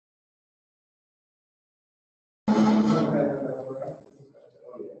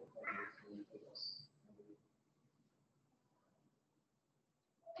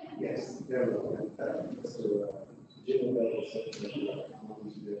Yeah,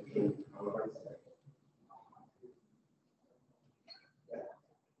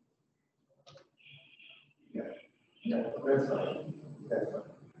 that's fine. That's fine.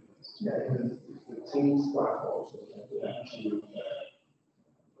 Yeah, it's the team's platform, so we have to actually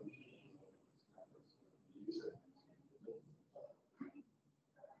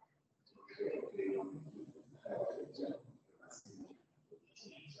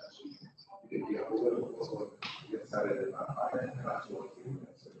get started about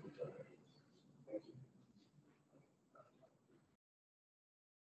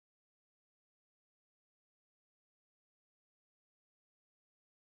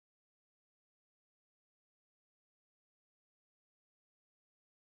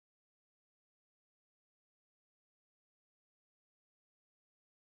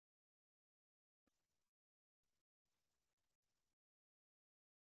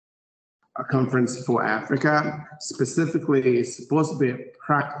a conference for Africa. Specifically, it's supposed to be a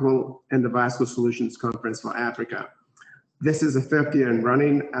practical endovascular solutions conference for Africa. This is the 5th year in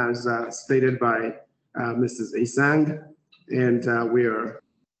running, as stated by Mrs. Isang, and we are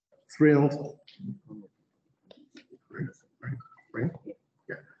thrilled.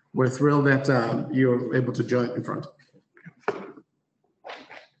 Yeah. We're thrilled that you're able to join in front.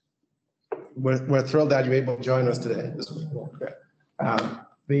 We're thrilled that you're able to join us today. This was cool.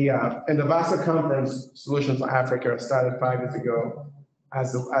 The Endovascular Conference Solutions for Africa started 5 years ago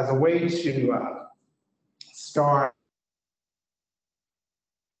as a way to start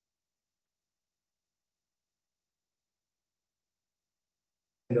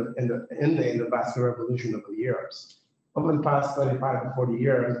in the endovascular revolution of the years. Over the past 35 to 40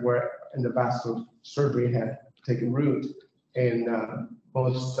 years, where endovascular surgery had taken root in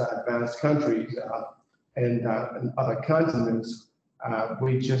most advanced countries and other continents,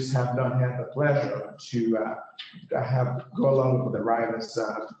 we just have not had the pleasure to go along with the ride as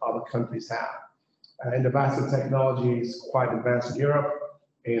other countries have. Endovascular technology is quite advanced in Europe,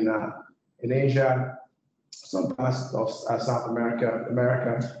 in Asia, some parts of South America,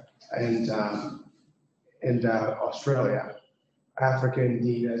 and Australia. Africa,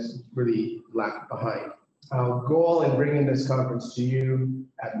 indeed, has really lagged behind. Our goal in bringing this conference to you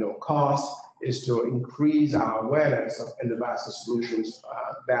at no cost is to increase our awareness of endovascular solutions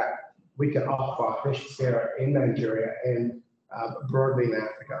that we can offer our patients here in Nigeria and broadly in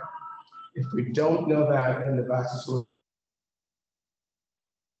Africa. If we don't know that endovascular solutions,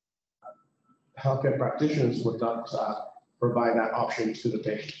 healthcare practitioners would not provide that option to the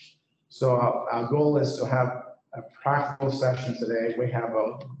patient. So our goal is to have a practical session today. We have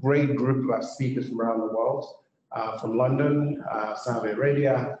a great group of speakers from around the world, from London, Saudi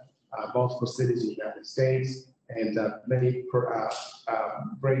Arabia, multiple cities in the United States, and many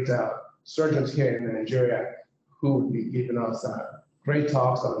great surgeons here in Nigeria who will be giving us great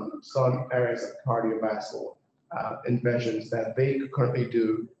talks on some areas of cardiovascular interventions that they currently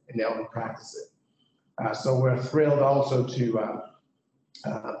do in their own practices. So we're thrilled also to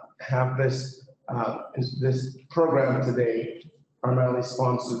have this program today, primarily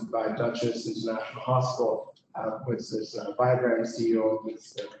sponsored by Duchess International Hospital, with this vibrant CEO,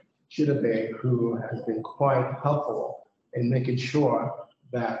 Mr. Chidobe, who has been quite helpful in making sure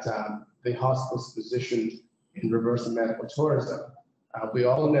that the hospital is positioned in reversing medical tourism. We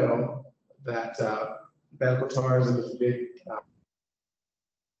all know that medical tourism is a big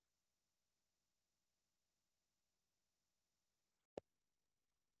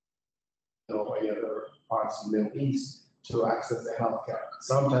any other parts of the Middle East to access the healthcare.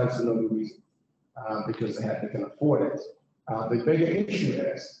 Sometimes for no good reason, because they can afford it. The bigger issue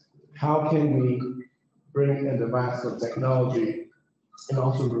is how can we bring endovascular technology and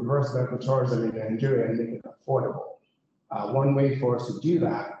also reverse medical tourism in Nigeria and make it affordable. One way for us to do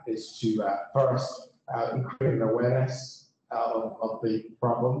that is to first create an awareness of the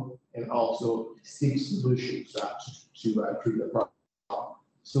problem and also seek solutions to treat the problem.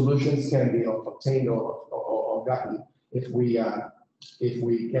 Solutions can be obtained or gotten if we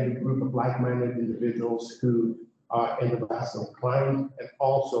get a group of like-minded individuals who are endovascular inclined, and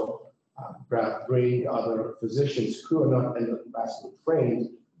also bring other physicians who are not endovascular trained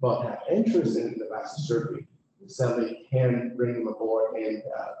but have interest in endovascular surgery. So they can bring them aboard and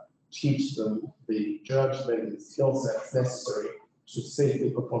teach them the judgment and skill sets necessary to safely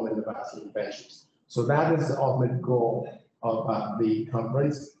perform endovascular interventions. So that is the ultimate goal of the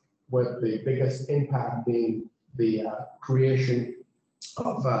conference, with the biggest impact being the creation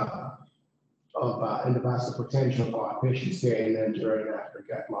of endovascular potential for our patients here in Nigeria and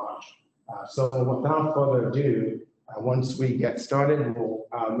Africa at large. So without further ado, Once we get started,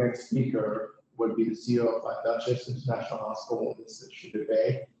 our next speaker would be the CEO of Dutchess International Hospital, Mr. Shida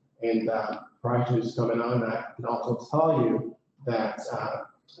Bay. And prior to his coming on, I can also tell you that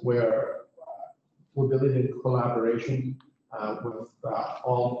we're building in collaboration with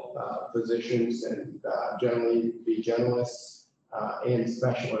all physicians and generally the generalists and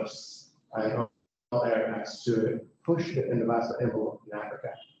specialists in all areas to push the endovascular envelope in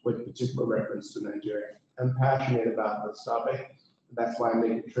Africa, with particular reference to Nigeria. I'm passionate about this topic. That's why I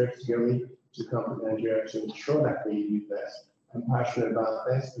make trips yearly to come to Nigeria to ensure that we do this. I'm passionate about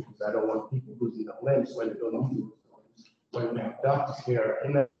this because I don't want people losing their limbs when they don't need to lose their limbs. When we have doctors here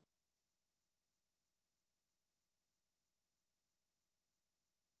in the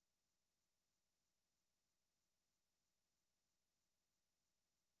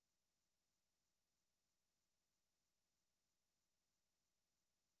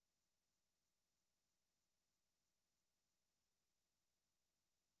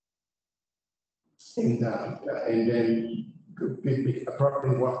and then be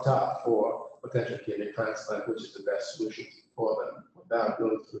appropriately worked out for potential kidney transplant, which is the best solution for them without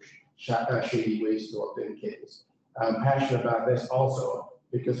going through shady ways to obtain kidneys. I'm passionate about this also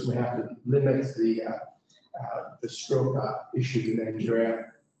because we have to limit the stroke issue in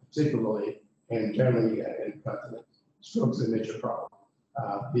Nigeria, particularly and generally in the continent. Stroke is a major problem.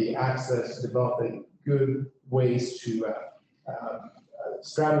 The access, developing good ways to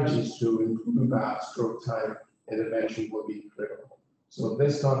strategies to improve stroke time intervention will be critical. So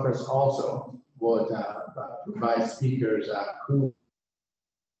this conference also would provide speakers who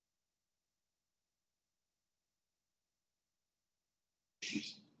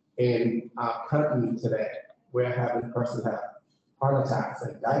in our country today, we're having persons have heart attacks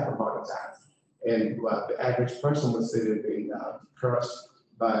and die from heart attacks. And the average person would say they're being cursed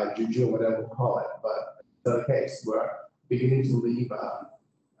by juju or whatever we call it. But in the case, we're beginning to leave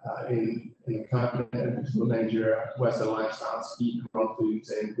in the continent, Nigeria, Western lifestyles, eat wrong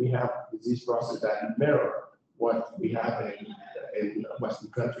foods, and we have disease processes that mirror what we have in Western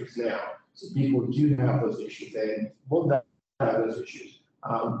countries now. So people do have those issues, and both have those issues.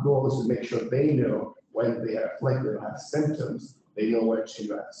 Our goal is to make sure they know when they are afflicted or have symptoms, they know where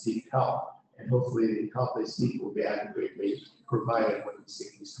to seek help, and hopefully the help they seek will be adequately provided when they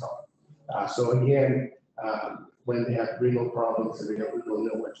seek this help. So again, when they have renal problems, they don't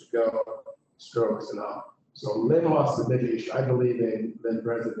know where to go, strokes and all. So limb loss is a big issue. I believe in limb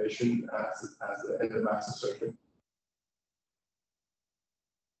preservation as the endovascular surgery.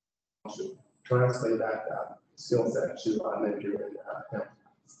 To translate that skill set to Nigerian health.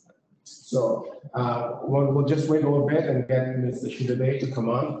 So we'll just wait a little bit and get Mr. Shida to come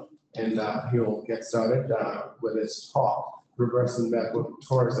on, and he'll get started with his talk, reversing medical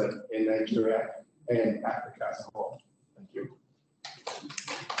tourism in Nigeria and Africa as a whole. Thank you.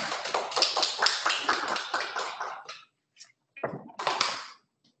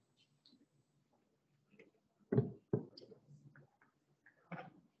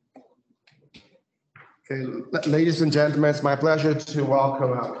 Okay, ladies and gentlemen, it's my pleasure to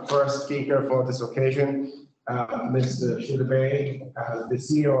welcome our first speaker for this occasion, Mr. Shida, the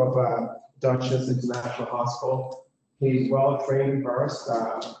CEO of Dutchess International Hospital. He's well trained and versed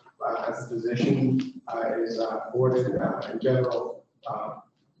as a physician, is boarded in general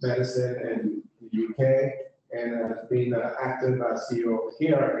medicine in the UK, and has been an active CEO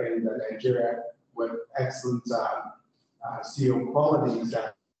here in Nigeria with excellent CEO qualities.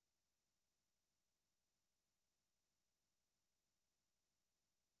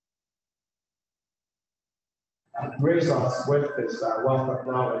 Grace us with this wealth of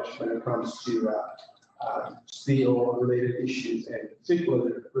knowledge when it comes to steel-related issues, and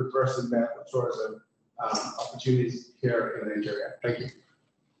particularly reversing medical tourism opportunities here in Nigeria. Thank you.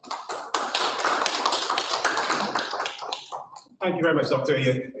 Thank you very much, Dr.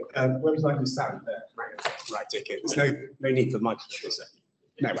 Ian. Where would you like to stand there? Right, okay. There's no need for the microphone, so.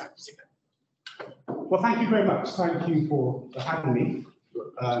 No, right. Well, thank you very much. Thank you for having me.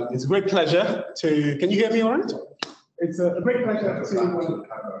 It's a great pleasure to. Can you hear me all right? It's a great pleasure to.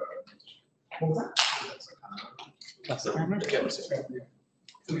 What's that? That's the camera.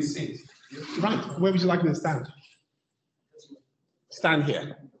 Right. Where would you like me to stand? Stand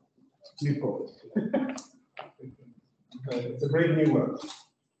here. Beautiful. It's a great new word.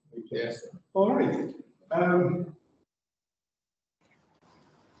 Yes. All right.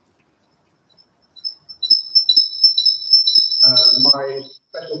 My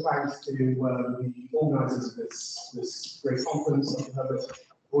special thanks to the organisers of this great conference, Dr. Herbert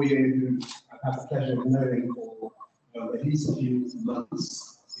Oye, who I've had the pleasure of knowing for at least a few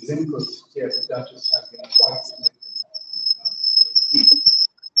months. His input here at Dutchess has been quite significant.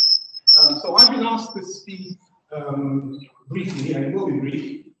 So I've been asked to speak briefly, and it will be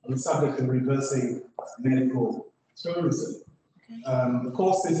brief, on the subject of reversing medical tourism. Of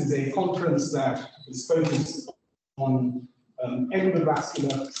course, this is a conference that is focused on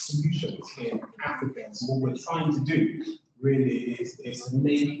endovascular solutions in Africa. So what we're trying to do really is to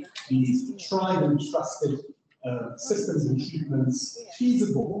make these tried and trusted systems and treatments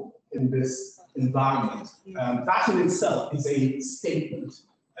feasible in this environment. That in itself is a statement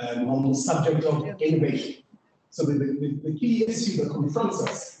on the subject of innovation. So the key issue that confronts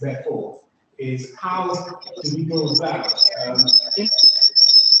us, therefore, is how do we go about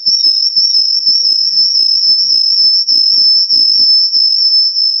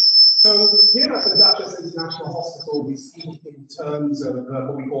So here at the Duchess International Hospital, we speak in terms of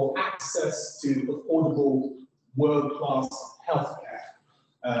what we call access to affordable world-class healthcare.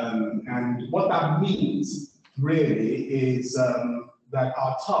 And what that means really is that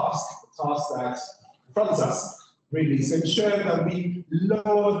our task, the task that confronts us, really is to ensure that we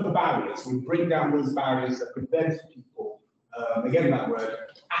lower the barriers, we bring down those barriers that prevent people, again that word,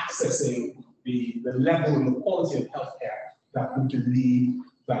 accessing the level and the quality of healthcare that we believe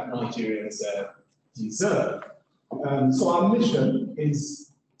that Nigerians deserve. So our mission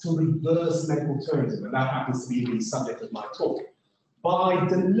is to reverse medical tourism, and that happens to be the subject of my talk, by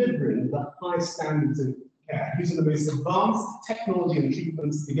delivering the high standards of care, using the most advanced technology and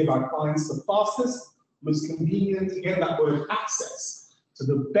treatments to give our clients the fastest, most convenient, again that word, access to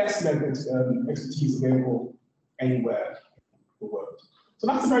the best medical expertise available anywhere in the world. So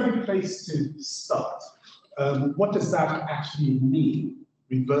that's a very good place to start. What does that actually mean?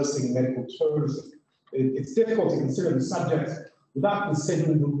 Reversing medical tourism. It's difficult to consider the subject without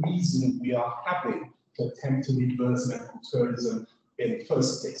considering the reason we are having to attempt to reverse medical tourism in the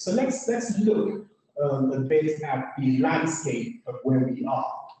first place. So let's look a bit at the landscape of where we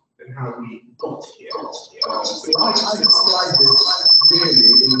are and how we got here. So I describe this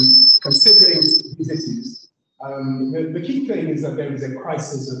really in considering these issues. The key thing is that there is a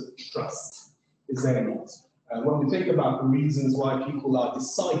crisis of trust, is there not? When we think about the reasons why people are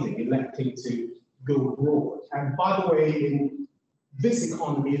electing to go abroad. And by the way, in this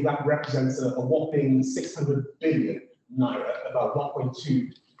economy, that represents a whopping 600 billion naira, about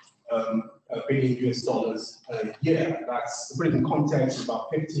 1.2 billion US dollars a year. That's, to put it in context, about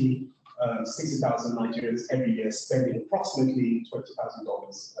 60,000 Nigerians every year spending approximately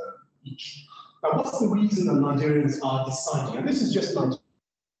 $20,000 each. Now, what's the reason that Nigerians are deciding? And this is just Nigeria.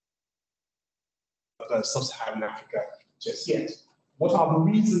 Sub-Saharan Africa just yet. What are the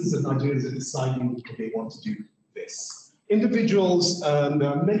reasons that Nigerians are deciding that they want to do this? Individuals, there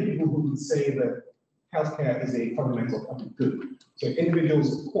are many people who would say that healthcare is a fundamental public good. So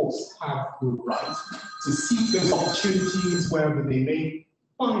individuals, of course, have the right to seek those opportunities wherever they may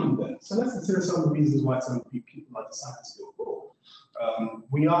find them. So let's consider some of the reasons why some people are deciding to go abroad.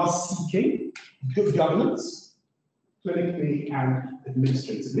 We are seeking good governance, clinically and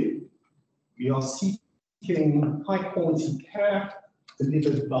administratively. We are seeking high-quality care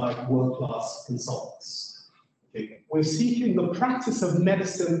delivered by world-class consultants. Okay. We're seeking the practice of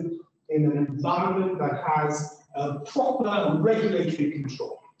medicine in an environment that has proper regulatory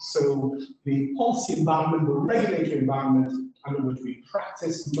control. So the policy environment, the regulatory environment under which we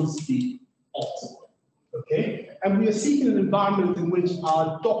practice must be optimal. Okay? And we are seeking an environment in which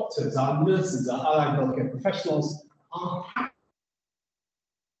our doctors, our nurses, our allied healthcare professionals are happy.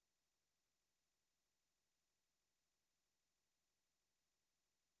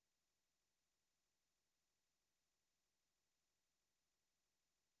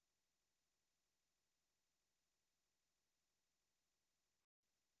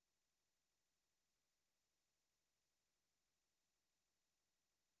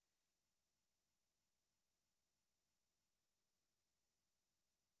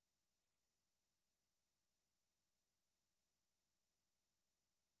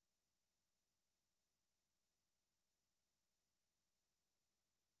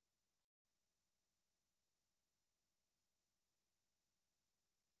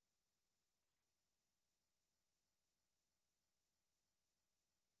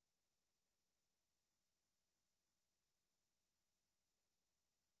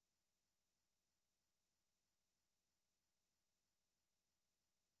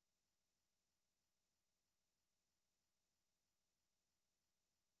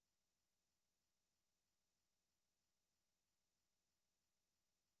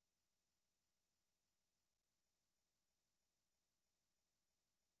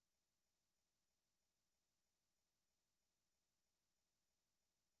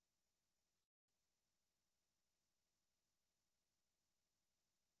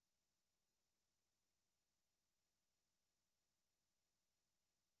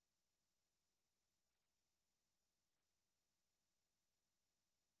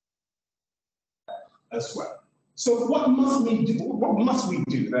 as well. So what must we do? What must we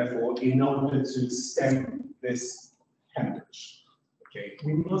do, therefore, in order to stem this hemorrhage? Okay,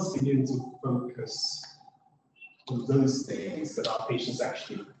 we must begin to focus on those things that our patients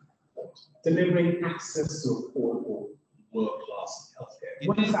actually want. Delivering access to affordable, world-class healthcare.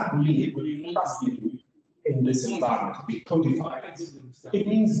 What does that mean? Trust me, in this environment, to be codified. It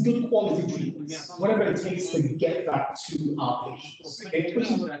means good quality treatment, whatever it takes to get that to our patients. Okay,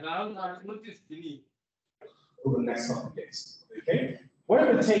 which is over the next couple of days. Okay,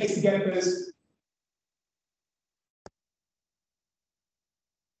 whatever it takes to get this.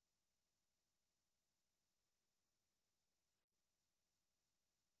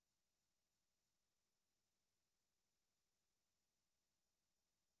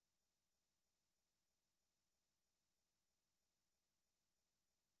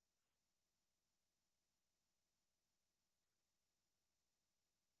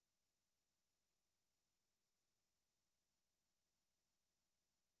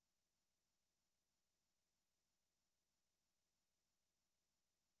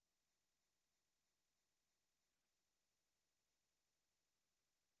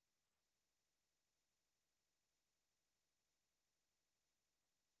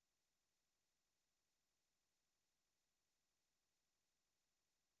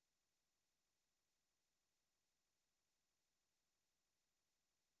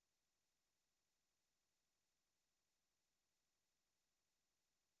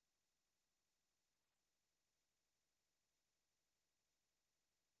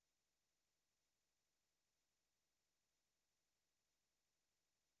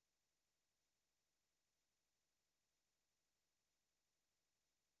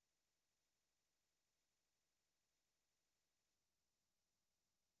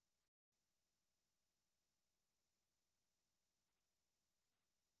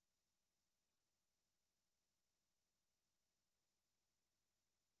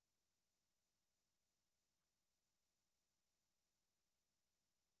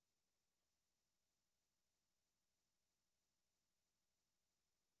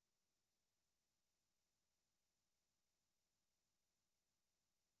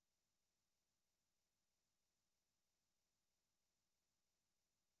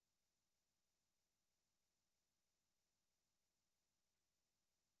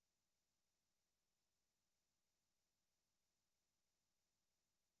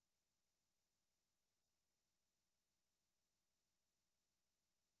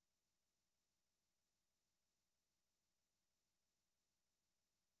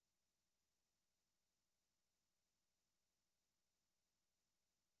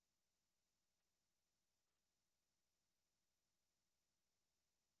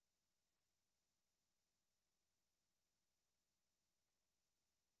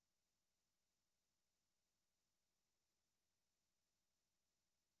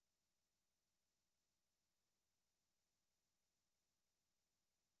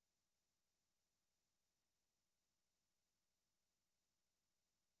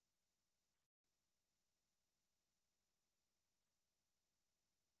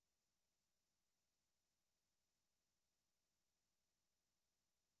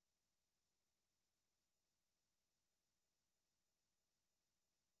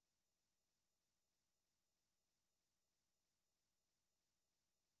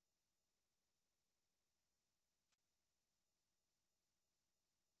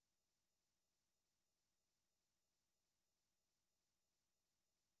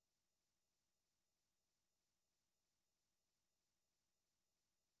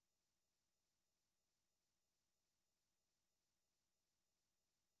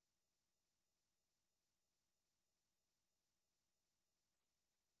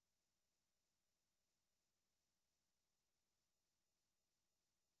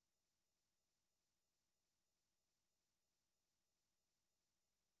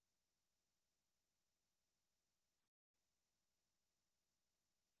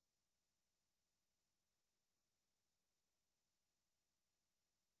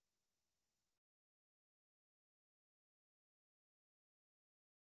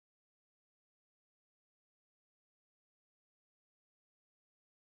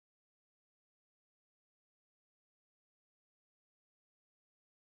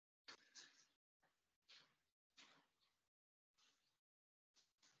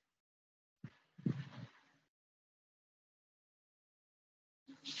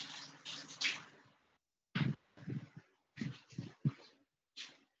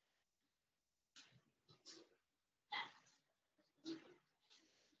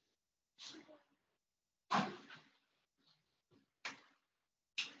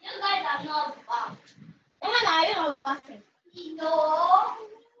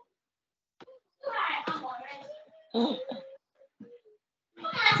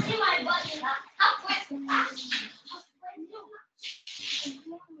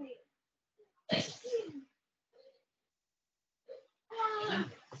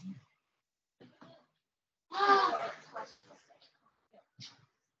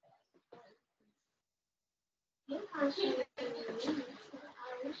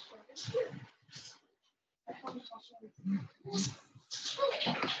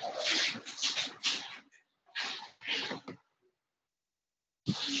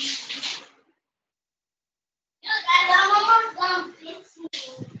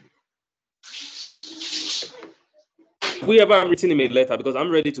 We ever written him a letter because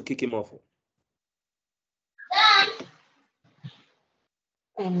I'm ready to kick him off.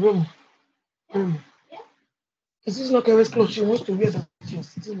 Is this not always close? She wants to wear that you're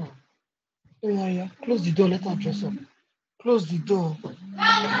sitting on. Yeah. Close the door, let her dress up. Close the door.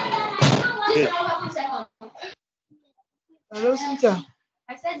 Yeah. Hello, Cynthia.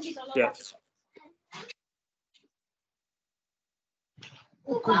 Yes.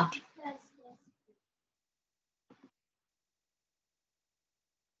 Oh, God.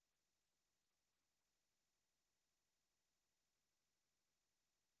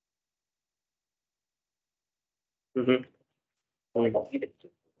 Mm-hmm.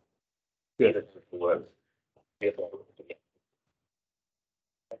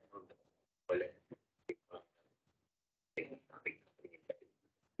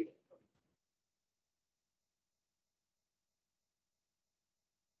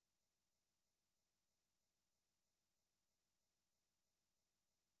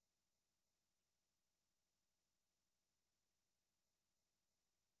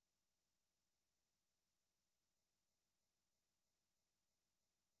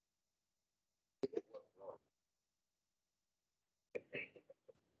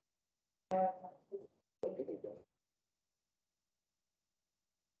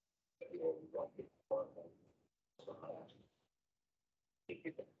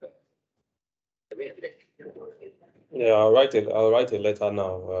 Yeah, I'll write a letter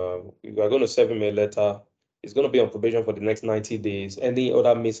now. You are going to send him a letter. He's going to be on probation for the next 90 days. Any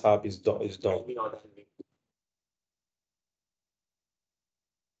other mishap is done.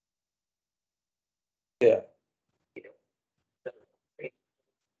 Yeah.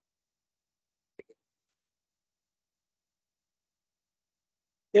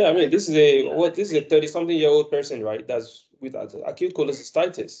 Yeah, I mean, this is a 30-something-year-old person, right? That's with acute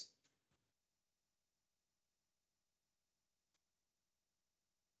cholecystitis.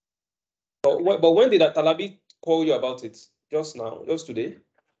 But when did Talabi call you about it? Just now, just today?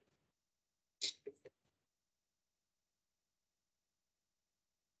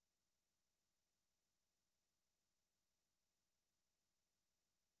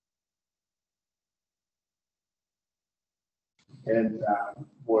 And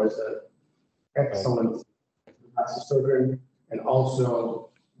was an excellent surgeon and also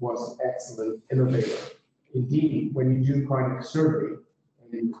was an excellent innovator. Indeed, when you do cardiac surgery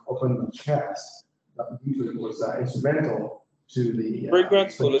and you open the chest, Dr. Dietrich was instrumental to the Frequent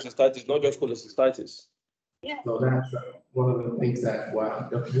cholecystitis, not just cholecystitis. So that's one of the things that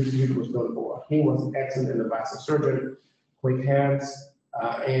Dr. Dietrich was known for. He was an excellent endovascular surgeon, quick hands,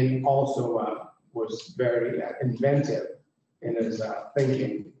 and also was very inventive in his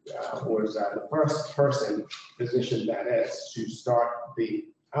thinking. Was the first physician that is, to start the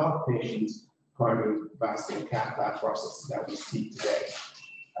outpatient cardiovascular cath lab process that we see today.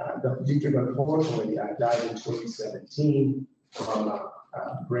 Dr. Dietrich unfortunately died in 2017 from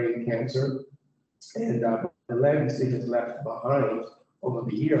brain cancer, and the legacy has left behind over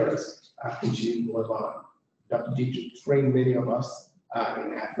the years continued to live on. Dr. Dietrich trained many of us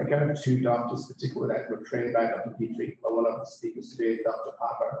in Africa, two doctors particularly that were trained by Dr. Dietrich. One of the speakers today is Dr.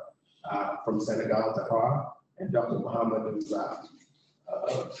 Papa from Senegal, Dakar, and Dr. Mohammed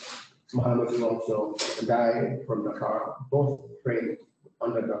who also died from Dakar, both trained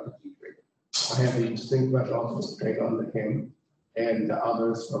under Dr. Dietrich. I have the distinct pleasure also to train under him and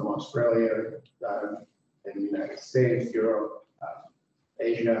others from Australia, and the United States, Europe,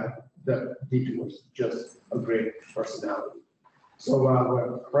 Asia. The Dietrich was just a great personality. So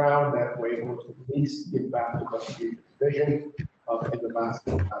we're proud that we're able to at least give back to Dr. Dietrich's vision of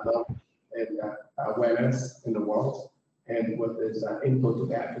endovascular and awareness in the world. And with his input to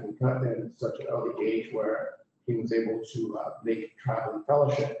that, we got in such an early age where he was able to make traveling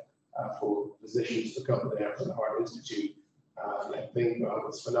fellowship for physicians to come there from the Heart Institute. I think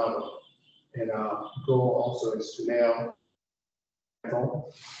was phenomenal. And our goal also is to now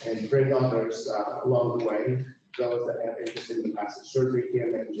and bring others along the way those that have interest in endovascular surgery here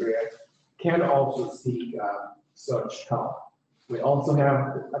in Nigeria can also seek such help. We also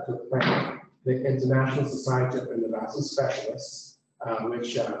have the International Society of Endovascular Specialists,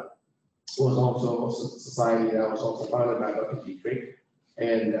 which was also a society that was also founded by Dr. Dietrich.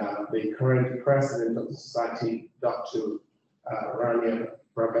 And the current president of the society, Dr. Rania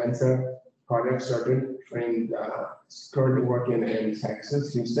Brabanta, cardiac surgeon, trained, currently working in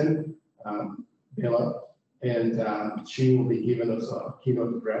Texas, Houston, Baylor. And she will be giving us a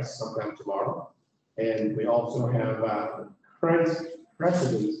keynote address sometime tomorrow. And we also have current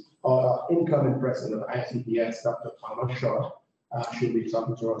president, incoming president of ICDS, Dr. Thomas Shaw. She'll be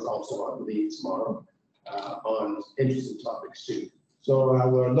talking to us also, I believe, tomorrow on interesting topics too. So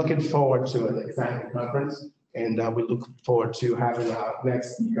we're looking forward to an exciting conference, and we look forward to having our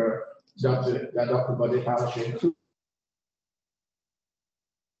next speaker, Dr. Bode Palashe.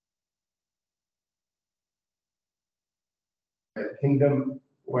 Kingdom,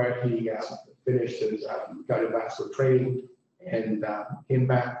 where he finished his cardiovascular training and came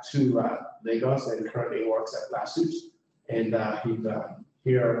back to Lagos and currently works at Lasut. And he's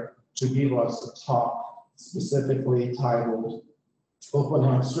here to give us a talk specifically titled Open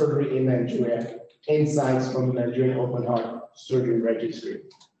Heart Surgery in Nigeria, Insights from the Nigerian Open Heart Surgery Registry.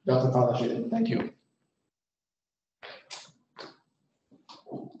 Dr. Palashe, thank you.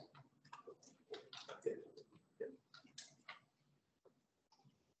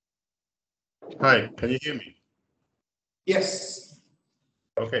 Hi, can you hear me? Yes.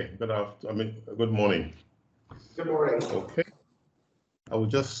 Okay, good morning. Good morning. Okay, I will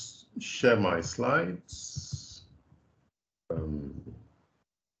just share my slides.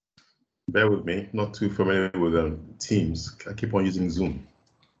 Bear with me, not too familiar with Teams. I keep on using Zoom.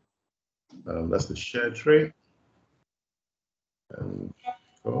 That's the share tray. And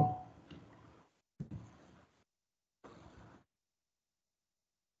go.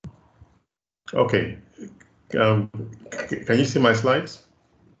 Okay, can you see my slides?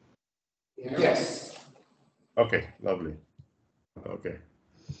 Yes. Okay, lovely. Okay,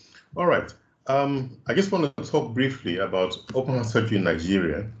 all right. I just want to talk briefly about open heart surgery in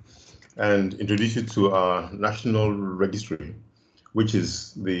Nigeria and introduce you to our national registry, which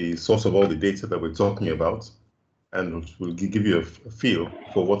is the source of all the data that we're talking about, and will give you a feel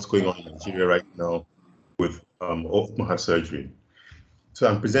for what's going on in Nigeria right now with open heart surgery. So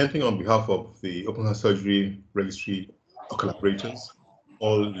I'm presenting on behalf of the Open Heart Surgery Registry collaborators,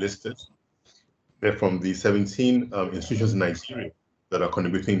 all listed. They're from the 17 institutions in Nigeria that are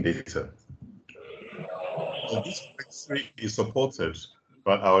contributing data. This registry is supported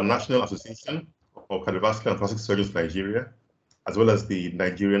by our National Association of Cardiovascular and Thoracic Surgeons Nigeria, as well as the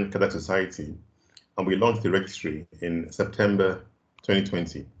Nigerian Cardiac Society, and we launched the registry in September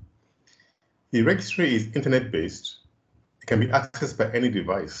 2020. The registry is internet-based. It can be accessed by any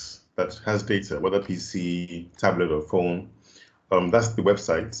device that has data, whether PC, tablet, or phone. That's the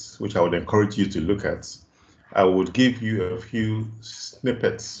website, which I would encourage you to look at. I would give you a few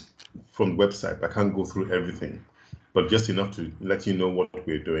snippets from the website. I can't go through everything, but just enough to let you know what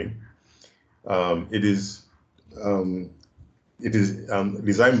we're doing. It is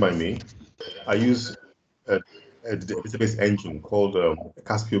designed by me. I use a database engine called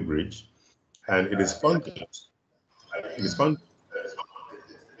Caspio Bridge, and it is funded. It is funded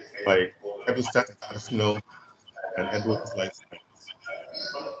by Epistat International and Edwards Life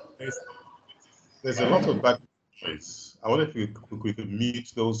Sciences. There's a lot of background noise. I wonder if we could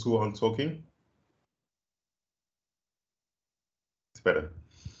mute those who aren't talking. It's better.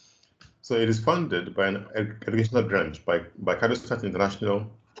 So it is funded by an educational grant by Epistat International,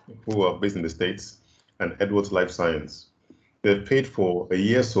 who are based in the States, and Edwards Life Science. They've paid for a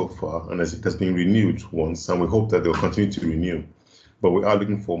year so far, and it has been renewed once, and we hope that they'll continue to renew. But we are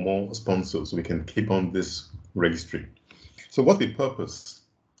looking for more sponsors so we can keep on this registry. So what's the purpose?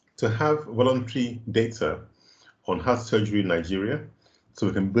 To have voluntary data on heart surgery in Nigeria, so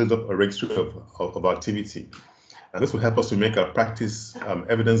we can build up a registry of activity. And this will help us to make our practice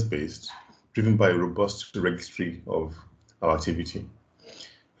evidence-based, driven by a robust registry of our activity.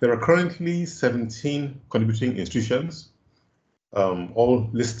 There are currently 17 contributing institutions, all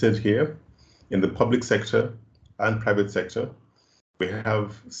listed here in the public sector and private sector. We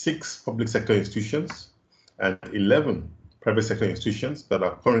have 6 public sector institutions and 11 private sector institutions that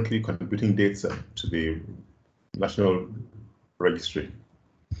are currently contributing data to the National Registry.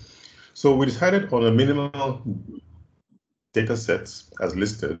 So we decided on a minimal data sets as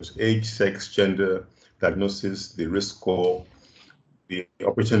listed: age, sex, gender, diagnosis, the risk score, the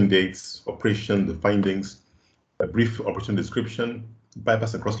operation dates, operation, the findings, a brief operation description,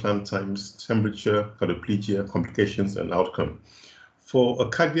 bypass and cross-clamp times, temperature, quadriplegia, complications, and outcome. For a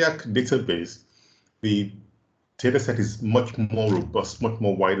cardiac database, the data set is much more robust, much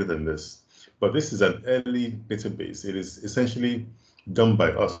more wider than this. But this is an early database. It is essentially done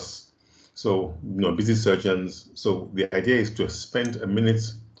by us. So, busy surgeons. So the idea is to spend a minute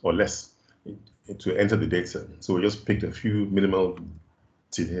or less to enter the data. So we just picked a few minimal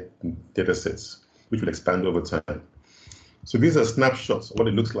data sets, which will expand over time. So these are snapshots of what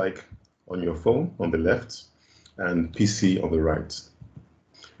it looks like on your phone on the left and PC on the right.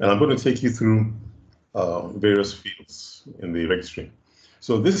 And I'm going to take you through various fields in the registry.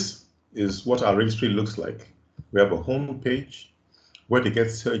 So this is what our registry looks like. We have a home page where to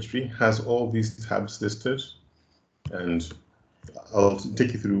get surgery has all these tabs listed, and I'll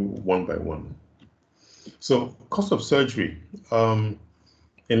take you through one by one. So cost of surgery. In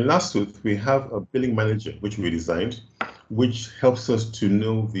LASUTH, we have a billing manager, which we designed, which helps us to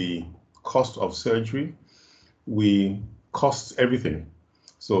know the cost of surgery. We cost everything.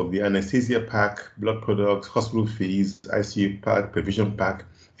 So the anesthesia pack, blood products, hospital fees, ICU pack, provision pack,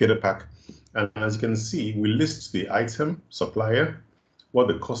 theater pack. And as you can see, we list the item, supplier, what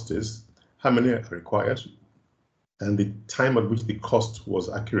the cost is, how many are required, and the time at which the cost was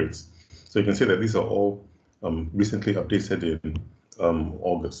accurate. So you can see that these are all recently updated in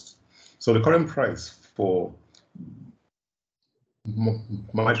August. So the current price for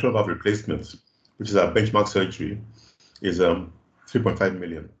mitral valve replacement, which is our benchmark surgery, is 3.5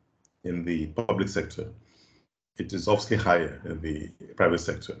 million in the public sector. It is obviously higher in the private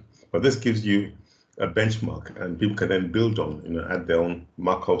sector, but this gives you a benchmark, and people can then build on, add their own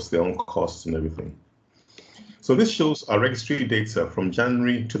markups, their own costs, and everything. So this shows our registry data from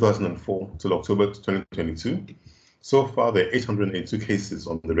January 2004 till October 2022. So far, there are 882 cases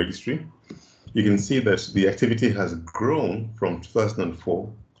on the registry. You can see that the activity has grown from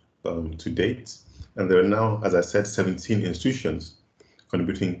 2004 to date, and there are now, as I said, 17 institutions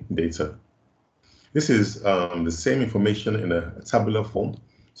contributing data. This is the same information in a tabular form,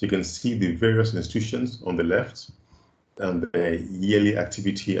 so you can see the various institutions on the left and their yearly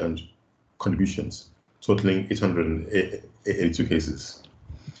activity and contributions, totaling 882 cases.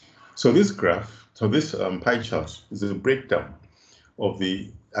 So this graph, this pie chart is a breakdown of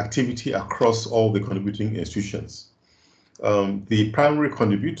the activity across all the contributing institutions. The primary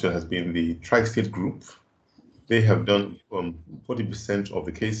contributor has been the Tri-State Group. They have done 40% of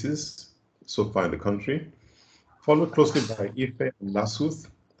the cases so far in the country, followed closely by IFE and LASUTH.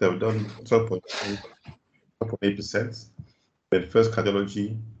 They have done 12.8%. Then First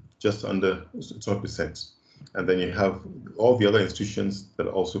Cardiology, just under 12%. And then you have all the other institutions that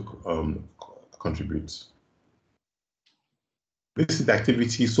also contribute. This is the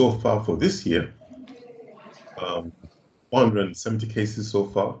activity so far for this year. 170 cases so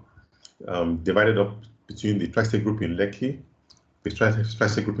far, divided up between the Tri-State Group in Lekki, the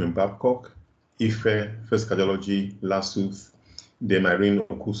Tri-State Group in Babcock, IFE, First Cardiology, LASUTH, the Irene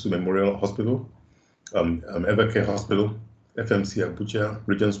Okusu Memorial Hospital, Evercare Hospital, FMC Abuja,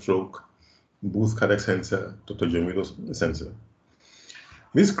 Regent Stroke, Booth Cardiac Center, Dr. Jomido's Center.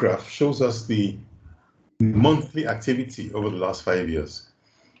 This graph shows us the monthly activity over the last 5 years.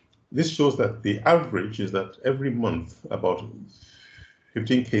 This shows that the average is that every month about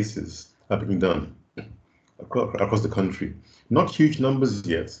 15 cases are being done across the country. Not huge numbers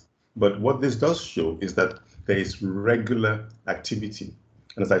yet, but what this does show is that there is regular activity.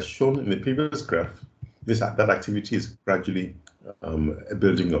 And as I've shown in the previous graph, that activity is gradually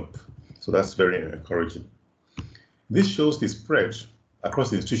building up. So that's very encouraging. This shows the spread across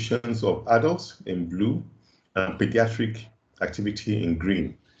the institutions of adults in blue and pediatric activity in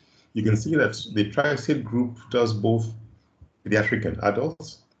green. You can see that the Tri-State Group does both pediatric and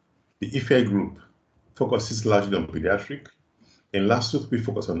adults. The IFE group focuses largely on pediatric. In LASUTH, we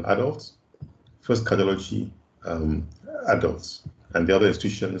focus on adults. First Cardiology, adults. And the other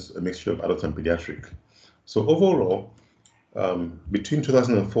institutions, a mixture of adults and pediatric. So overall, between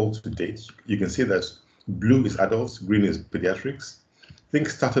 2004 to date, you can see that blue is adults, green is pediatrics.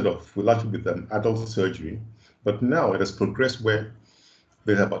 Things started off largely with adult surgery, but now it has progressed where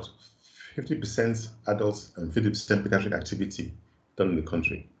there's about 50% adults and 50% pediatric activity done in the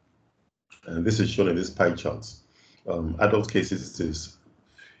country. And this is shown in this pie chart. Adult cases is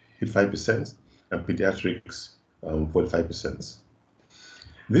 55% and pediatrics 45%.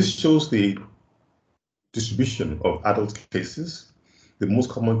 This shows the distribution of adult cases. The most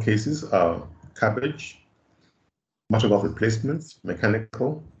common cases are CABG, mitral valve replacements,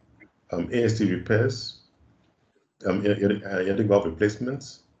 mechanical, ASD repairs, aortic valve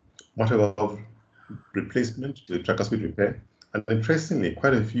replacements, mitral valve replacement with tricuspid repair, And interestingly,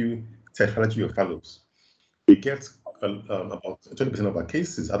 quite a few tetralogy fellows. We get about 20% of our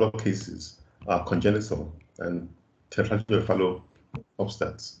cases, adult cases, are congenital and tetralogy fellow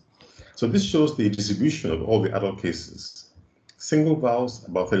obstats. So this shows the distribution of all the adult cases. Single valves,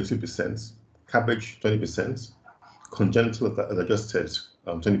 about 32%, cabbage, 20%, congenital, as I just said,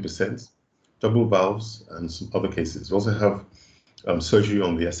 20%, double valves, and some other cases. We also have surgery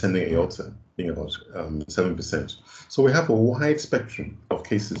on the ascending aorta, being about 7%. So we have a wide spectrum of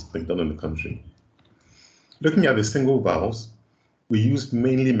cases being done in the country. Looking at the single valves, we use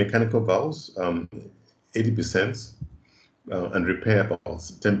mainly mechanical valves, 80%, and repair about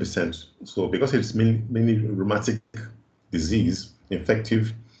 10%. So because it's mainly rheumatic disease,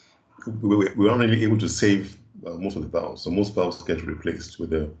 infective, we aren't really able to save most of the valves. So most valves get replaced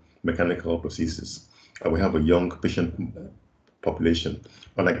with the mechanical prosthesis. We have a young patient population,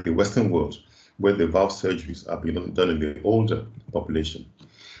 unlike the Western world, where the valve surgeries are being done in the older population.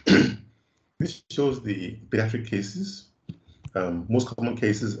 This shows the pediatric cases. Most common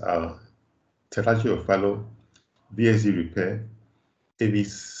cases are tetralogy of Fallot, VSD repair, AV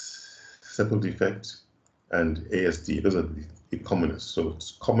sepal defect, and ASD. Those are the commonest. So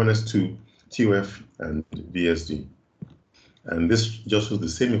it's commonest to TOF and VSD. And this just shows the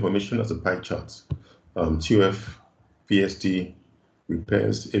same information as the pie charts. TOF, VSD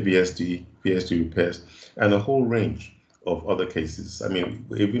repairs, AVSD, VSD repairs, and a whole range of other cases. I mean,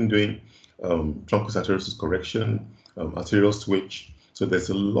 we've been doing truncus arteriosus correction, arterial switch. So there's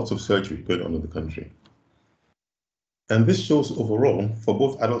a lot of surgery going on in the country. And this shows overall, for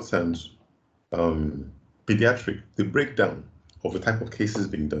both adults and pediatric, the breakdown of the type of cases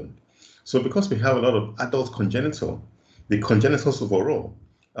being done. So because we have a lot of adult congenital, the congenitals overall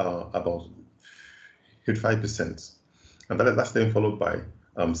are about 55%. And that's then followed by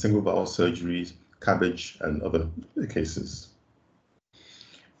single valve surgeries, cabbage, and other cases.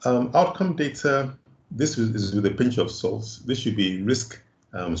 Outcome data, this is with a pinch of salt. This should be risk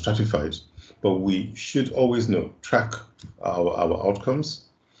stratified, but we should always track our outcomes.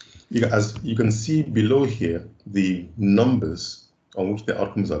 As you can see below here, the numbers on which the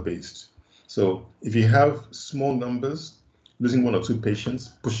outcomes are based. So if you have small numbers, losing 1 or 2 patients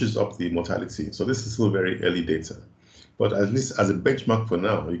pushes up the mortality. So this is still very early data. But at least as a benchmark for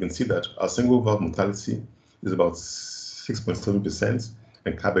now, you can see that our single valve mortality is about 6.7%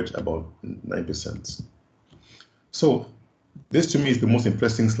 and cabbage about 9%. So this to me is the most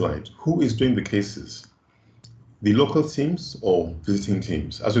interesting slide. Who is doing the cases? The local teams or visiting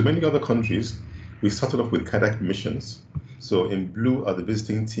teams? As with many other countries, we started off with cardiac missions. So in blue are the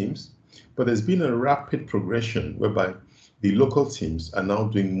visiting teams, but there's been a rapid progression whereby the local teams are now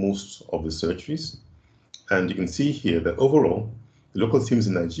doing most of the surgeries. And you can see here that overall, the local teams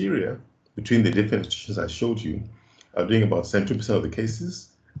in Nigeria, between the different institutions I showed you, are doing about 72% of the cases,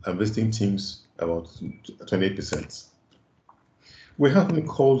 and visiting teams about 28%. We have something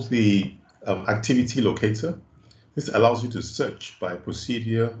called the activity locator. This allows you to search by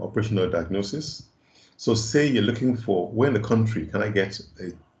procedure, operational diagnosis. So say you're looking for, where in the country can I get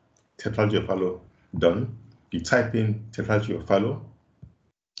a tetralogy of Fallot done? You type in tetralogy of Fallot,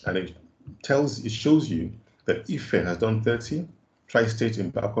 and it shows you that Ife has done 30, Tri-State in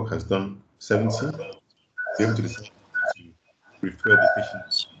Babcock has done 70. Be able to decide to refer the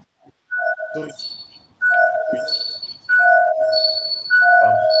patient.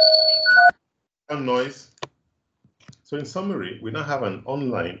 So noise. So in summary, we now have an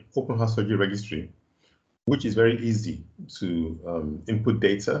online open heart surgery registry, which is very easy to input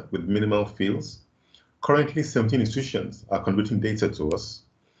data with minimal fields. Currently, 17 institutions are contributing data to us.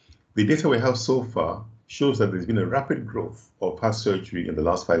 The data we have so far shows that there's been a rapid growth of heart surgery in the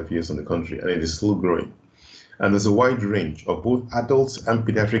last 5 years in the country, and it is still growing. And there's a wide range of both adults and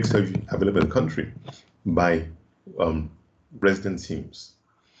pediatric surgery available in the country by resident teams.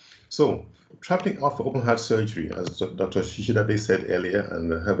 So traveling out for open heart surgery, as Dr. Shishidade said earlier, and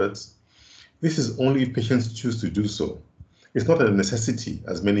Herbert, this is only if patients choose to do so. It's not a necessity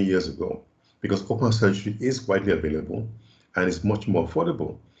as many years ago, because open heart surgery is widely available and is much more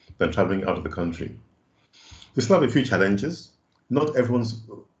affordable than traveling out of the country. We still have a few challenges. Not everybody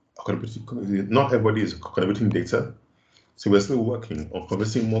is contributing data. So we're still working on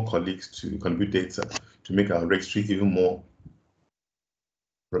convincing more colleagues to contribute data to make our registry even more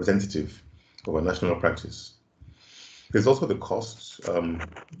representative of our national practice. There's also the costs.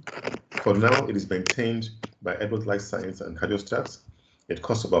 For now, it is maintained by Edwards Life Science and Cardiostats. It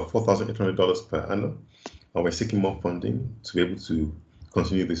costs about $4,800 per annum, and we're seeking more funding to be able to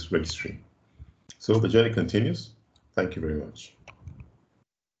continue this registry. So the journey continues. Thank you very much.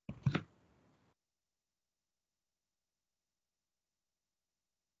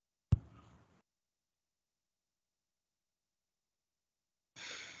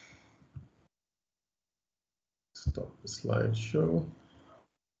 stop the slideshow.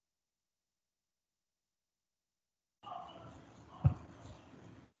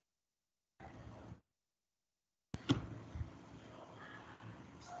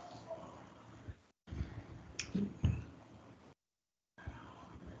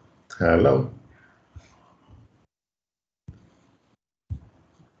 Hello.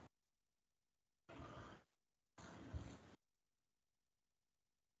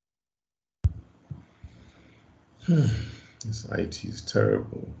 This IT is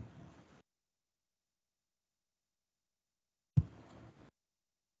terrible.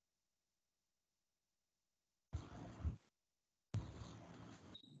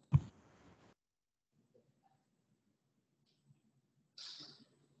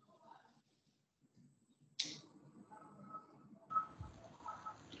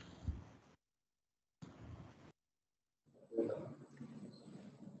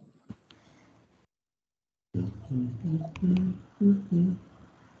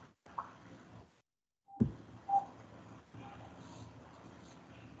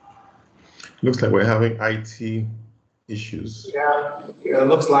 Looks like we're having IT issues. Yeah, it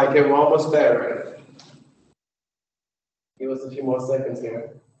looks like it. We're almost there, right? Give us a few more seconds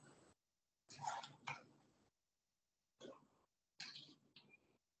here.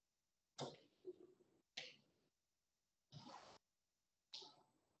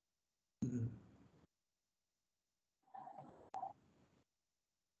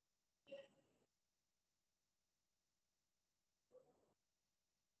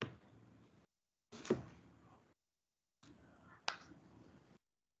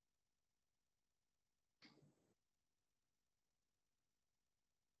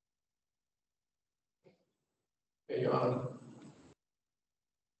 There you are.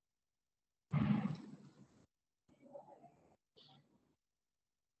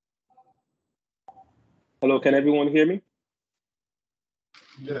 Hello, can everyone hear me?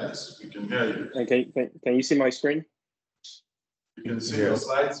 Yes, we can hear you. And can you see my screen? You can see your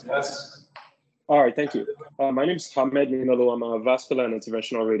slides, yes. All right, thank you. My name is Hamed Minolo. I'm a vascular and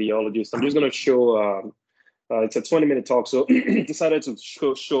interventional radiologist. I'm just going to show, it's a 20-minute talk, so decided to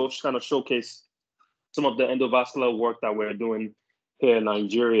showcase some of the endovascular work that we're doing here in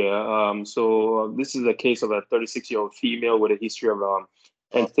Nigeria. This is a case of a 36-year-old female with a history of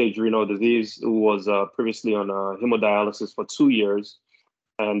end-stage renal disease who was previously on hemodialysis for 2 years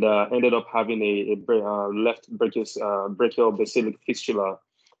and ended up having a left brachial basilic fistula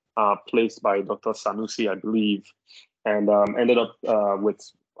placed by Dr. Sanusi, I believe, and ended up with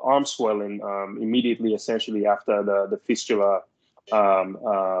arm swelling immediately, essentially after the fistula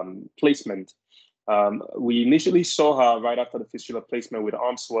placement. We initially saw her right after the fistula placement with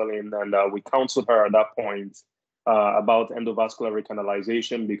arm swelling, and we counseled her at that point about endovascular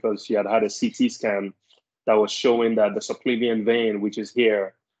recanalization because she had had a CT scan that was showing that the subclavian vein, which is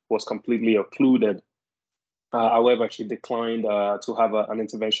here, was completely occluded. However, she declined to have an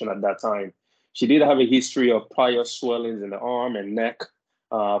intervention at that time. She did have a history of prior swellings in the arm and neck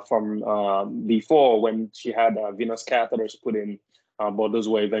from before when she had venous catheters put in, but those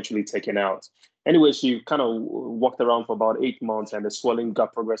were eventually taken out. Anyway, she kind of walked around for about 8 months and the swelling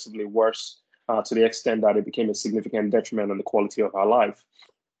got progressively worse to the extent that it became a significant detriment on the quality of her life.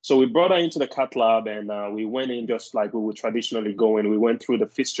 So we brought her into the cath lab and we went in just like we would traditionally go in. We went through the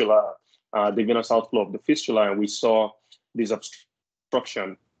fistula, the venous outflow of the fistula, and we saw this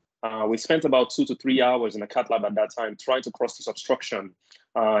obstruction. We spent about 2 to 3 hours in the cath lab at that time trying to cross this obstruction.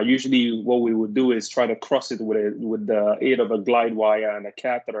 Usually what we would do is try to cross it with the aid of a glide wire and a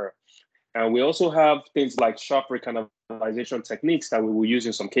catheter. And we also have things like sharp recanalization techniques that we will use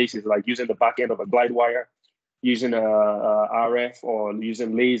in some cases, like using the back end of a glide wire, using a RF or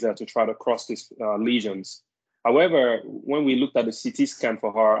using laser to try to cross these lesions. However, when we looked at the CT scan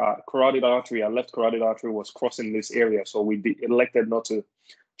for her carotid artery, our left carotid artery was crossing this area. So we elected not to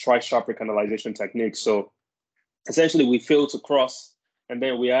try sharp recanalization techniques. So essentially we failed to cross. And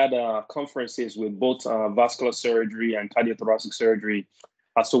then we had conferences with both vascular surgery and cardiothoracic surgery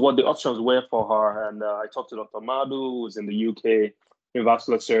as to what the options were for her. And I talked to Dr. Madu, who's in the UK in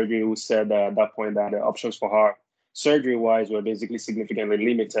vascular surgery, who said at that point that the options for her surgery-wise were basically significantly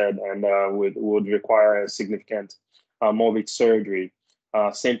limited and would require a significant morbid surgery.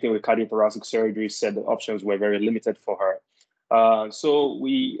 Same thing with cardiothoracic surgery, said the options were very limited for her. So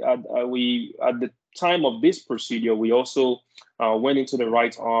we at the time of this procedure, we also went into the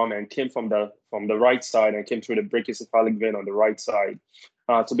right arm and came from the right side and came through the brachiocephalic vein on the right side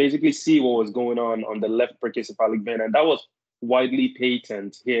to basically see what was going on the left brachiocephalic vein. And that was widely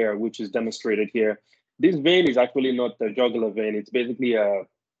patent here, which is demonstrated here. This vein is actually not the jugular vein. It's basically a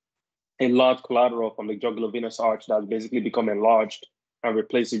enlarged collateral from the jugular venous arch that basically become enlarged and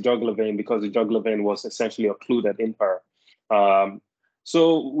replaced the jugular vein because the jugular vein was essentially occluded in her.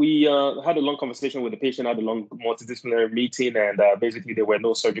 So we had a long conversation with the patient, had a long multidisciplinary meeting, and basically there were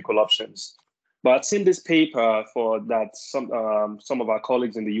no surgical options. But I've seen this paper for that some of our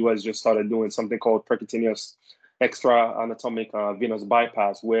colleagues in the US just started doing something called percutaneous extra anatomic venous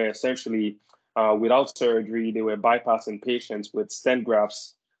bypass, where essentially without surgery, they were bypassing patients with stent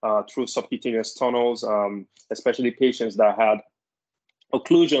grafts through subcutaneous tunnels, especially patients that had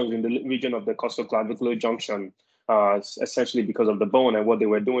occlusions in the region of the costoclavicular junction, essentially because of the bone. And what they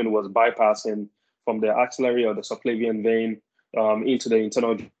were doing was bypassing from the axillary or the subclavian vein into the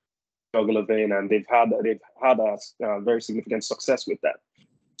internal jugular vein, and they've had a very significant success with that.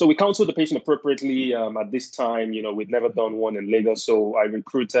 So we counseled the patient appropriately. At this time, we'd never done one in Lagos, so I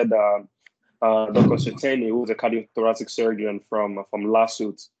recruited Dr. Suteni, who was a cardiothoracic surgeon from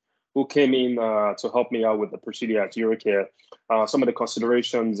LASUT, who came in to help me out with the procedure at Eurocare. Some of the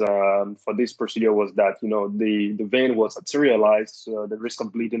considerations for this procedure was that the vein was arterialized, so the risk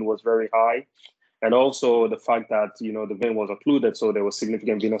of bleeding was very high, and also the fact that the vein was occluded, so there was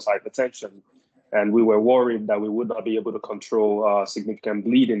significant venous hypertension, and we were worried that we would not be able to control significant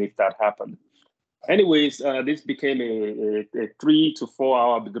bleeding if that happened. Anyways, this became a 3 to 4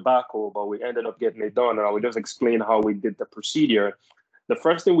 hour debacle, but we ended up getting it done, and I will just explain how we did the procedure. The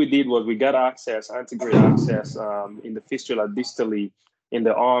first thing we did was we got access, antegrade access in the fistula distally in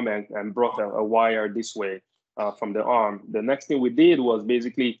the arm and brought a wire this way from the arm. The next thing we did was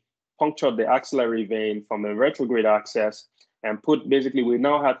basically punctured the axillary vein from a retrograde access and we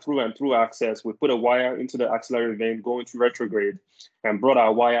now had through and through access. We put a wire into the axillary vein going to retrograde and brought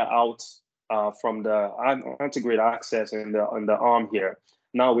our wire out from the antegrade access in the arm here.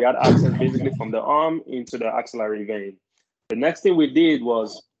 Now we had access basically from the arm into the axillary vein. The next thing we did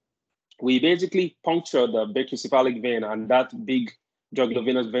was we basically punctured the brachiocephalic vein and that big jugular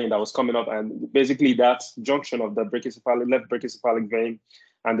venous vein that was coming up, and basically that junction of the left brachiocephalic vein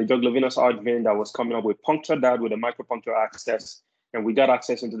and the jugular venous arch vein that was coming up, we punctured that with a micropuncture access, and we got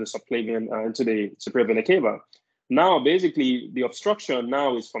access into the subclavian, into the superior vena cava. Now, basically, the obstruction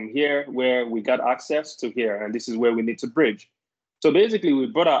now is from here where we got access to here, and this is where we need to bridge. So basically, we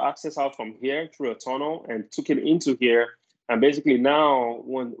brought our access out from here through a tunnel and took it into here. And basically now,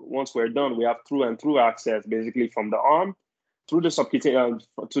 once we're done, we have through and through access, basically from the arm, through the subcutaneous,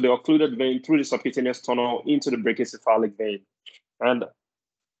 to the occluded vein, through the subcutaneous tunnel, into the brachiocephalic vein. And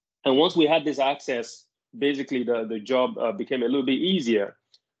once we had this access, basically the job became a little bit easier.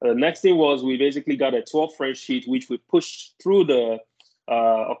 The next thing was we basically got a 12 French sheet, which we pushed through the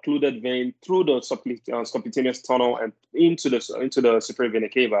occluded vein, through the subcutaneous tunnel and into the superior vena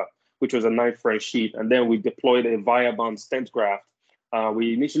cava, which was a 9 French sheet. And then we deployed a Viabond stent graft.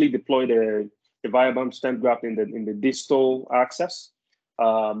 We initially deployed a Viabond stent graft in the distal access.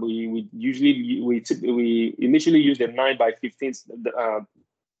 We initially used a 9x15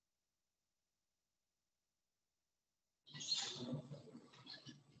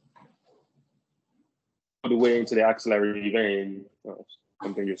 the way into the axillary vein. Oh,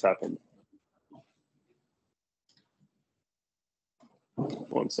 something just happened.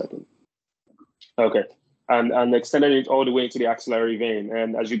 1 second. Okay, and extended it all the way into the axillary vein.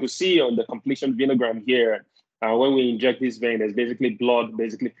 And as you can see on the completion venogram here, when we inject this vein, there's basically blood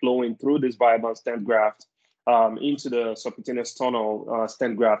flowing through this Viabond stent graft into the subcutaneous tunnel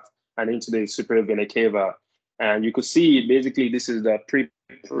stent graft and into the superior vena cava. And you could see basically this is the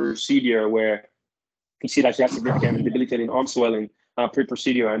pre-procedure where you see that she has significant debilitating arm swelling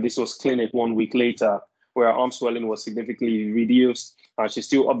pre-procedure, and this was clinic 1 week later, where her arm swelling was significantly reduced. She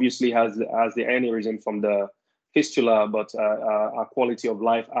still obviously has the aneurysm from the fistula, but our quality of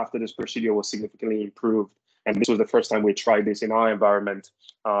life after this procedure was significantly improved. And this was the first time we tried this in our environment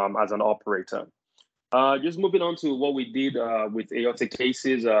as an operator. Just moving on to what we did with aortic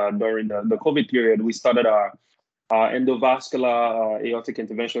cases during the COVID period, we started our endovascular aortic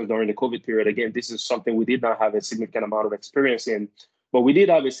interventions during the COVID period. Again, this is something we did not have a significant amount of experience in, but we did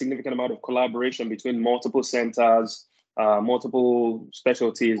have a significant amount of collaboration between multiple centers, multiple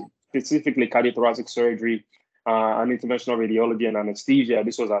specialties, specifically cardiothoracic surgery, and interventional radiology and anesthesia.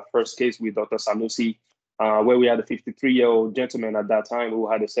 This was our first case with Dr. Sanusi, where we had a 53-year-old gentleman at that time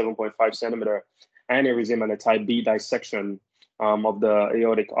who had a 7.5 centimeter aneurysm and a type B dissection of the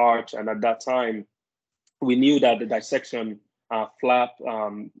aortic arch. And at that time, we knew that the dissection flap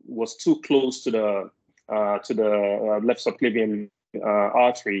was too close to the left subclavian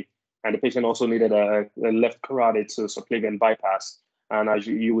artery, and the patient also needed a left carotid to subclavian bypass. And as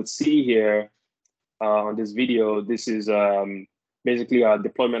you would see here on this video, this is basically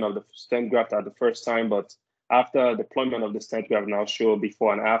deployment of the stent graft at the first time, but after deployment of the stent graft now show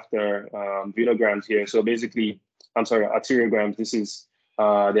before and after venograms here. So basically, I'm sorry, arteriogram. This is the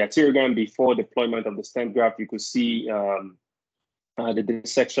arteriogram before deployment of the stent graft. You could see the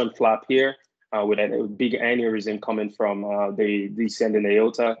dissection flap here with a big aneurysm coming from the descending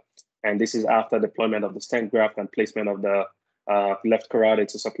aorta. And this is after deployment of the stent graft and placement of the left carotid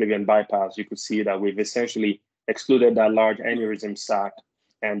to subclavian bypass. You could see that we've essentially excluded that large aneurysm sac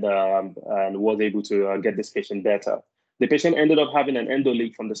and was able to get this patient better. The patient ended up having an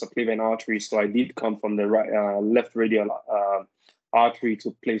endoleak from the subclavian artery, so I did come from the left radial artery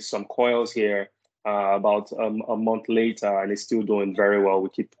to place some coils here about a month later, and it's still doing very well.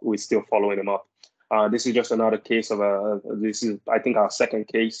 We're still following him up. This is just another case of this is, I think, our second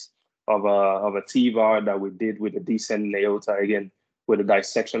case of a TVAR that we did with the descending aorta, again, with a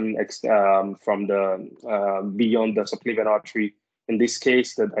dissection from the beyond the subclavian artery. In this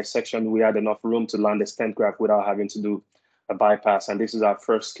case, the dissection, we had enough room to land the stent graft without having to do a bypass. And this is our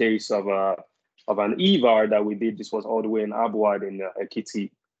first case of an EVAR that we did. This was all the way in Abuad in Ekiti,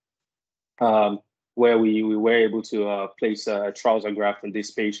 where we were able to place a trouser graft in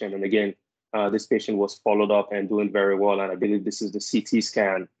this patient. And again, this patient was followed up and doing very well. And I believe this is the CT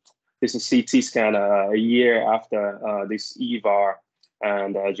scan. This is CT scan a year after this EVAR.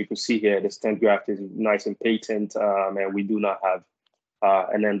 And as you can see here, the stent graft is nice and patent, and we do not have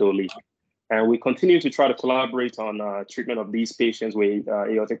an endoleak. And we continue to try to collaborate on treatment of these patients with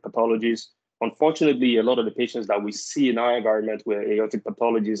aortic pathologies. Unfortunately, a lot of the patients that we see in our environment with aortic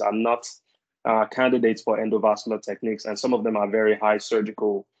pathologies are not candidates for endovascular techniques, and some of them are very high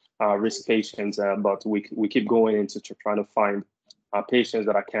surgical risk patients, but we keep going into trying to find patients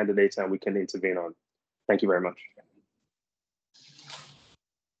that are candidates and we can intervene on. Thank you very much.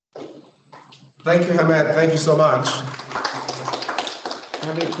 Thank you, Hamed. Thank you so much.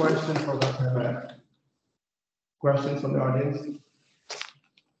 Any questions for Dr. Hamed? Questions from the audience?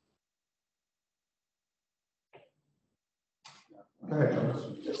 Go ahead, Thomas.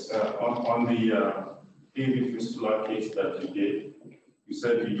 Yes, on the AV fistula case that you gave, you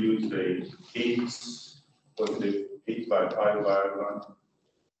said you used a 8x5 diagram.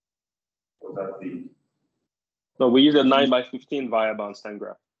 Was that the? No, we use a 9x15 Viabond stent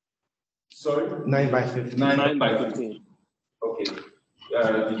graft. Sorry? 9x15. 9x15. Okay.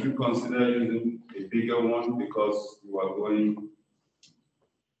 Did you consider using a bigger one because you are going?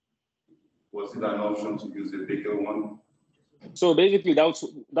 Was it an option to use a bigger one? So basically,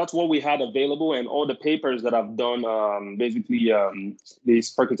 that's what we had available, and all the papers that I've done,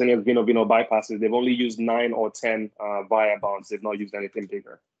 these percutaneous veno bypasses, they've only used 9 or 10 Viabonds. They've not used anything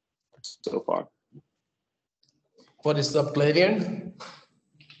bigger so far. For the subclavian?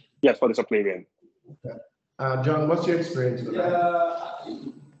 Yes, for the subclavian. Okay. John, what's your experience with that?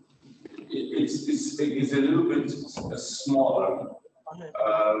 It's a little bit smaller.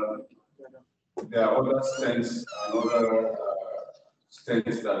 There are other stents and other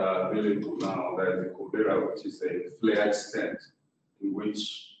stents that are available now. There is a Covera, which is a flared stent, in which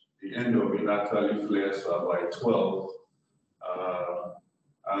the end of it actually flares to about 12.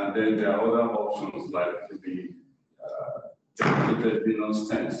 And then there are other options like the dedicated venous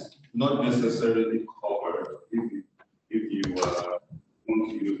stents, not necessarily covered. If you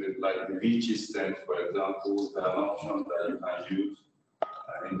want to use it, like the Vichy stent, for example, there are options that you can use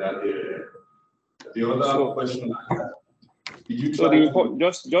in that area. The other question I had, did you try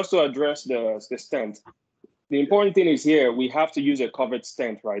just to address the stent, the important thing is here, we have to use a covered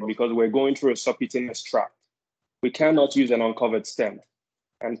stent, right? Because we're going through a subcutaneous tract. We cannot use an uncovered stent.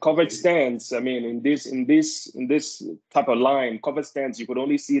 And covered stents, I mean, in this type of line, covered stents, you could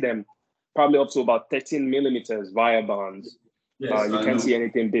only see them probably up to about 13 millimeters Viabonds. Yes, you can't see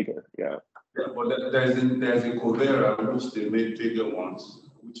anything bigger. Yeah. Yeah, but there's a Covera, which they made bigger ones,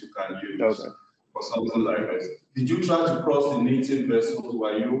 which you can use. Okay. For something like this. Did you try to cross the native vessel?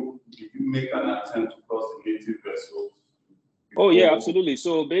 Did you make an attempt to cross the native vessel? Oh yeah, absolutely.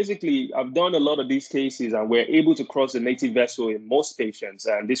 So basically, I've done a lot of these cases and we're able to cross the native vessel in most patients.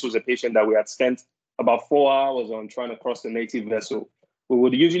 And this was a patient that we had spent about 4 hours on trying to cross the native vessel. We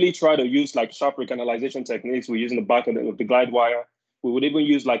would usually try to use like sharp recanalization techniques. We're using the back of the glide wire. We would even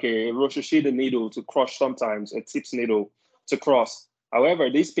use like a Rochechide needle to crush sometimes, a tips needle to cross. However,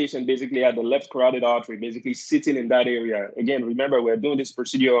 this patient basically had the left carotid artery basically sitting in that area. Again, remember, we're doing this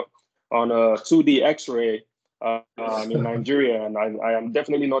procedure on a 2D X-ray in Nigeria, and I am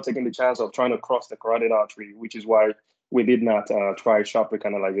definitely not taking the chance of trying to cross the carotid artery, which is why we did not try sharp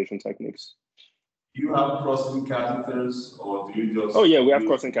recanalization techniques. Do you have crossing catheters, or do you just? Oh yeah, we have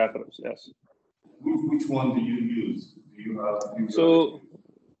crossing catheters, yes. Which one do you use? Do Do you have?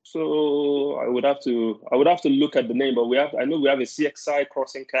 So I would have to look at the name, but I know we have a CXI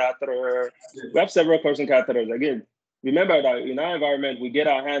crossing catheter. We have several crossing catheters. Again, remember that in our environment, we get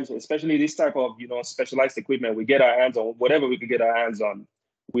our hands, especially this type of specialized equipment, we get our hands on whatever we could get our hands on.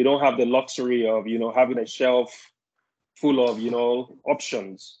 We don't have the luxury of having a shelf full of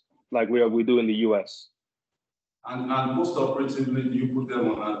options like we do in the US. And most operatively, do you put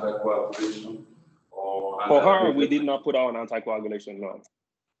them on anticoagulation? For her, we did not put her on anticoagulation, no.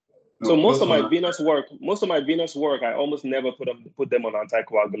 So most of my venous work, I almost never put them on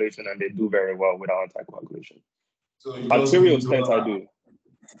anticoagulation, and they do very well without anticoagulation. So arterial stents, I do.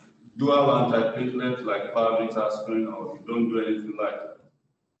 Do you have antiplatelets like Plavix, aspirin, or you don't do anything like that?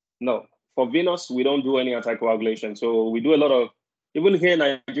 No, for venous, we don't do any anticoagulation. So we do a lot of, even here in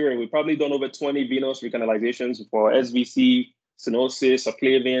Nigeria, we've probably done over 20 venous recanalizations for SVC, stenosis, or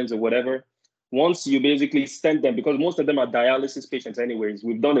clear veins, or whatever. Once you basically stent them, because most of them are dialysis patients anyways,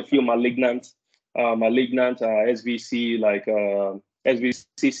 we've done a few malignant SVC, like SVC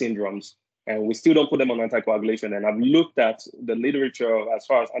syndromes, and we still don't put them on anticoagulation. And I've looked at the literature as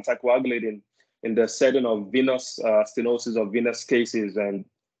far as anticoagulating in the setting of venous stenosis or venous cases, and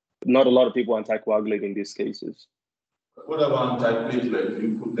not a lot of people anticoagulate in these cases. What about antiplatelet? Do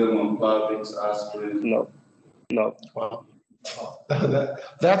you put them on Plavix, aspirin? No. Wow.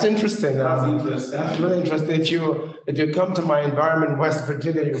 That's interesting. That's really interesting. If you come to my environment in West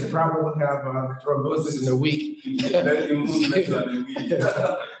Virginia, you probably will have thrombosis in a week.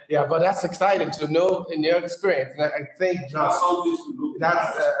 Yeah, but that's exciting to know in your experience. And I think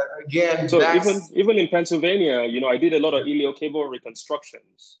that's again. So even in Pennsylvania, I did a lot of iliocable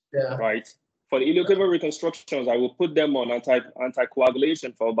reconstructions. Yeah. Right. For the iliocable reconstructions, I will put them on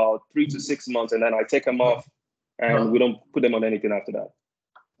anticoagulation for about 3 to 6 months, and then I take them off. And we don't put them on anything after that.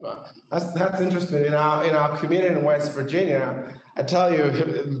 That's interesting. In our community in West Virginia, I tell you,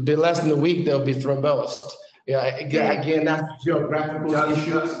 it'll be less than a week, they'll be thrombosed. Yeah, again, that's geographical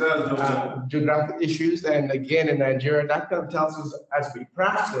issues. And again, in Nigeria, that kind of tells us as we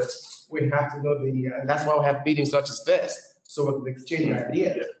practice, we have to know and that's why we have meetings such as this, so we can exchange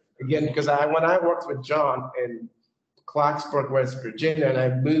ideas. Again, because when I worked with John in Clarksburg, West Virginia, and I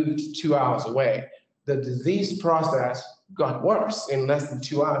moved 2 hours away, the disease process got worse in less than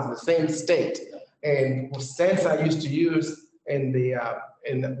 2 hours in the same state. And stents I used to use in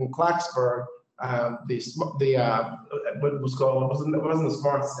Clarksburg, what was called, it wasn't a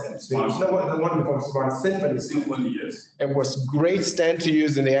smart stent. The one called smart symphony. Yes. It was great stent to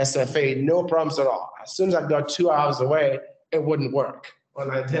use in the SFA, no problems at all. As soon as I got 2 hours away, it wouldn't work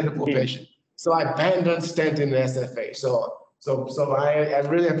on an identical patient. So I abandoned stent in the SFA. So I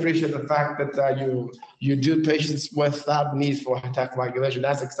really appreciate the fact that you do patients without need for anticoagulation.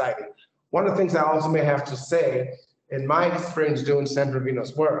 That's exciting. One of the things I also may have to say, in my experience doing central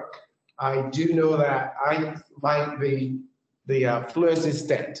venous work, I do know that I like the fluency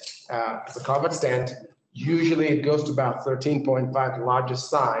stent. It's a covered stent. Usually it goes to about 13.5, the largest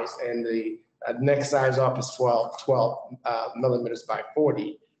size, and the next size up is 12 millimeters by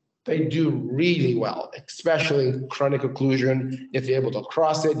 40. They do really well, especially chronic occlusion. If you're able to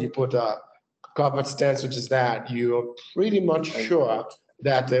cross it, you put a covered stent, which is that, you're pretty much sure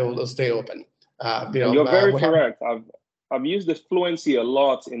that they will stay open. You're very correct. I've used the fluency a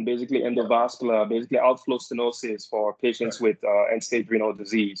lot in basically endovascular, basically outflow stenosis for patients with end-stage renal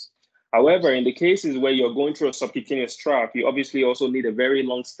disease. However, in the cases where you're going through a subcutaneous tract, you obviously also need a very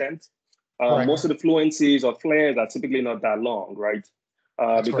long stent. Most of the fluencies or flares are typically not that long, right?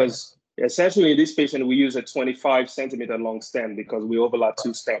 Because essentially in this patient, we use a 25 centimeter long stent because we overlap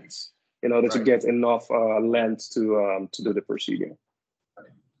 2 stents in order to get enough length to do the procedure.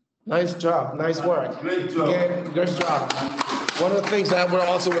 Nice job, nice work. Great job. Again, good job. One of the things that we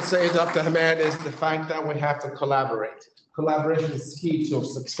also would say, Dr. Hamed, is the fact that we have to collaborate. Collaboration is key to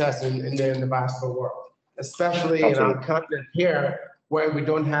success in the endovascular world, especially in our continent here, where we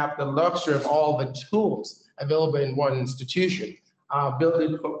don't have the luxury of all the tools available in one institution. Our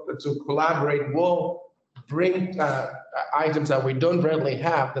ability to collaborate will bring items that we don't readily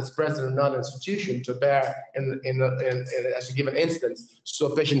have that's present in another institution to bear as a given instance, so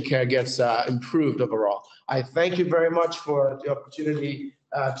patient care gets improved overall. I thank you very much for the opportunity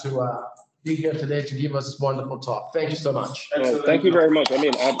to be here today to give us this wonderful talk. Thank you so much. Well, thank you very much. I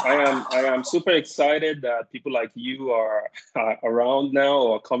mean, I am super excited that people like you are around now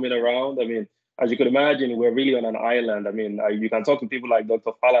or coming around. I mean, as you could imagine, we're really on an island. I mean, you can talk to people like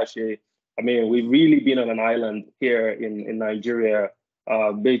Dr. Falashe. I mean, we've really been on an island here in Nigeria,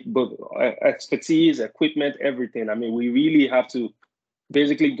 both expertise, equipment, everything. I mean, we really have to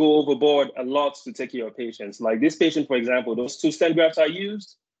basically go overboard a lot to take care of patients. Like this patient, for example, those 2 stent grafts I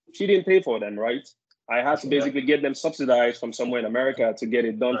used, she didn't pay for them, right? I had to basically get them subsidized from somewhere in America to get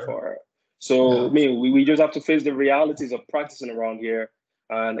it done for her. So, I mean, we just have to face the realities of practicing around here.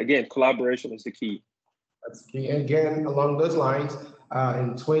 And again, collaboration is the key. That's key. Again, along those lines,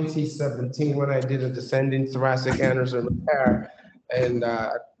 in 2017, when I did a descending thoracic aneurysm repair in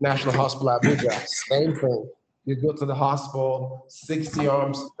National Hospital Abuja, same thing. You go to the hospital, 60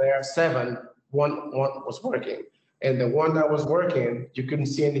 arms there, 7, one was working. And the one that was working, you couldn't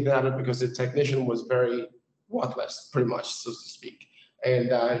see anything out of it because the technician was very worthless, pretty much, so to speak. And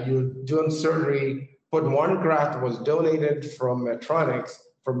you're doing surgery, put one graft was donated from Medtronics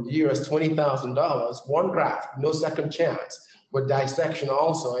from the US, $20,000, one graft, no second chance, with dissection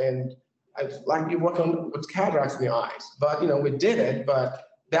also. And I'd like you working with cataracts in the eyes, but we did it, but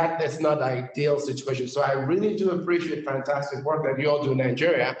that is not the ideal situation. So I really do appreciate fantastic work that you all do in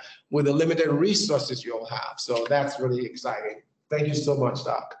Nigeria with the limited resources you all have. So that's really exciting. Thank you so much,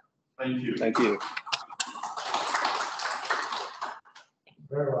 Doc. Thank you. Thank you.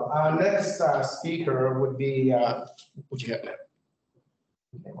 Very well. Our next speaker would be, what you have now?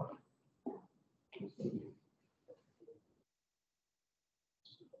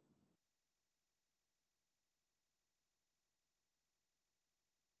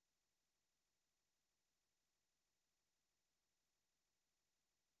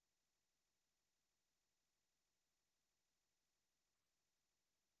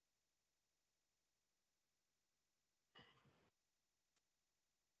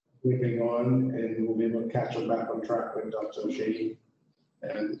 Moving on, and we'll be able to catch up back on track with Dr. Shady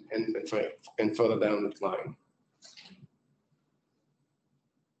and further down the line.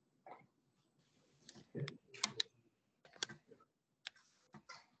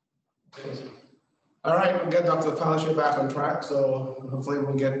 All right, we'll get Dr. Palaszczuk back on track, so hopefully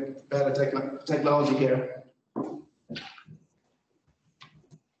we'll get better technology here.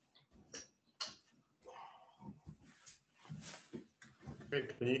 Okay,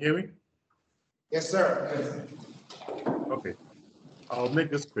 can you hear me? Yes, sir. Okay, I'll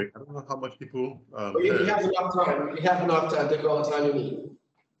make this quick. I don't know how much people. You have enough time. You have enough time. Take all the time you need.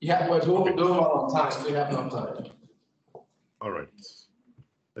 You have what we'll do all the time, so you have enough time. All right.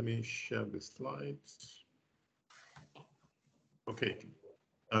 Let me share the slides. Okay.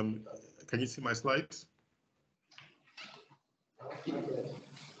 Can you see my slides?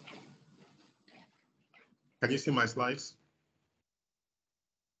 Can you see my slides?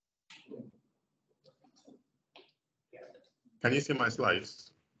 Can you see my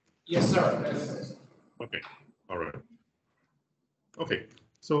slides? Yes, sir. Okay. All right. Okay.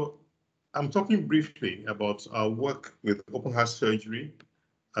 So I'm talking briefly about our work with open heart surgery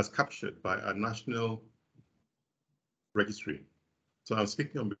as captured by our national registry. So I'm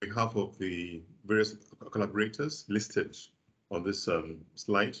speaking on behalf of the various collaborators listed on this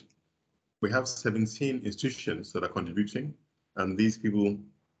slide. We have 17 institutions that are contributing, and these people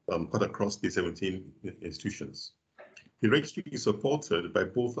cut across the 17 institutions. The registry is supported by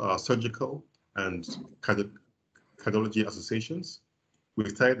both our surgical and cardiology associations. We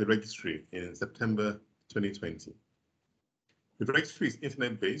started the registry in September 2020. The registry is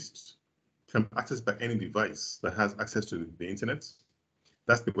internet-based, can be accessed by any device that has access to the internet.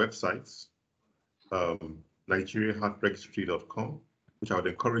 That's the website, nigeriaheartregistry.com, which I would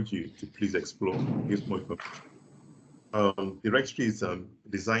encourage you to please explore, get more information. The registry is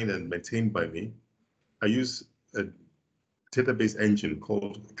designed and maintained by me. I use a database engine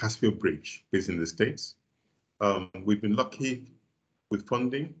called Caspio Bridge, based in the States. We've been lucky with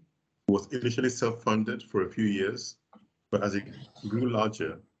funding. It was initially self-funded for a few years, but as it grew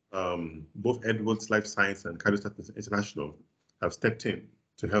larger, both Edwards Life Science and Cardiostat International have stepped in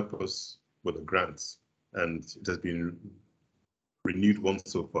to help us with the grants, and it has been renewed once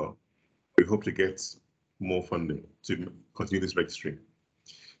so far. We hope to get more funding to continue this registry.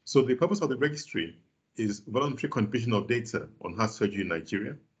 So the purpose of the registry is voluntary contribution of data on heart surgery in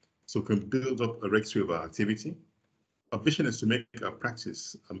Nigeria, so we can build up a registry of our activity. Our vision is to make our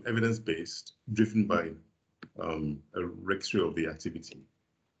practice evidence-based, driven by a registry of the activity.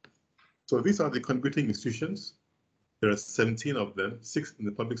 So these are the contributing institutions. There are 17 of them, 6 in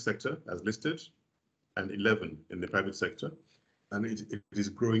the public sector as listed, and 11 in the private sector, and it is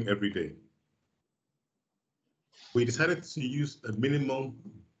growing every day. We decided to use a minimum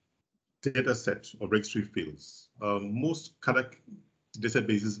data set of registry fields. Most cardiac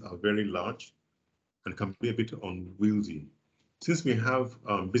databases are very large and can be a bit unwieldy. Since we have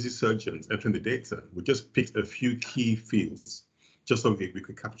busy surgeons entering the data, we just picked a few key fields just so we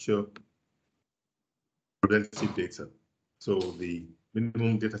could capture preventative data. So the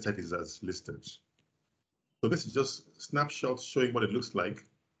minimum data set is as listed. So this is just snapshots showing what it looks like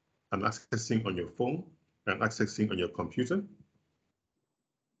and accessing on your phone and accessing on your computer.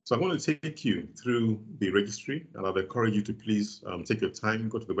 So I want to take you through the registry, and I'll encourage you to please take your time,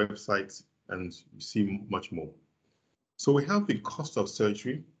 go to the website, and see much more. So we have the cost of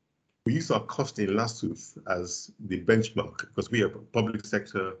surgery. We use our cost in LASUTH as the benchmark because we are public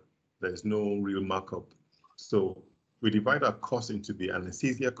sector. There's no real markup. So we divide our cost into the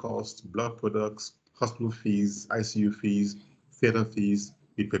anesthesia cost, blood products, hospital fees, ICU fees, theater fees,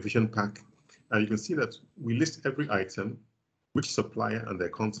 the provision pack. And you can see that we list every item, which supplier and their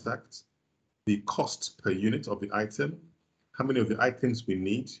contacts, the cost per unit of the item, how many of the items we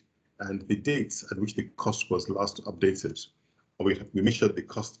need, and the dates at which the cost was last updated. Or we make sure the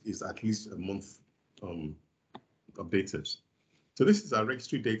cost is at least a month updated. So this is our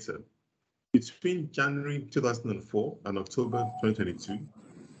registry data. Between January 2004 and October 2022,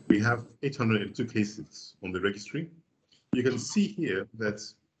 we have 882 cases on the registry. You can see here that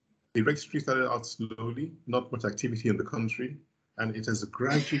the registry started out slowly, not much activity in the country, and it has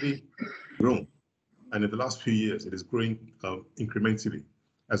gradually grown. And in the last few years, it is growing incrementally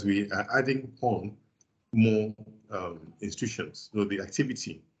as we are adding on more institutions. So the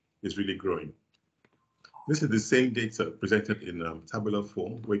activity is really growing. This is the same data presented in tabular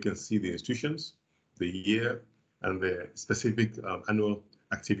form, where you can see the institutions, the year, and the specific annual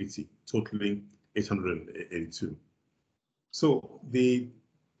activity, totaling 882. So the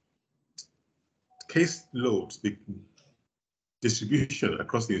case load, the distribution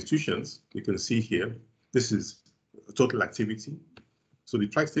across the institutions, you can see here, this is total activity. So the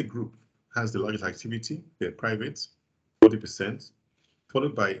Tri-State group has the largest activity, they're private, 40%,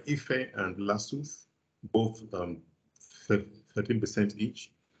 followed by IFE and LASUTH, both 13%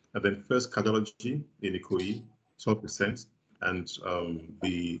 each, and then First Cardiology in Ikoyi, 12%, and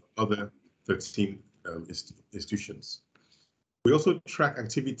the other 13 institutions. We also track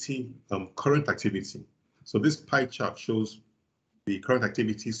activity, current activity. So this pie chart shows the current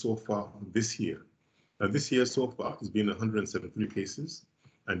activity so far this year. Now this year so far has been 173 cases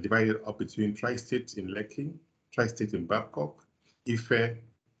and divided up between Tri-State in Lekki, Tri-State in Babcock, IFE,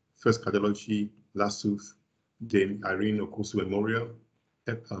 First Cardiology, LASUTH, Dame Irene Okosu Memorial,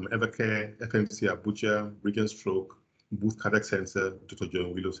 Evercare, FMC Abuja, Regent Stroke, Booth Cardiac Center, Dr.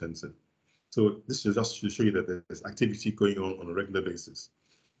 John Willow Center. So this is just to show you that there's activity going on a regular basis.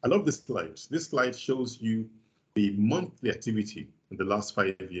 I love this slide. This slide shows you the monthly activity in the last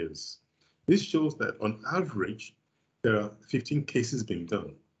 5 years. This shows that on average, there are 15 cases being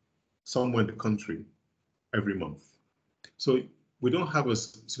done somewhere in the country every month. So we don't have a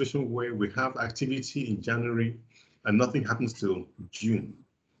situation where we have activity in January and nothing happens till June.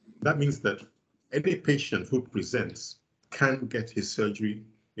 That means that any patient who presents can get his surgery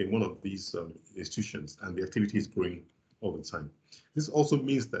in one of these institutions, and the activity is growing all the time. This also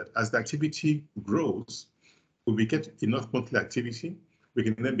means that as the activity grows, when we get enough monthly activity, we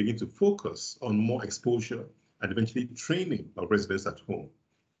can then begin to focus on more exposure and eventually training our residents at home.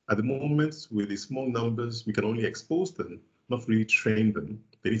 At the moment, with the small numbers, we can only expose them, not really train them.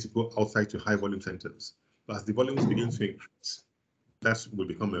 They need to go outside to high volume centers. But as the volumes begin to increase, that will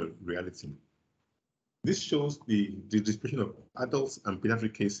become a reality. This shows the distribution of adults and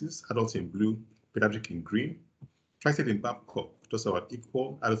pediatric cases, adults in blue, pediatric in green. Tri-State in Babcock does about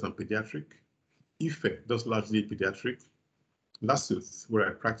equal adults and pediatric. IFE does largely pediatric. LASUTH, where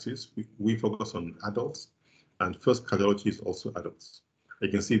I practice, we focus on adults, and First Cardiology is also adults. You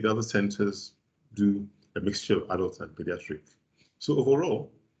can see the other centers do a mixture of adults and pediatric. So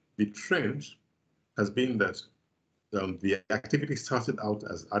overall, the trend has been that the activity started out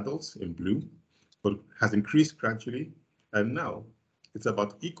as adults in blue, but has increased gradually, and now it's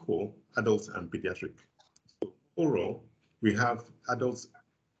about equal adults and pediatric. So overall, we have adults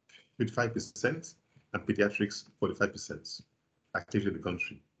 55% and pediatrics 45% activity in the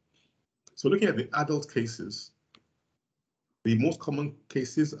country. So looking at the adult cases, the most common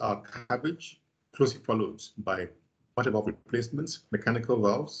cases are CABG, closely followed by mitral valve replacements, mechanical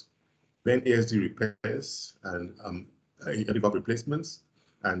valves, then ASD repairs and aortic valve replacements,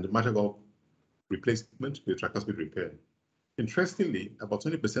 and mitral valve replacement with tricuspid repair. Interestingly, about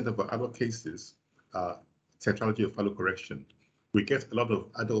 20% of our adult cases are tetralogy of allocorrection. We get a lot of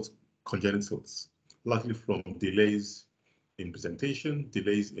adult congenitals, largely from delays in presentation,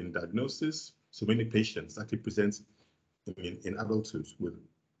 delays in diagnosis. So many patients actually present in adulthood with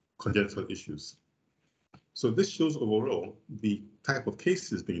congenital issues. So this shows overall the type of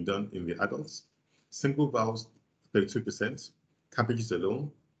cases being done in the adults. Single valves, 32%, CABGs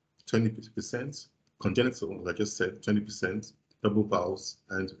alone, 20%, congenital, as I just said, 20%, double valves,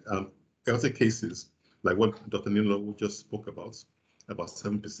 and other cases, like what Dr. Nilo just spoke about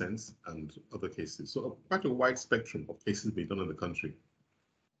 7%, and other cases. So quite a wide spectrum of cases being done in the country.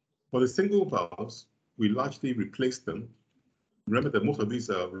 For the single valves, we largely replaced them. Remember that most of these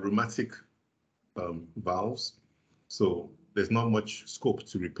are rheumatic valves, so there's not much scope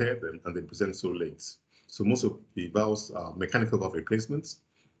to repair them, and they present so late. So most of the valves are mechanical valve replacements,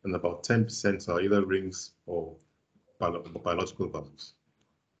 and about 10% are either rings or biological valves.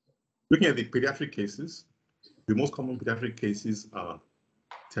 Looking at the pediatric cases, the most common pediatric cases are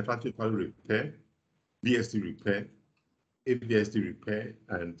tetralogy valve repair, VSD repair, AVSD repair,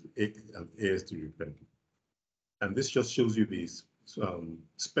 and ASD repair. And this just shows you the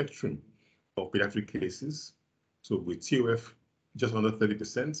spectrum of pediatric cases. So with TOF, just under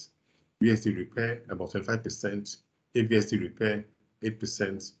 30%, VSD repair, about 25%, AVSD repair,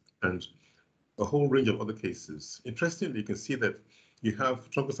 8%, and a whole range of other cases. Interestingly, you can see that you have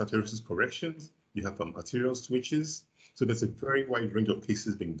thrombocytosis corrections, you have arterial switches. So there's a very wide range of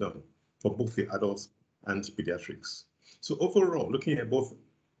cases being done for both the adults and pediatrics. So overall, looking at both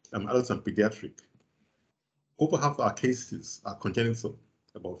adults and pediatric, over half our cases are congenital,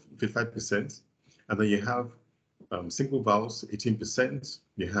 about 55%. And then you have single valves, 18%.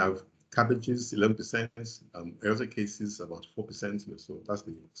 You have cabbages, 11%. Other cases, about 4%. So that's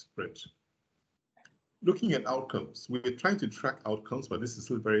the spread. Looking at outcomes, we're trying to track outcomes, but this is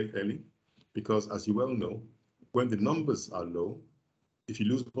still very early because, as you well know, when the numbers are low, if you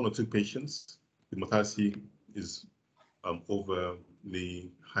lose 1 or 2 patients, the mortality is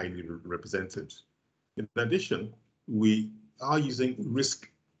overly highly represented. In addition, we are using risk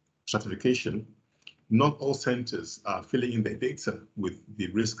stratification. Not all centers are filling in their data with the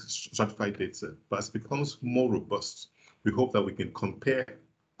risk stratified data, but as it becomes more robust, we hope that we can compare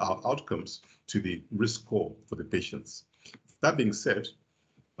our outcomes to the risk score for the patients. That being said,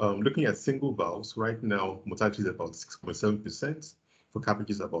 looking at single valves, right now, mortality is about 6.7%, for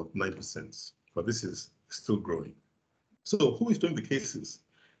cabbages about 9%, but this is still growing. So who is doing the cases?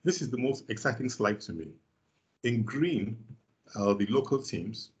 This is the most exciting slide to me. In green are the local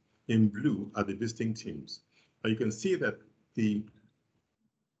teams, in blue are the visiting teams. And you can see that the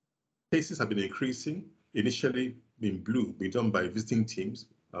cases have been increasing, initially in blue, being done by visiting teams,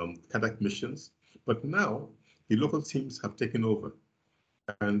 cardiac missions, but now the local teams have taken over.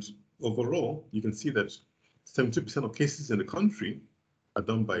 And overall, you can see that 72% of cases in the country are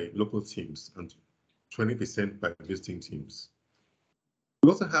done by local teams and 20% by visiting teams. We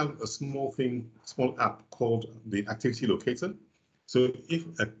also have a small app called the Activity Locator. So if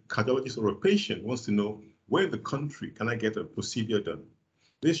a cardiologist or a patient wants to know where in the country can I get a procedure done,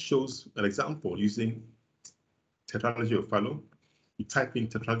 this shows an example using tetralogy of Fallot. You type in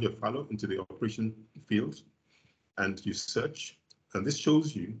tetralogy of Fallot into the operation field and you search, and this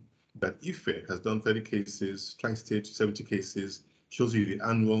shows you that IFE has done 30 cases, Tri-State 70 cases, shows you the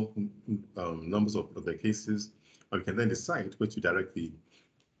annual numbers of their cases, and you can then decide where to direct the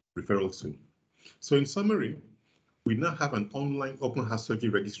referral to. So in summary, we now have an online open heart surgery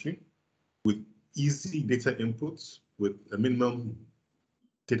registry with easy data inputs with a minimum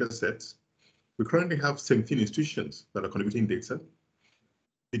data set. We currently have 17 institutions that are contributing data.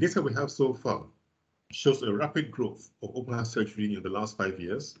 The data we have so far shows a rapid growth of open heart surgery in the last 5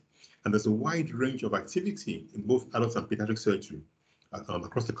 years, and there's a wide range of activity in both adults and pediatric surgery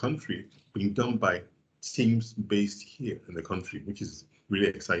across the country being done by teams based here in the country, which is really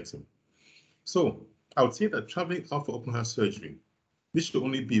exciting. So I would say that traveling out for open heart surgery, this should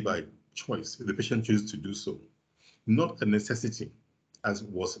only be by choice if the patient chooses to do so, not a necessity as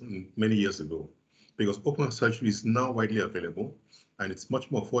was many years ago, because open heart surgery is now widely available and it's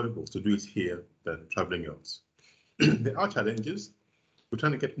much more affordable to do it here than traveling out. There are challenges. We're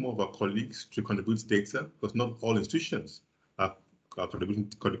trying to get more of our colleagues to contribute data because not all institutions are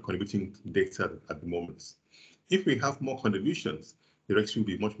contributing data at the moment. If we have more contributions, the registry will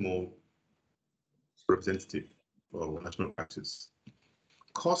be much more representative for national practice.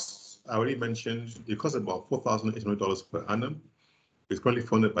 Costs, I already mentioned, it costs about $4,800 per annum. It's currently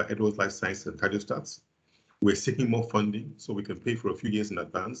funded by Edwards Life Sciences and Cardiostats. We're seeking more funding so we can pay for a few years in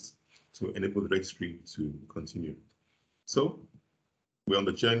advance to enable the registry to continue. So we're on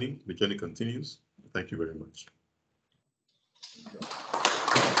the journey continues. Thank you very much.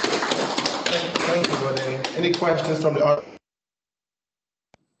 Thank you, Bode. Any questions from the audience?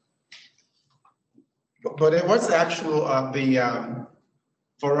 But what's the actual,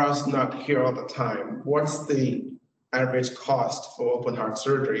 for us not here all the time, what's the average cost for open heart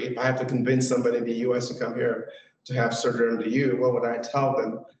surgery? If I have to convince somebody in the US to come here to have surgery under you, what would I tell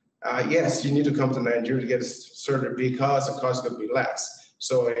them? yes, you need to come to Nigeria to get a surgery because the cost could be less.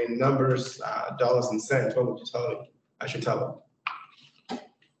 So in numbers, dollars and cents, what would you tell me? I should tell them.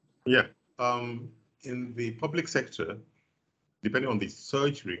 Yeah. In the public sector, depending on the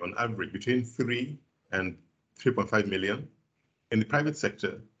surgery, on average, between 3 and 3.5 million. In the private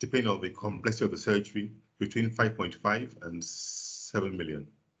sector, depending on the complexity of the surgery, between 5.5 and 7 million.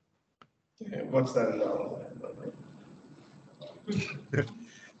 Yeah, what's that now?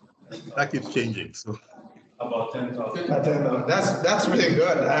 That keeps changing. So About 10,000. That's really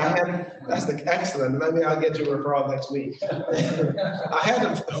good. That's excellent. Maybe I'll get you a referral next week. I had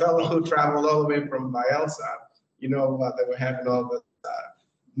a fellow who traveled all the way from Bielsa. You know, they were having all the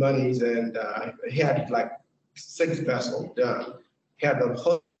monies, and he had like 6 vessels done. He had a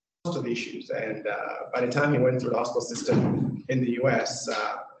host of issues, and by the time he went through the hospital system in the U.S.,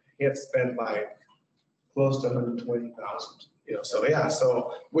 he had spent like close to 120,000. You know, so yeah,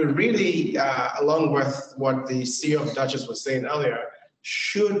 so we're really, along with what the CEO of Duchess was saying earlier,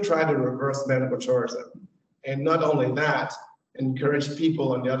 should try to reverse medical tourism, and not only that, encourage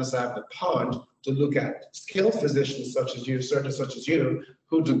people on the other side of the pond to look at skilled physicians such as you, surgeons such as you,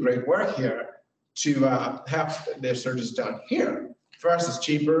 who do great work here, to have their surgeries done here. First, it's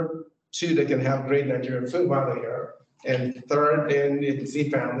cheaper. 2, they can have great Nigerian food while they're here. And 3rd, then they can see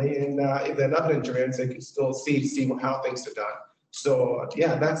family. And if they're not Nigerians, they can still see how things are done. So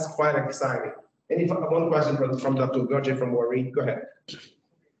yeah, that's quite exciting. One question from Dr. Ugoji from Warri. Go ahead.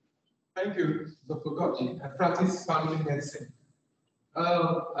 Thank you, Dr. Ugoji. I practice family medicine. I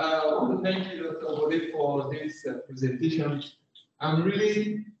want to thank you, Dr. Wole, for this presentation. I'm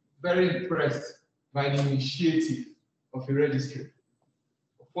really very impressed by the initiative of the registry,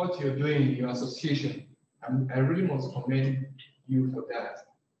 of what you're doing in your association. I really must commend you for that.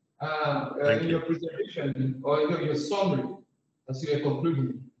 In your presentation, or your summary, as you were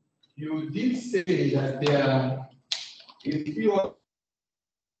concluding, you did say that there are a few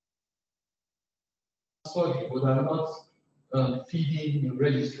but are not feeding your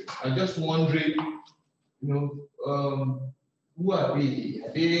registry. I'm just wondering, who are they?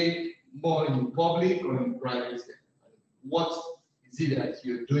 Are they more in the public or in private sector? What is it that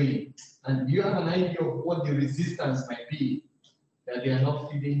you're doing? And do you have an idea of what the resistance might be that they are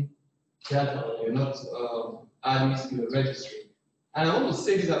not feeding that or they're not adding to the registry? And I want to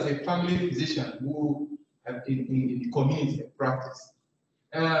say this as a family physician who in the community practice.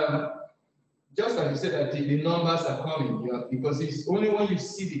 Just like you said that the numbers are coming, because it's only when you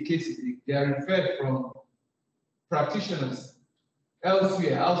see the cases, they are referred from practitioners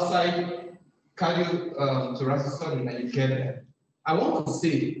elsewhere, outside cardiothoracic surgery, that you get there. I want to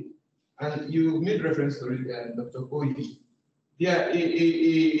say, and you made reference to it, Dr. Oyi, there are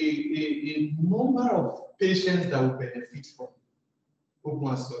a number of patients that will benefit from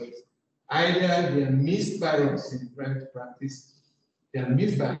open studies. Either they are missed by us in private practice, they are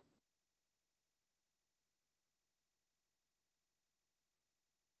missed by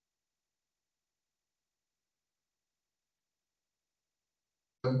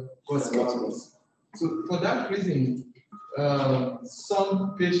So for that reason,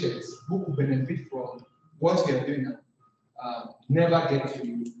 some patients who could benefit from what we are doing never get to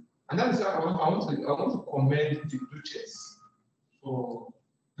you. And that is why I want to commend the Duchess for,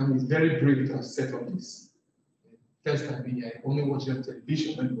 and it's very brave to have set up this. First time I only watched it on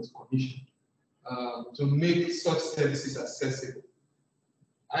television when it was commissioned, to make such services accessible.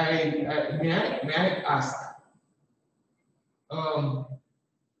 May I ask,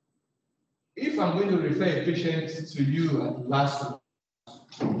 if I'm going to refer a patient to you at last,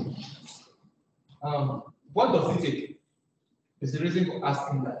 what does it take? Is the reason for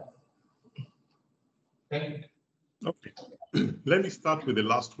asking that. Thank you. Okay. Let me start with the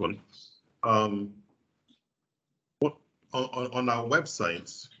last one. On our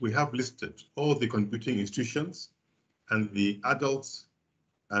website, we have listed all the contributing institutions and the adults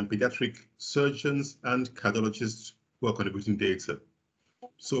and pediatric surgeons and cardiologists who are contributing data.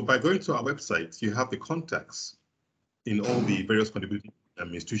 So by going to our website, you have the contacts in all the various contributing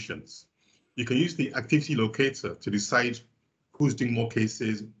institutions. You can use the activity locator to decide who's doing more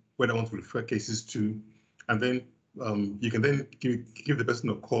cases, where I want to refer cases to, and then you can then give the person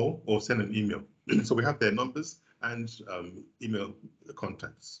a call or send an email. So we have their numbers and email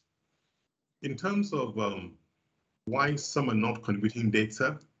contacts. In terms of why some are not contributing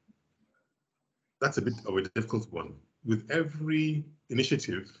data, that's a bit of a difficult one. With every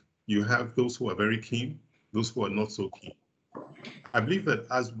initiative, you have those who are very keen, those who are not so keen. I believe that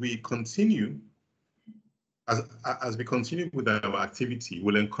as we continue, as we continue with our activity,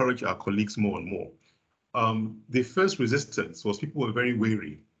 we'll encourage our colleagues more and more. The first resistance was people were very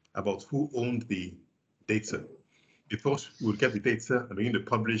wary about who owned the data. Before we would get the data and begin to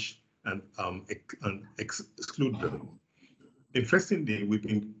publish and exclude them. Interestingly, we've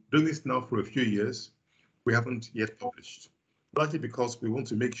been doing this now for a few years. We haven't yet published, largely because we want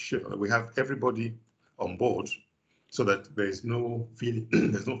to make sure that we have everybody on board, so that there's no feeling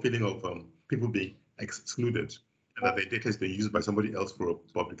of people being excluded, and that the data is being used by somebody else for a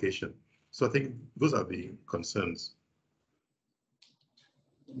publication. So I think those are the concerns.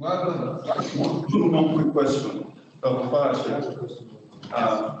 One quick question.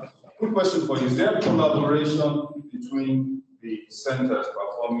 Quick question for you. Is there collaboration between the centers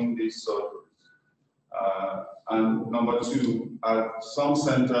performing these surgeries? And number two, are some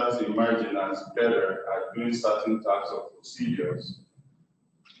centers emerging as better at doing certain types of procedures,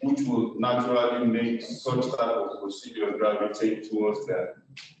 which will naturally make such type of procedure gravitate towards them?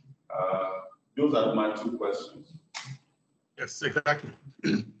 Those are my two questions. Yes, exactly.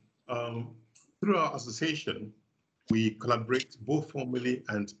 Through our association, we collaborate both formally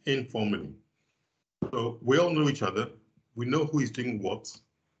and informally. So we all know each other. We know who is doing what.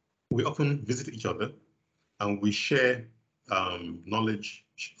 We often visit each other, and we share knowledge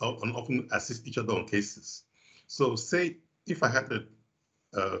and often assist each other on cases. So say if I had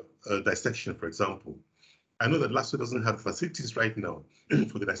a dissection, for example, I know that LASO doesn't have facilities right now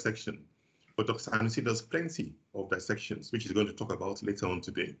for the dissection, but Dr. Sanusi does plenty of dissections, which he's going to talk about later on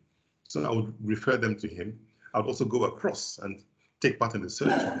today. So I would refer them to him. I would also go across and take part in the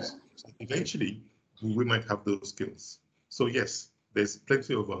surgeries. So eventually, we might have those skills. So yes, there's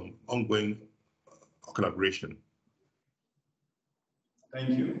plenty of ongoing collaboration. Thank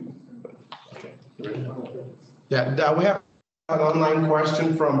you. Yeah, we have an online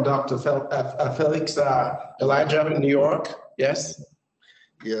question from Dr. Felix Elijah in New York. Yes.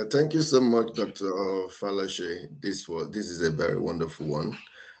 Yeah, thank you so much, Dr. Falashe. This is a very wonderful one.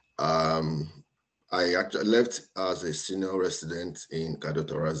 I actually left as a senior resident in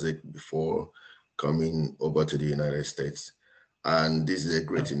cardiothoracic before coming over to the United States. And this is a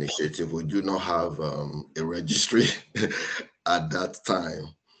great initiative. We do not have a registry at that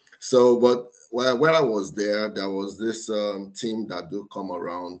time. So, but while I was there was this team that do come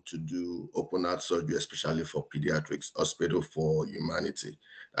around to do open heart surgery, especially for pediatrics, Hospital for Humanity,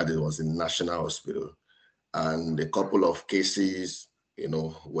 and it was in National Hospital. And a couple of cases,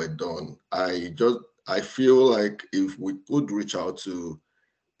 were done. I feel like if we could reach out to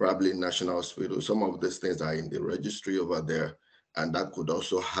probably National Hospital, some of these things are in the registry over there, and that could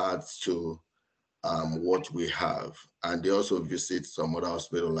also add to what we have. And they also visit some other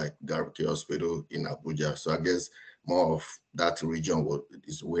hospital like Garki Hospital in Abuja. So I guess more of that region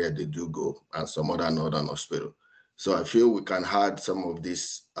is where they do go, and some other northern hospital. So I feel we can add some of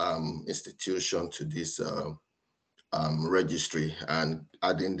this institution to this registry, and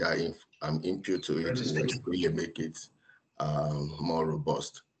adding their input to it will really make it more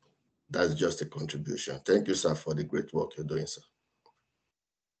robust. That's just a contribution. Thank you, sir, for the great work you're doing, sir.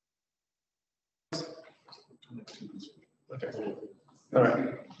 Okay. All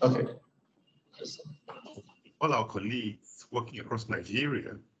right. Okay. All our colleagues working across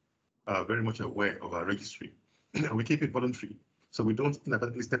Nigeria are very much aware of our registry, and we keep it voluntary, so we don't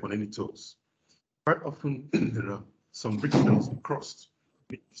inadvertently step on any toes. Quite often, there are some bridges that must be crossed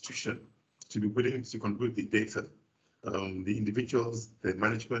in the institution to be willing to contribute the data, the individuals, the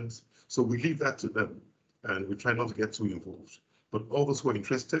management. So we leave that to them, and we try not to get too involved. But all those who are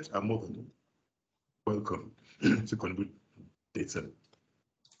interested are more than welcome to contribute data.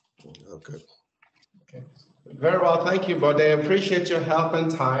 Okay. Okay. Very well, thank you, but I appreciate your help and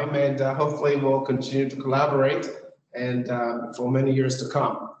time, and hopefully we'll continue to collaborate and for many years to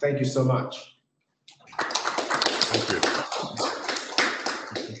come. Thank you so much. Thank you.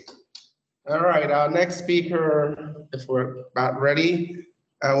 All right, our next speaker, if we're about ready,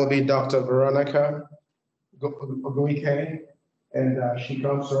 will be Dr. Veronica Oguike, and she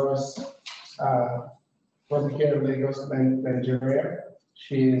comes to us from here in Lagos, Nigeria.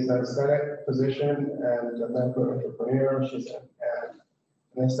 She is an aesthetic physician and a medical entrepreneur. She's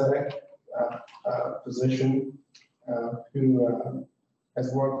an aesthetic physician who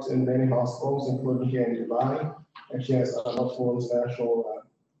has worked in many hospitals, including here in Dubai, and she has multiple international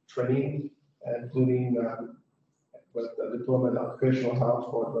training, including with the diploma in occupational health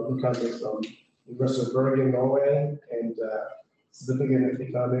for the countries from University of Bergen, Norway, and certificate in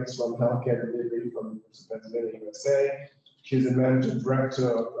economics from healthcare delivery from University of Pennsylvania, USA. She's the managing director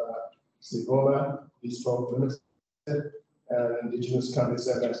of Sivola, Bespoke Limited, an indigenous company as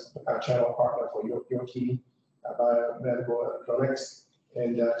a channel partner for Yorkie Biomedical Electronics.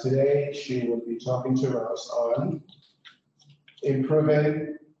 And today she will be talking to us on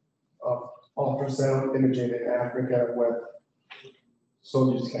improving ultrasound imaging in Africa with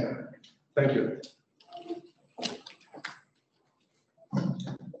soldiers can. Thank you.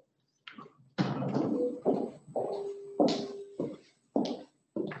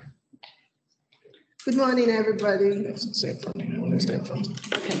 Good morning, everybody.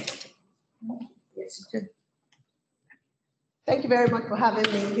 Thank you very much for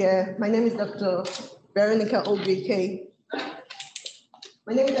having me here. My name is Dr. Veronica Obike.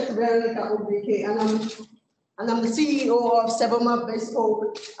 My name is Dr. Veronica Obike, and I'm the CEO of Seboma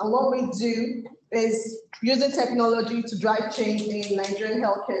Bespoke. And what we do is using technology to drive change in Nigerian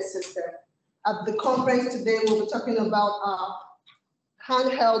healthcare system. At the conference today, we'll be talking about our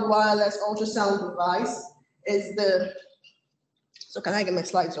handheld wireless ultrasound device. So can I get my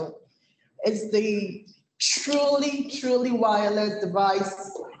slides on? It's the truly wireless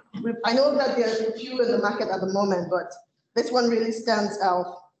device. I know that there's a few in the market at the moment, but this one really stands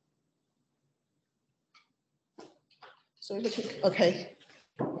out. So, okay.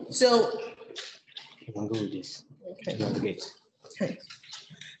 So, okay.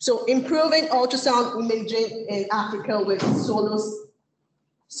 So improving ultrasound imaging in Africa with SoloScan.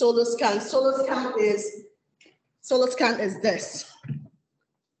 SoloScan is this.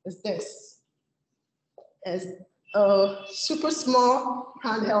 Is a super small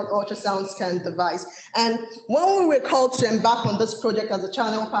handheld ultrasound scan device. And when we were called to embark on this project as a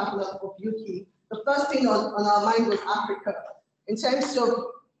channel partner of UK, the first thing on our mind was Africa, in terms of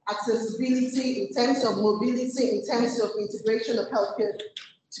accessibility, in terms of mobility, in terms of integration of healthcare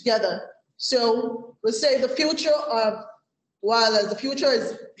together. So we say the future of wireless, the future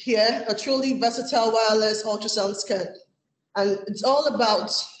is here, a truly versatile wireless ultrasound scan. And it's all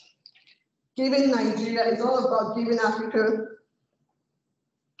about giving Nigeria, it's all about giving Africa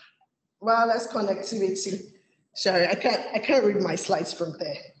wireless connectivity. Sorry, I can't read my slides from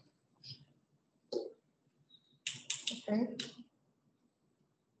there. Okay.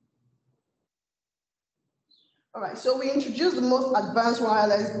 All right, so we introduced the most advanced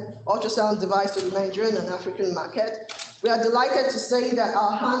wireless ultrasound device to the Nigerian and African market. We are delighted to say that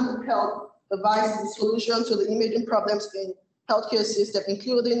our handheld device is a solution to the imaging problems in healthcare system,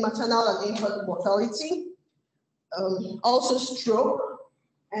 including maternal and infant mortality, also stroke,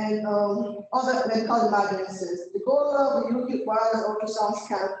 and other medical emergencies. The goal of the UK wireless ultrasound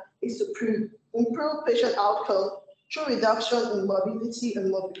scan is to improve patient outcome through reduction in morbidity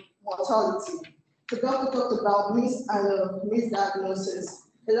and mortality. The doctor talked about misdiagnosis.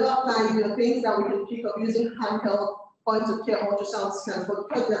 A lot of times, there are things that we can pick up using handheld point-of-care ultrasound scans, but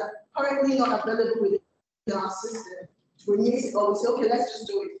because they're currently not available within our system, we miss it, or we say, okay, let's just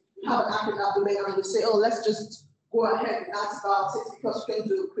do it. We have an active abdomen, and we say, oh, let's just go ahead and antibiotics because we can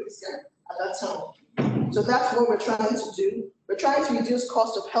do a quick scan at that time. So that's what we're trying to do. We're trying to reduce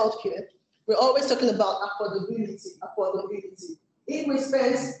cost of healthcare. We're always talking about affordability. If we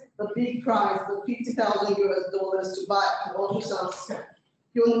spend the big price, the $50,000 to buy an ultrasound scan,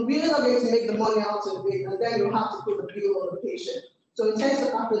 you're really not going to make the money out of it, and then you have to put the bill on the patient. So in terms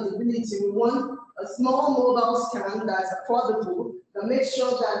of affordability, we want a small mobile scan that's affordable, that makes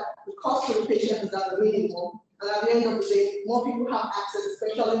sure that the cost to the patient is at the minimum, and at the end of the day, more people have access,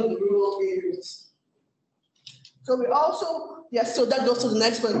 especially in the rural areas. So we also, yes, so that goes to the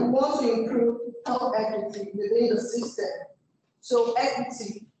next one. We want to improve health equity within the system. So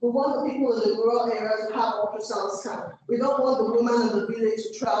equity, we want the people in the rural areas to have ultrasound scan. We don't want the woman in the village to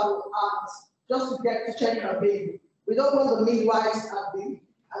travel out just to get to check her baby. We don't want the midwives at the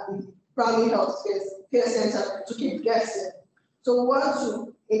primary health care center to keep guessing. So we want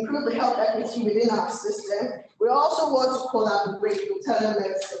to improve the health equity within our system. We also want to collaborate with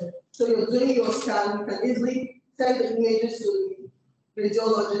telemedicine. So you're doing your scan, you can easily send the images to the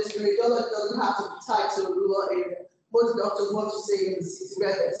radiologist. The radiologist doesn't have to be tied to a rural area. Most doctors want to stay in the city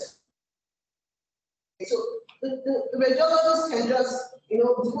where there's. So the radiologist can just,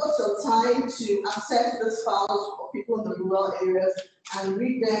 devote some time to access these files for people in the rural areas and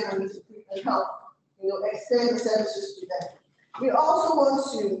read them and help, extend the services to them. We also want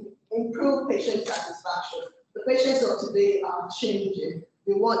to improve patient satisfaction. The patients of today are changing.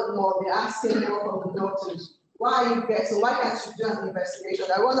 They want more. They're asking more from the doctors. Why are you getting? Why can't you do an investigation?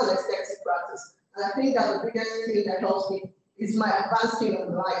 I run an extensive practice. And I think that the biggest thing that helps me is my advanced skin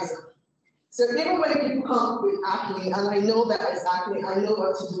analyzer. So even when people come with acne, and I know that it's acne, I know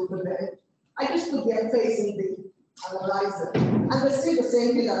what to do for them, I just put their face in the analyzer. And they see the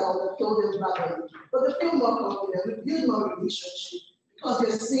same thing that I would have told them about. But they feel more confident, we build more relationship, because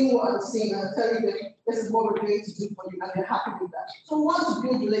they're seeing what I'm seeing, and I'm telling them, this is what we're going to do for you, and they're happy with that. So we want to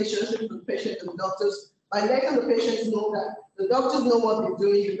build relationships with patients and doctors by letting the patients know that the doctors know what they're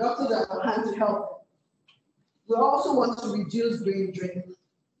doing, the doctors are on hand to help them. We also want to reduce brain drain.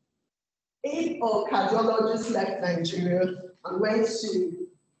 If a cardiologist left Nigeria and went to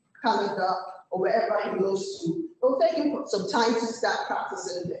Canada or wherever he goes to, it'll take him some time to start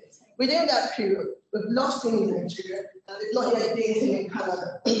practicing there. Within that period, we've lost him in Nigeria and they've not yet gained him in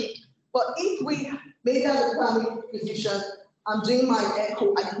Canada. But if we made that a family physician, I'm doing my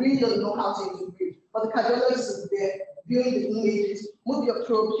echo, I really don't know how to integrate, but the cardiologist is there viewing the images, move your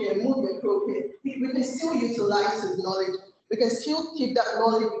probe here, move your probe here. We can still utilize his knowledge. We can still keep that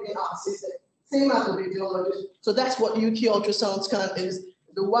knowledge within our system, same as the radiologist. So that's what UK ultrasound scan is,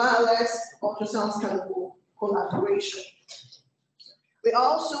 the wireless ultrasound scan for collaboration. We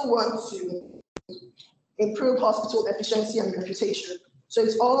also want to improve hospital efficiency and reputation. So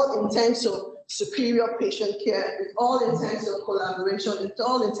it's all in terms of superior patient care, it's all in terms of collaboration, it's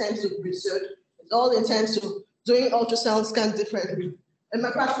all in terms of research, it's all in terms of doing ultrasound scan differently. In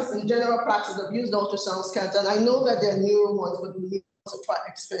my practice, in general practice, I've used ultrasound scans, and I know that there are newer ones, but the new ones are quite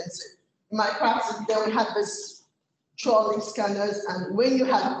expensive. In my practice, then we had this trolley scanners, and when you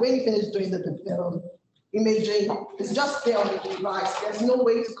finish doing the imaging, it's just there on the device. There's no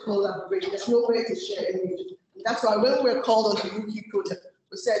way to collaborate. There's no way to share images. And that's why when we were called on the UK project,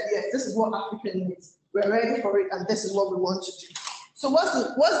 we said, yes, this is what Africa needs. We're ready for it, and this is what we want to do. So what's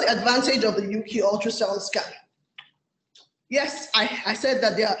the advantage of the UK ultrasound scan? Yes, I said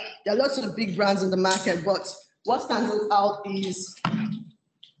that there are lots of big brands in the market, but what stands us out is,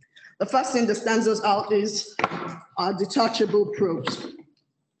 the first thing that stands us out is our detachable probes.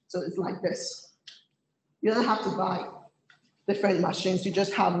 So it's like this. You don't have to buy different machines. You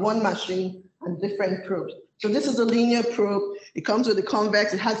just have one machine and different probes. So this is a linear probe. It comes with a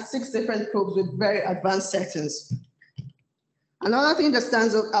convex. It has 6 different probes with very advanced settings. Another thing that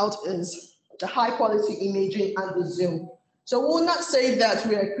stands out is the high quality imaging and the zoom. So we'll not say that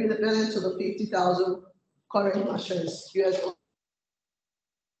we are equivalent to the 50,000 current machines,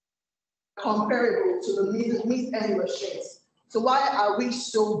 comparable to the mid-end machines. So why are we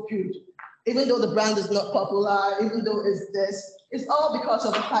so good? Even though the brand is not popular, even though it's this, it's all because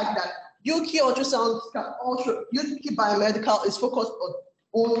of the fact that UK ultrasound, UK biomedical is focused on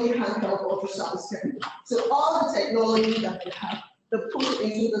only handheld ultrasound scan. So all the technology that we have, they put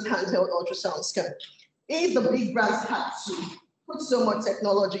into this handheld ultrasound scan. If the big brands had to put so much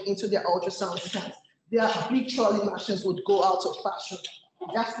technology into their ultrasound scans, their big trolley machines would go out of fashion.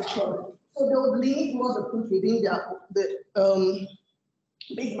 That's the problem. So they would limit what they put within the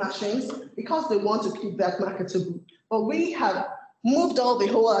big machines because they want to keep that marketable. But we have moved all the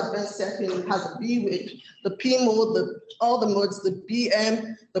whole advanced setting. It has a B width, the P mode, all the modes, the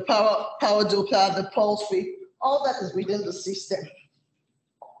BM, the power Doppler, the pulse width, all that is within the system.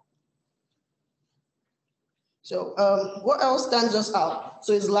 So what else stands us out?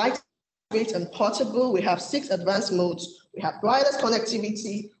 So it's lightweight and portable. We have 6 advanced modes. We have wireless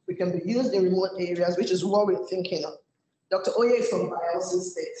connectivity. We can be used in remote areas, which is what we're thinking of. Dr. Oye is from Bielsa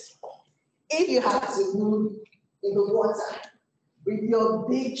State. If you have to move in the water with your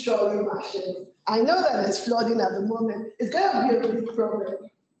big trolley machine, I know that it's flooding at the moment. It's going to be a big problem.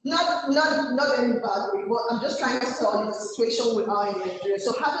 Not any bad way, but I'm just trying to tell you the situation we are in Nigeria.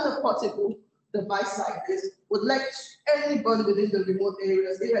 So having a portable device like this would let anybody within the remote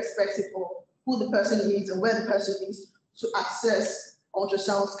areas, irrespective of who the person is and where the person is, to access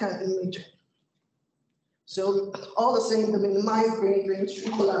ultrasound scan imaging. So all the same, the minimized brain drain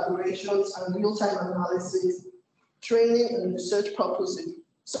through collaborations and real-time analysis, training and research purposes.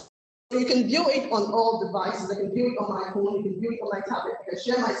 So you can view it on all devices. I can view it on my phone, you can view it on my tablet. I can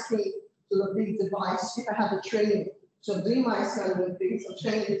share my screen to the big device if I have a training. So I'm doing my scan with things, I'm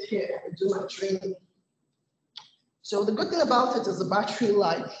sharing it here, I do my training. So the good thing about it is the battery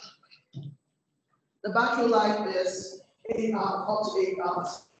life. The battery life is 8 hours, up to 8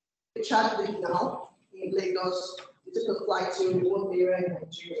 hours. We charge it now in Lagos. You took a flight to a remote area in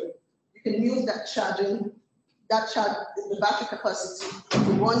Nigeria. You can use that charging, the battery capacity to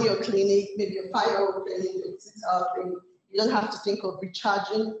run your clinic, maybe a 5-hour clinic, a 6-hour clinic. You don't have to think of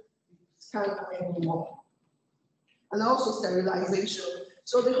recharging, scan anymore. And also sterilization.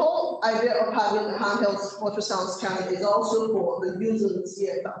 So the whole idea of having a handheld ultrasound scan is also for the use in the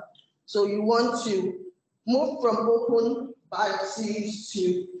theater. So you want to move from open biopsies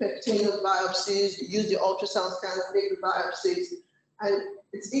to percutaneous biopsies, you use the ultrasound scan to take the biopsies, and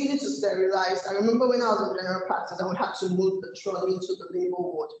it's easy to sterilize. I remember when I was in general practice, I would have to move the trolley into the labor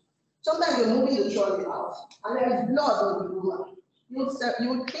ward. Sometimes you're moving the trolley out, and there's blood on the ruler. You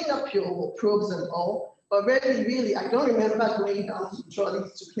would clean up your probes and all, but really, I don't remember going down to the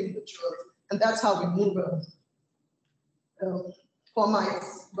trolleys to clean the trolley. And that's how we move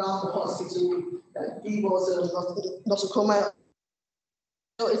formites around the hospital that give us nosocomial.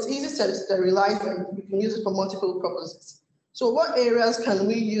 So it's easy to sterilize and we can use it for multiple purposes. So what areas can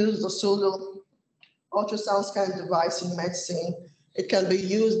we use the solo ultrasound scan device in medicine? It can be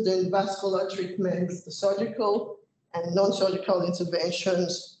used in vascular treatments, the surgical and non-surgical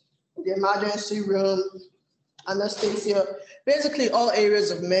interventions, the emergency room, anesthesia, basically all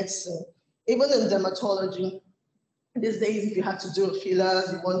areas of medicine, even in dermatology. These days, if you have to do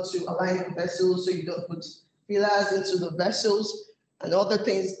fillers, you want to align the vessels so you don't put fillers into the vessels and other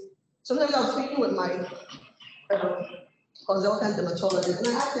things. Sometimes I was speaking with my consultant dermatologist,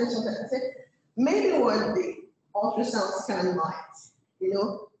 and I asked him something. I said, maybe one day ultrasound scan might,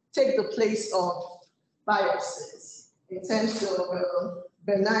 take the place of biopsies in terms of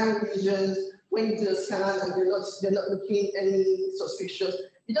benign lesions. When you do a scan and they're not looking any suspicious,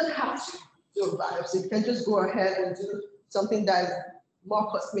 you don't have to do a biopsy. You can just go ahead and do something that is more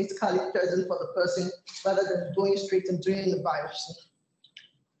cosmetically pleasant for the person rather than going straight and doing the biopsy.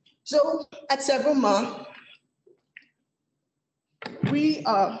 So at Severma, we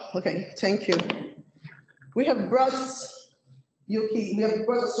are, okay, thank you. We have brought Yuki, we have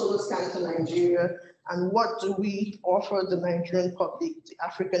brought solo scan to Nigeria, and what do we offer the Nigerian public, the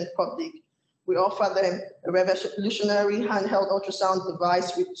African public? We offer them a revolutionary handheld ultrasound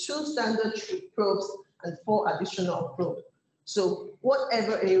device with 2 standard probes and 4 additional probes. So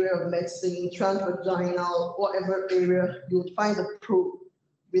whatever area of medicine, transvaginal, whatever area, you would find a probe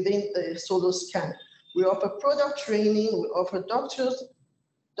within the solo scan. We offer product training, we offer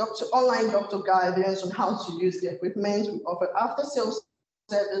online doctor guidance on how to use the equipment, we offer after-sales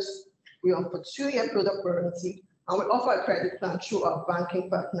service, we offer 2-year product warranty, and we offer a credit plan through our banking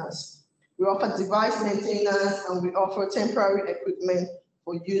partners. We offer device maintenance and we offer temporary equipment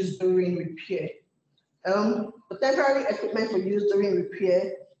for use during repair. The temporary equipment for use during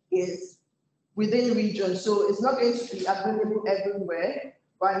repair is within region, so it's not going to be available everywhere,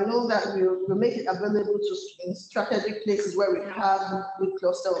 but I know that we'll make it available in strategic places where we have a good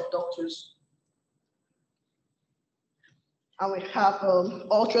cluster of doctors. And we have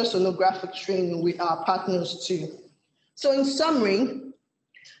ultrasonographic training with our partners too. So in summary,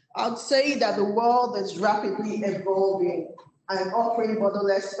 I'd say that the world is rapidly evolving and offering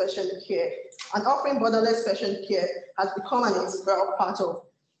borderless patient care. And offering borderless patient care has become an integral part of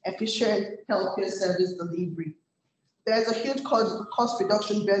efficient healthcare service delivery. There's a huge cost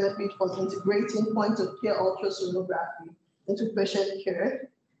reduction benefit from integrating point-of-care ultrasonography into patient care.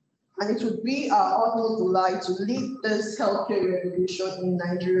 And it would be our utmost delight to lead this healthcare revolution in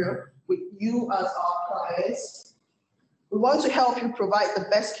Nigeria with you as our clients. We want to help you provide the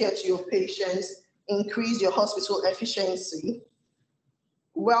best care to your patients, increase your hospital efficiency.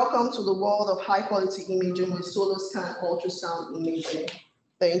 Welcome to the world of high quality imaging with solo scan ultrasound imaging.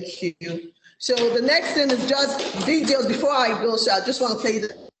 Thank you. So the next thing is just videos. Before I go, so I just want to play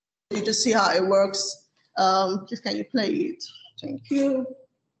the, you just see how it works. Just can you play it? Thank you.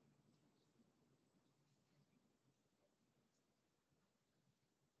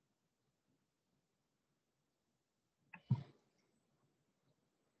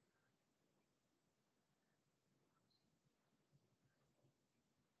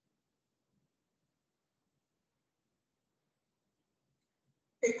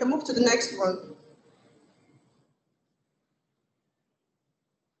 Okay, can move to the next one.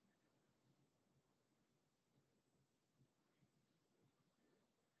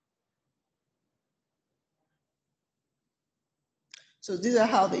 So these are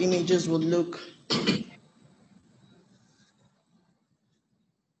how the images would look.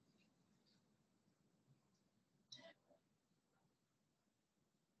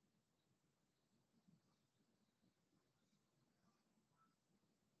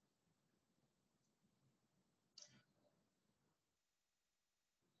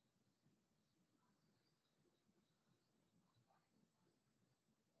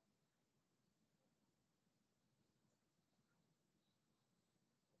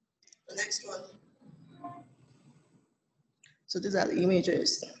 The next one. So these are the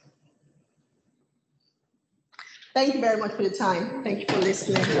images. Thank you very much for your time. Thank you for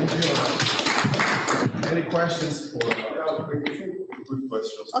listening. Any questions for? Quick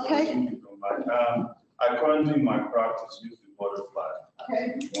questions. Okay. I currently in my practice use the butterfly.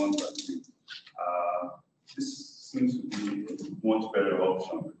 Okay. This seems to be a much better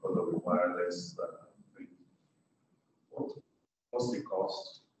option because of the wireless thing. What's the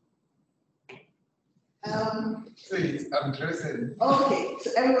cost? Please, I'm interested. Okay, so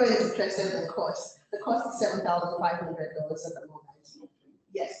everyone is interested in the cost. The cost is $7,500 at the moment.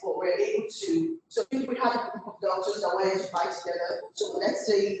 Yes, but we're able to, so if we have a group of doctors that want to fight together, so let's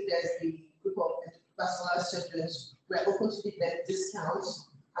say there's a group of vascular surgeons, we're open to give them discounts.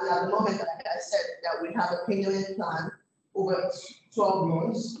 And at the moment, like I said, that we have a payment plan over 12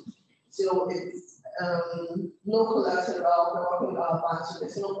 months. So it's no collateral, we're working with our bank, so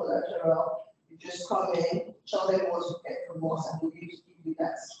there's no collateral. You just come in, show them what you get from us, and we'll give you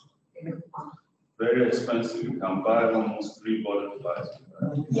that payment plan. Very expensive. You can buy almost 3 butterflies.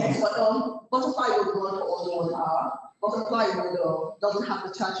 Yes, but butterfly will run for only 1 hour. Butterfly will doesn't have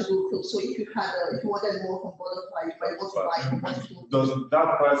detachable clothes. So if you wanted more from butterfly, you might want to buy it. Does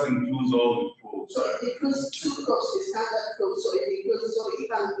that price includes all the clothes? So it includes 2 clothes, the standard clothes. So it includes, so if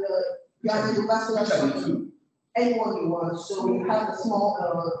you are endovascular surgery, anyone you want. So you have the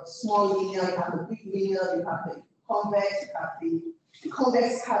small linear, you have the big linear, you have the convex, you have the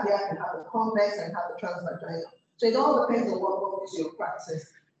convex cardiac, you have the convex, and you have the transvaginal. So it all depends on what works your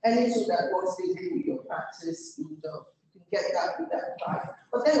practice. Anything that works basically with your practice, you get that with that price.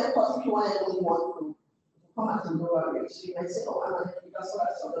 But then, of course, if you want anyone to come at a lower rate, so you might say, oh, I'm going to do that's what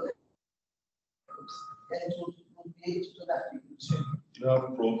I saw. And we'll be able to do that with you too. You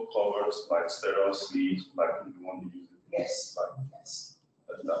have probe covers like sterile sleeves, like if you want to use it. Yes. Like, yes.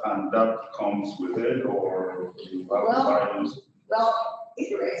 And that comes with it, or you have to buy those? Well, if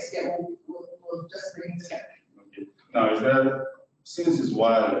you're expert, we'll just bring it together. Okay. Now, since it's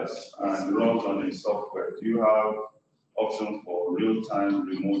wireless and runs on a software, do you have options for real-time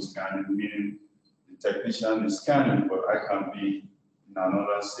remote scanning, meaning the technician is scanning, but I can be in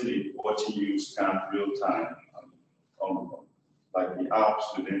another city watching you scan real-time? Like the apps,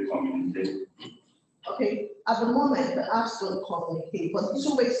 do they communicate? Okay, at the moment, the apps don't communicate, but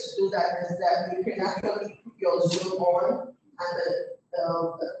 2 ways to do that is that you can actually put your Zoom on, and the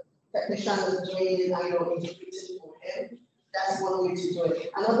technician is doing it and you're interpreting for him. That's one way to do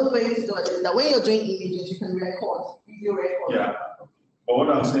it. Another way to do it is that when you're doing images, you can record, video record. Yeah, but what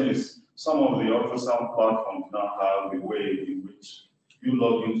I'm saying is some of the ultrasound platforms now have a way in which you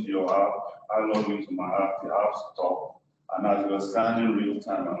log into your app, I log into my app, the app stop, and as you're scanning real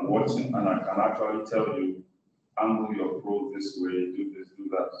time and watching, and I can actually tell you, angle your probe this way, do this, do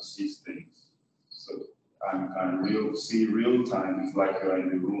that to see things. So, and you can see real time, it's like you're in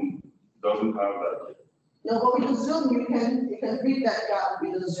the room. It doesn't have that yet. No, but with the Zoom, you can read that gap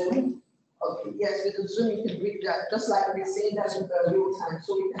with the Zoom. Okay, yes, with the Zoom, you can read that, just like we're saying that in the real time.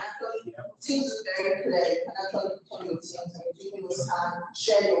 So you can actually, Teams is very clear, you can actually put on your Teams and you do your scan,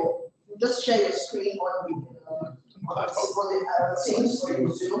 you just share your screen on the Teams or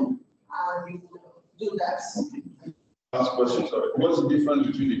your Zoom, and you do that. Last question, sorry. What's the difference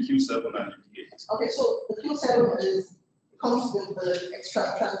between the Q7 and the Q8? Okay, so the Q7 comes with the extra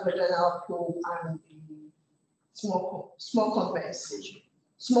transvaginal probe and the small convex,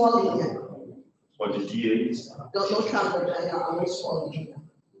 small linear. For the G8? No transvaginal and no small linear.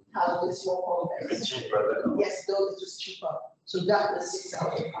 Have the small convex. Is it cheaper then? Yes, those are just cheaper. So that is 6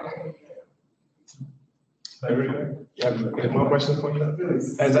 hours. Very good. You have any more questions for you? I'm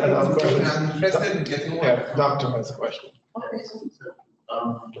interested in getting one. Yeah, doctor has a question. Okay.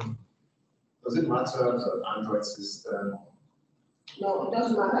 Does it matter the Android system? No, it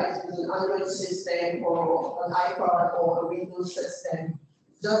doesn't matter if it's an Android system or an iPad or a Windows system.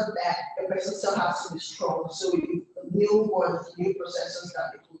 Just that the person still has to be strong. So new processors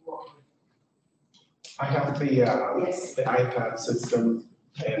that it will work with. I have the iPad system,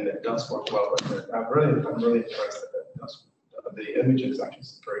 and it does work well with it. I'm really impressed that it does. The images actually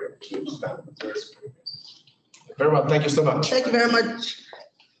very very superior. Very well, thank you so much. Thank you very much.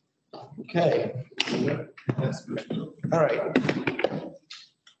 Okay. All right.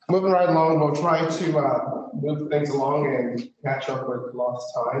 Moving right along, we'll try to move things along and catch up with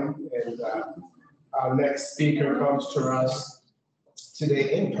lost time. And our next speaker comes to us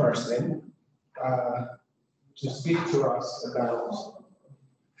today in person to speak to us about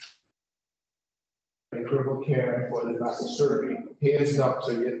critical care for endovascular surgery. He is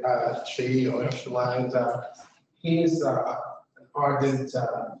Dr. Shea Oyashaland. He is an ardent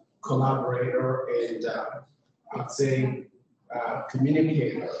collaborator and I'd say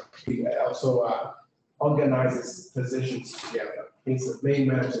communicator. He also organizes positions together. He's the main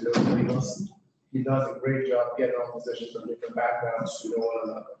man to know. He does a great job getting all positions from different backgrounds to know one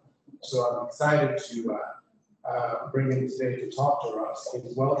another. So I'm excited to bring him today to talk to us.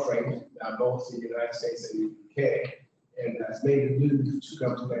 He's well trained both in the United States and the UK, and has made a move to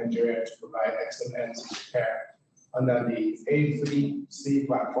come to Nigeria to provide excellent anesthesia care under the A3C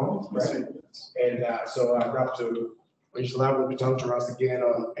platform, right? And so Dr. Oyashaland will be talking to us again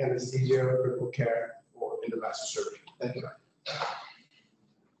on anesthesia, critical care for endovascular surgery. Thank you.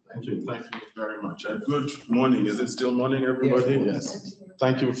 Thank you very much. Good morning. Is it still morning, everybody? Yes.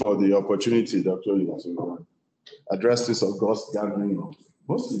 Thank you for the opportunity, Dr. Yu, to address this august gathering of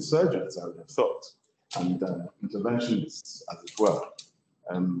mostly surgeons, I would have thought, and interventionists as well.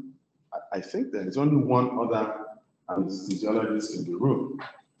 I think there is only one other anesthesiologist in the room.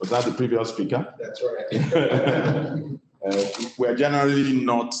 Was that the previous speaker? That's right. We're generally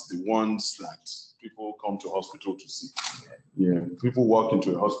not the ones that people come to hospital to see. Yeah, people walk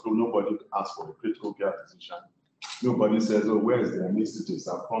into a hospital, nobody asks for a critical care physician. Nobody says, oh, where is the anesthetist?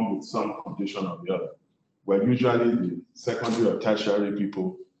 I've come with some condition or the other. We're usually the secondary or tertiary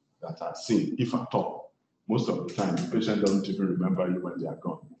people that are seen, if at all. Most of the time, the patient doesn't even remember you when they are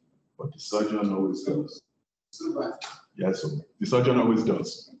gone. But the surgeon always does. Yes, so the surgeon always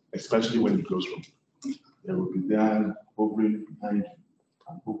does, especially when it goes wrong. They will be there hovering behind you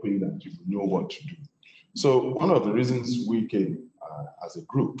and hoping that you know what to do. So one of the reasons we came as a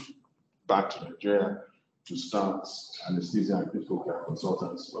group back to Nigeria to start anesthesia and critical care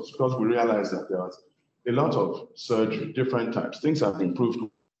consultants was because we realized that there was a lot of surgery, different types. Things have improved.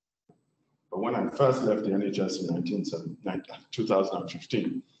 But when I first left the NHS in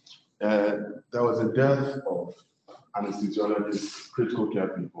 2015, there was a dearth of anesthesiologists, critical care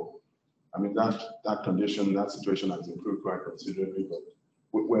people. I mean, that condition, that situation has improved quite considerably, but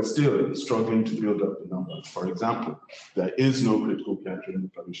we're still struggling to build up the numbers. For example, there is no critical care training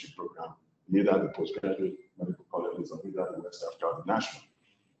fellowship program, neither the postgraduate medical colleges or neither the West Africa National.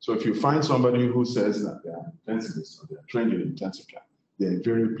 So if you find somebody who says that they are intensivists or they are trained in intensive care, they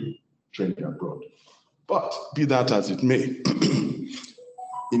invariably trained abroad. But be that as it may,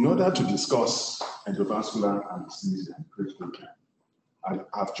 in order to discuss endovascular anesthesia and critical care,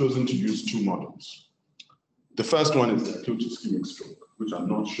 I've chosen to use two models. The first one is the acute ischemic stroke, which I'm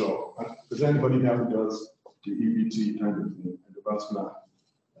not sure. Is there anybody here who does the EVT kind of endovascular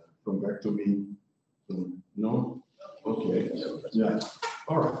thrombectomy? No? Okay. Yeah.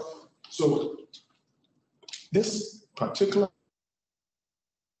 All right. So this particular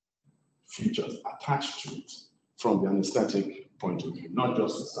features attached to it from the anesthetic point of view, not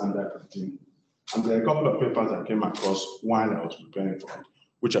just the standard routine. And there are a couple of papers I came across while I was preparing for it,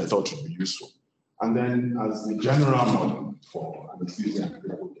 which I thought would be useful. And then as the general model for anesthesia and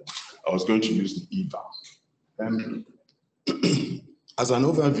critical care, I was going to use the EVAL. As an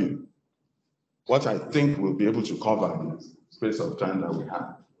overview, what I think we'll be able to cover in the space of time that we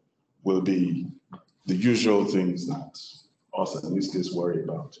have will be the usual things that us anesthetists worry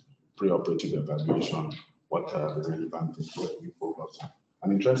about: preoperative evaluation, what are the relevant things we focus on.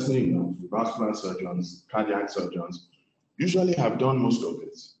 And interestingly enough, vascular surgeons, cardiac surgeons usually have done most of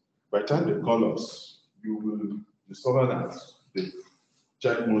it. By the time they call us, you will discover that they've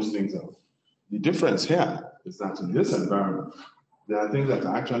checked most things out. The difference here is that in this environment, there are things that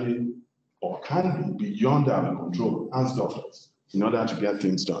are actually or can be beyond our control as doctors in order to get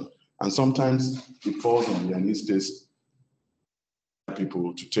things done. And sometimes it falls on the anesthetist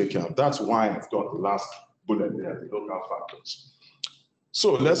people to take care of. That's why I've got the last bullet there, the local factors.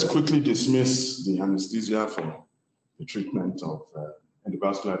 So let's quickly dismiss the anesthesia for the treatment of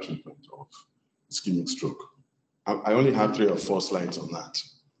endovascular treatment of ischemic stroke. I only have 3 or 4 slides on that.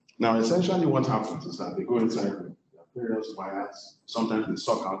 Now, essentially what happens is that they go inside with various wires. Sometimes they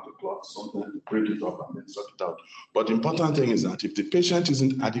suck out the clot, sometimes they break it up and then suck it out. But the important thing is that if the patient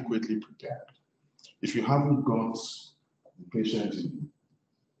isn't adequately prepared, if you haven't got the patient in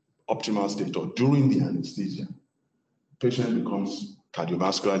optimal state or during the anesthesia, the patient becomes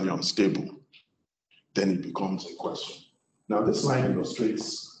cardiovascularly unstable, then it becomes a question. Now, this slide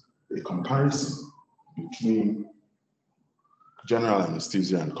illustrates a comparison between general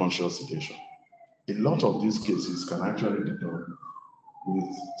anesthesia and conscious sedation. A lot of these cases can actually be done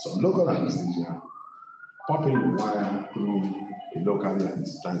with some local anesthesia, popping the wire through a locally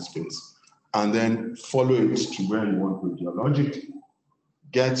anesthetized space, and then follow it to where you want radiologically,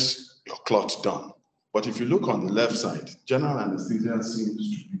 get your clot done. But if you look on the left side, general anesthesia seems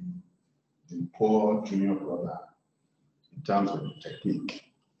to be the poor junior brother in terms of the technique.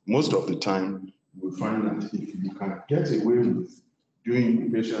 Most of the time, you will find that if you can get away with doing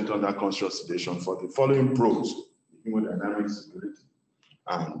the patient under conscious sedation for the following pros, the hemodynamic stability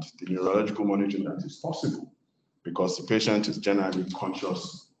and the neurological monitoring, that is possible because the patient is generally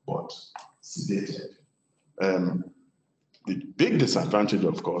conscious but sedated. The big disadvantage,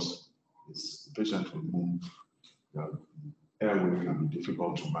 of course, is the patient will move. The airway can be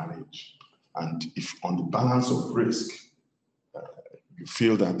difficult to manage. And if on the balance of risk, you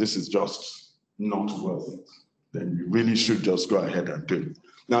feel that this is just not worth it, then you really should just go ahead and do it.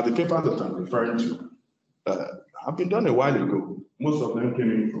 Now, the paper that I'm referring to have been done a while ago, most of them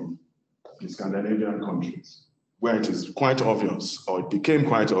came in from the Scandinavian countries, where it is quite obvious, or it became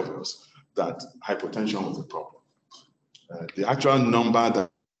quite obvious, that hypertension was a problem. The actual number that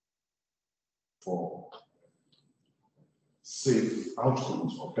for safe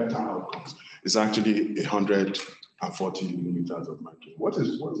outcomes or better outcomes is actually 140 millimeters of mercury. What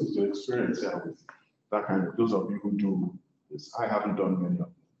is the experience here with that kind of, those of you who do this? I haven't done many of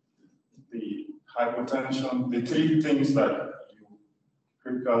them. The hypertension, the three things that you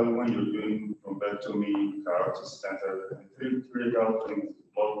critically when you're doing thrombectomy, carotid stent, the three critical things,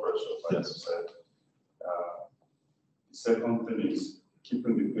 blood pressure, like you said. The second thing is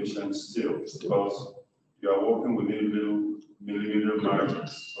keeping the patient still, because you are working within little millimeter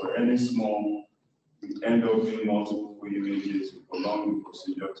margins. So any small, we end up doing multiple images, prolong the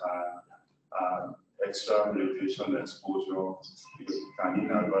procedure time, extra radiation exposure, you can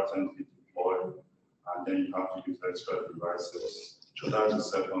inadvertently deploy, and then you have to use extra devices. So that's the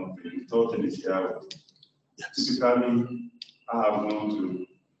second thing. The third thing is airway. Typically, I have known to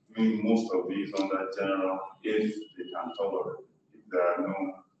doing most of these under general if they can tolerate it, if there are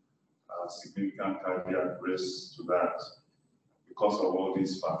no significant cardiac risks to that because of all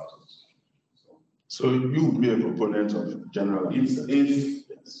these factors. So you would be a proponent of general?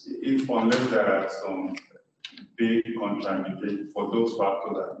 If unless there are some big contraindications for those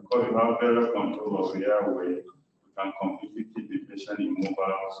factors, because you have better control of the airway, you can completely keep the patient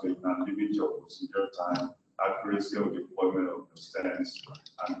immobile, so you can limit your procedure time, accuracy of deployment of the stents,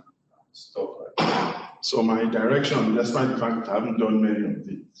 and stuff like that. So my direction, despite the fact that I haven't done many of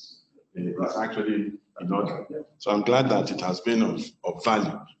these, is actually in order. So I'm glad that it has been of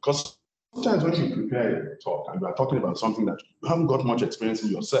value. Because sometimes when you prepare a talk and you are talking about something that you haven't got much experience in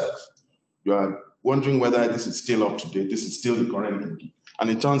yourself, you are wondering whether this is still up to date, this is still the current thing. And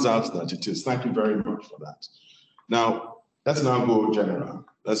it turns out that it is. Thank you very much for that. Now, let's now go general.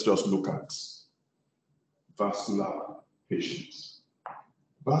 Let's just look at vascular patients.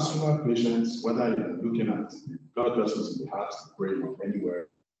 Vascular patients, whether you're looking at blood vessels in the heart, the brain, or anywhere,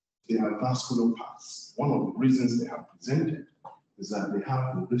 they have vascular paths. One of the reasons they have presented is that they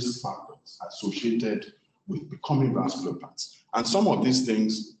have the risk factors associated with becoming vascular paths. And some of these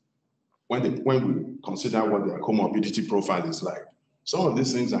things, when we consider what their comorbidity profile is like, some of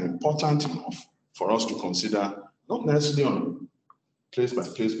these things are important enough for us to consider, not necessarily on a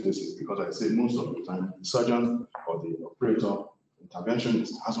place-by-place basis, because I say most of the time, the surgeon or the operator,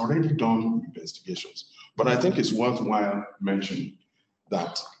 interventionist, has already done investigations. But I think it's worthwhile mentioning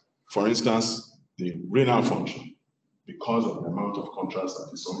that, for instance, the renal function, because of the amount of contrast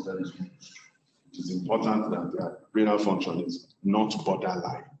that is sometimes used, it is important that the renal function is not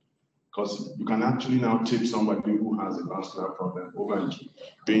borderline. Because you can actually now tip somebody who has a vascular problem over into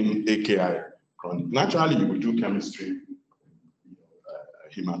being AKI chronic. Naturally, you will do chemistry,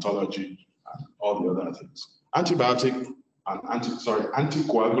 hematology, and all the other things. Antibiotic and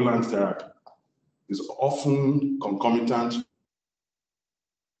anticoagulant therapy is often concomitant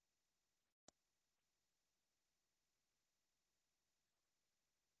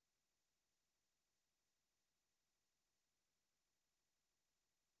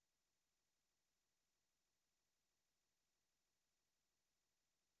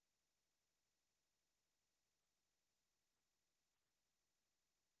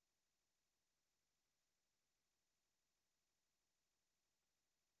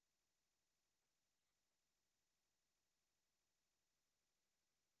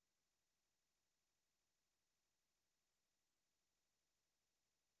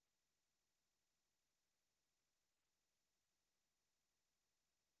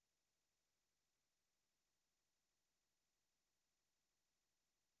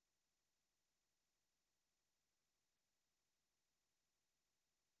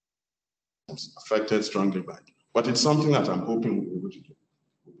affected strongly by it. But it's something that I'm hoping we'll be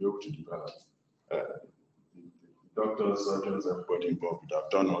able to develop. The doctors, surgeons, everybody involved would have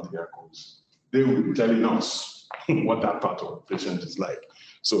done all the echoes. They will be telling us what that part of the patient is like.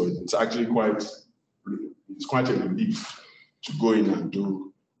 So it's actually quite a relief to go in and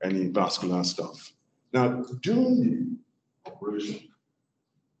do any vascular stuff. Now, during the operation,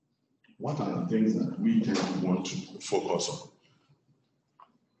 what are the things that we tend to want to focus on?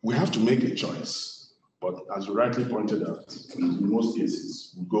 We have to make a choice, but as you rightly pointed out, in most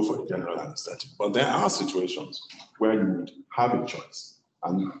cases, we go for the general anesthetic. But there are situations where you would have a choice,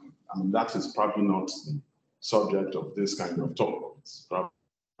 and that is probably not the subject of this kind of talk. It's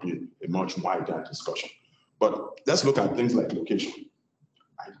probably a much wider discussion. But let's look at things like location.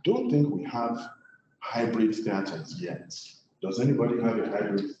 I don't think we have hybrid theaters yet. Does anybody have a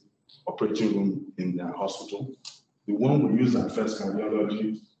hybrid operating room in their hospital? the one we use at First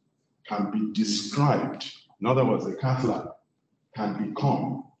Cardiology can be described. In other words, the Cath lab can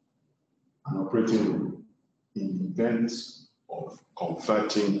become an operating room in the event of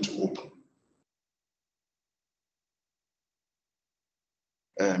converting to open.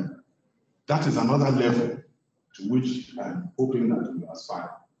 That is another level to which I'm hoping that we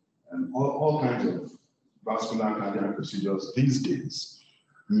aspire. And all kinds of vascular cardiac procedures these days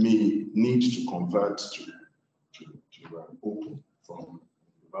may need to convert to open from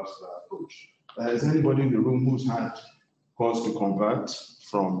the vascular approach. Is anybody in the room who's had cause to convert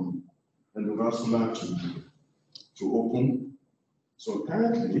from endovascular to open? So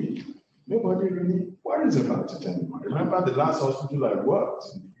currently, nobody really worries about it anymore. Remember the last hospital I worked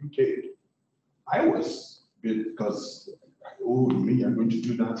in the UK, I was, because, oh, you mean you're going to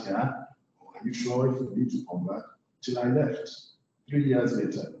do that here? Are you sure if you need to convert? Till I left. 3 years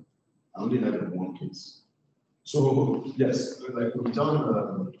later, I only had one case. So, yes. Like we've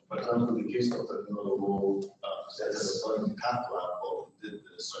done, for example, the case of the neuro said in Cath lab or did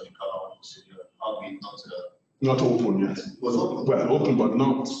the surgical procedure, albeit not open yet. Was open. Well, open, but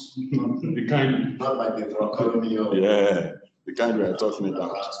not the kind. Not like the thoracotomy or. Yeah, the kind we are talking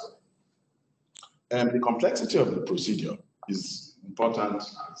about. And the complexity of the procedure is important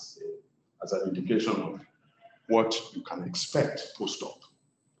as an indication of what you can expect post-op.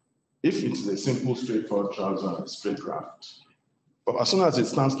 If it's a simple, straightforward trouser, straight graft, but as soon as it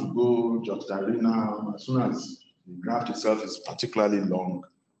starts to go juxtarenal, as soon as the graft itself is particularly long,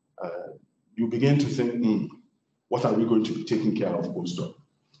 you begin to think, what are we going to be taking care of post-op?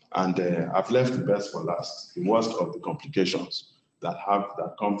 And I've left the best for last, the worst of the complications that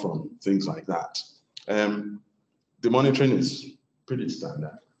come from things like that. The monitoring is pretty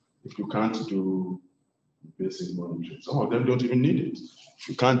standard. If you can't do invasive monitoring, some of them don't even need it. If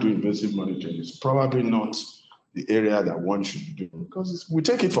you can't do invasive monitoring, it's probably not the area that one should be doing, because we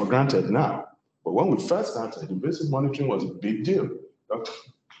take it for granted now. But when we first started, invasive monitoring was a big deal.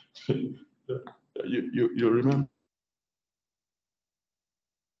 You remember?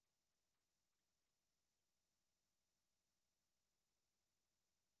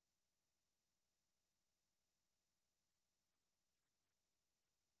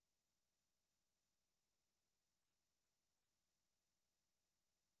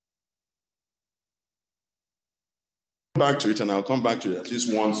 Back to it, and I'll come back to it at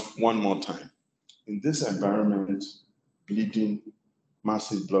least one more time. In this environment, bleeding,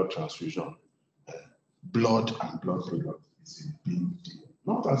 massive blood transfusion, blood and blood product is a big deal.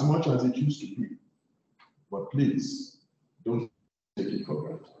 Not as much as it used to be, but please don't take it for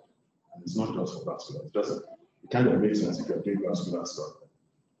granted. And it's not just for vascular, it kind of makes sense if you're doing vascular stuff.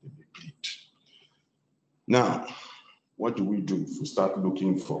 They bleed. Now, what do we do if we start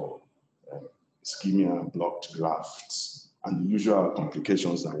looking for ischemia, blocked grafts, and the usual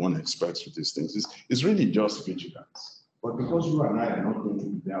complications that one expects with these things? It's really just vigilance. But because you and I are not going to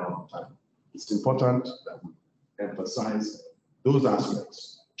be there all the time, it's important that we emphasize those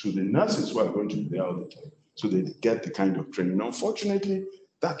aspects to the nurses who are going to be there all the time, so they get the kind of training. Unfortunately,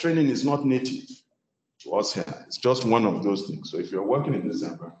 that training is not native to us here. It's just one of those things. So if you're working in this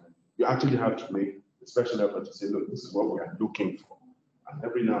environment, you actually have to make a special effort to say, look, this is what we are looking for. And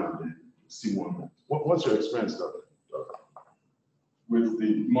every now and then, see one. What's your experience, Doctor? With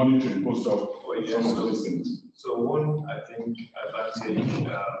the monitoring post-op for some of those things? So one, I think, advantage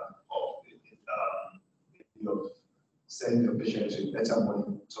of sending the patient to better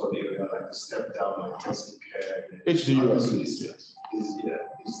monitor the area, like the step down, like intensive care. HDU is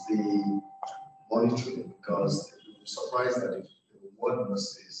the monitoring, because you're surprised that if the ward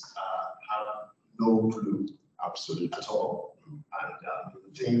nurses have no clue. Absolutely. At all. And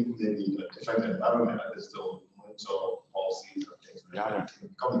you think maybe in a different environment, like this, they'll monitor policies and things like that. They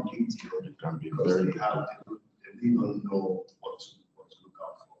become guilty, it can be very they don't know what to look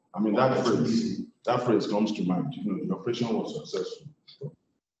out for. I mean, that phrase comes to mind. You know, the operation was successful.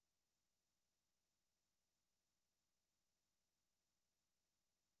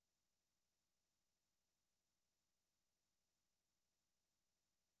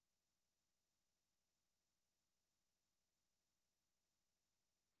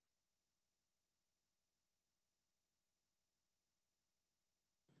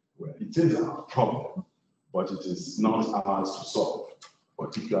 Well, it is our problem, but it is not ours to solve.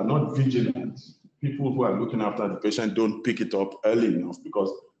 But if you are not vigilant, people who are looking after the patient don't pick it up early enough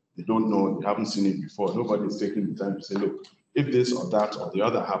because they don't know, they haven't seen it before. Nobody is taking the time to say, look, if this or that or the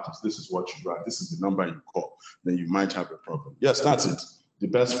other happens, this is what you do, this is the number you call, then you might have a problem. Yes, that's it. The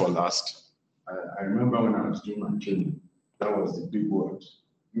best for last. I remember when I was doing my training, that was the big word.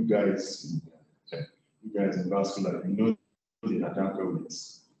 You guys, you guys in vascular, you know the Adamco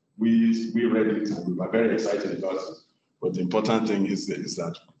is. We read it and we were very excited about it. But the important thing is that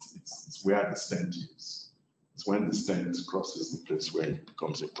it's where the stent is. It's when the stent crosses the place where it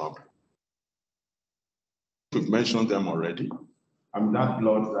becomes a problem. We've mentioned them already. And that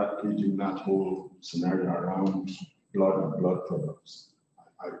blood, that bleeding, that whole scenario around blood and blood products,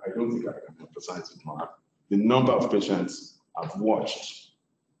 I don't think I can emphasize it more. The number of patients I've watched,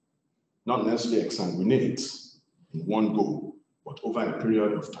 not necessarily exsanguinate in one go, but over a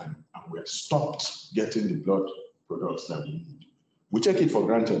period of time, and we're stopped getting the blood products that we need. We take it for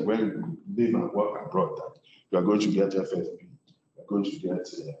granted when we live and work abroad that you are going to get FFP, you are going to get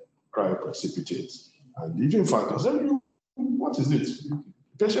cryoprecipitates, and even factors. What is it?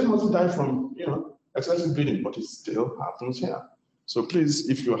 The patient mustn't die from excessive bleeding, but it still happens here. So please,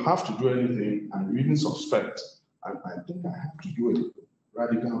 if you have to do anything and you even suspect, and I think I have to do a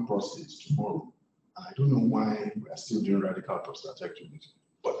radical prostate tomorrow. And I don't know why we are still doing radical prostatectomy.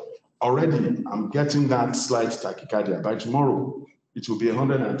 But already I'm getting that slight tachycardia. By tomorrow, it will be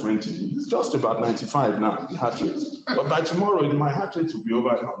 120. It's just about 95 now, the heart rate. But by tomorrow, my heart rate will be over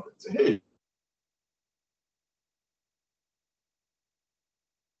 100. Say, hey.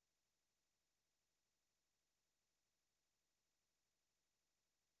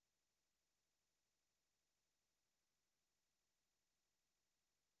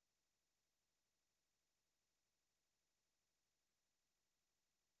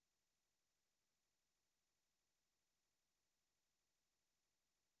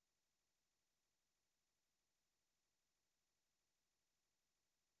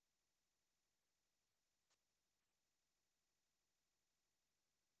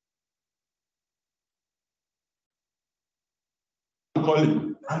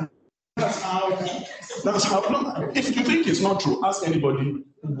 Calling. And that's how, no, if you think it's not true, ask anybody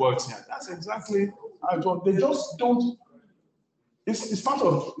who works here. That's exactly how it works. They just don't, it's not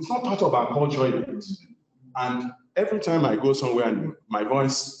part of our culture yet. And every time I go somewhere and my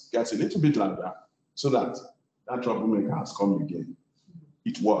voice gets a little bit louder so that troublemaker has come again,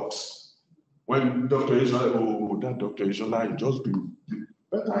 it works. When Dr. Ishola, that Dr. Ishola, just be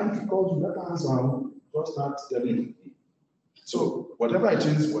better if you call to better answer, just start telling me. So whatever it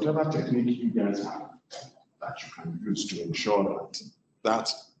is, whatever technique you guys have that you can use to ensure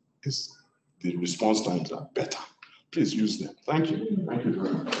that the response times are better, please use them. Thank you. Thank you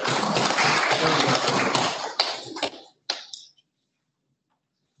very much.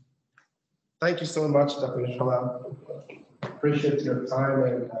 Thank you so much, Dr. Ishola. Appreciate your time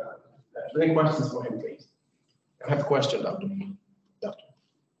and any questions for him, please? I have a question, Doctor.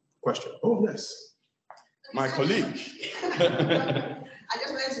 Question. Oh, yes. My colleague. I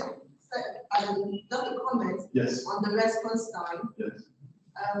just wanted to say, Dr. comment Yes. on the response time. Yes.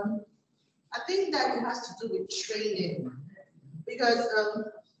 I think that it has to do with training because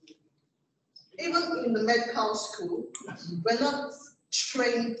even in the medical school, we're not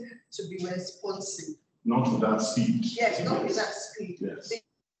trained to be responsive. Not with that speed. Yes, not with that speed. Yes.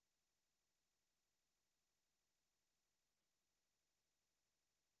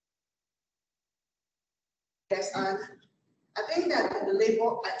 Yes, and I think that in the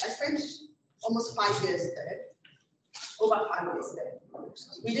labor, I spent almost 5 years there, over 5 years there.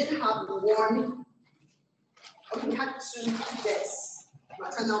 We didn't have one, we had 2 deaths,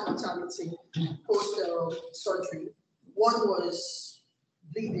 maternal mortality, post-surgery. One was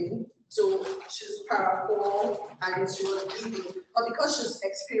bleeding, so she's parafor and she was bleeding. But because she's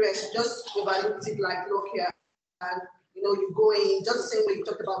experienced, she just overlooked it like, look here, and you go in, just the same way you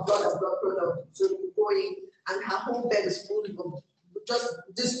talked about blood and blood product. So you go in, and her whole bed is full of just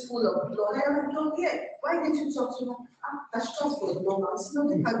this full of blood. And I'm like, oh yeah, why didn't you talk to her? That's just was normal. It's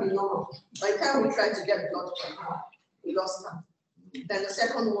nothing can be normal. By the time we tried to get blood from her, we lost her. Then the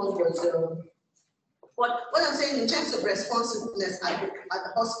second one was what I'm saying in terms of responsiveness at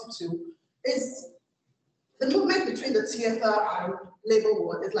the hospital is the movement between the TFR and labor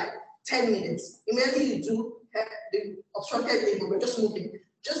ward is like 10 minutes. Immediately you do the obstructed labor, we're just moving.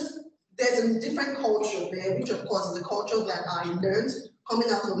 There's a different culture there, which of course is the culture that I learned coming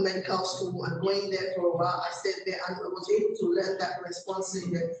out of medical school and going there for a while. I stayed there and I was able to learn that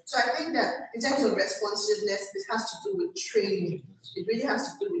responsiveness. So I think that in terms of responsiveness, this has to do with training. It really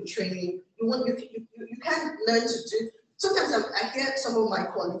has to do with training. You can't learn to do. Sometimes I hear some of my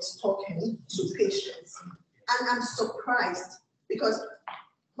colleagues talking to patients, and I'm surprised because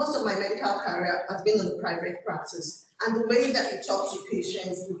most of my medical career has been in the private practice. And the way that you talk to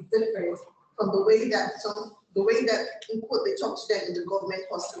patients is different from the way that some the way that, in quote, they talk to them in the government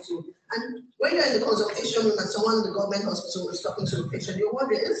hospital. And when you're in the consultation room and someone in the government hospital is talking to the patient, you're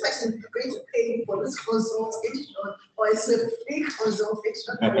wondering, is this person going to pay me for this consultation, or is it a free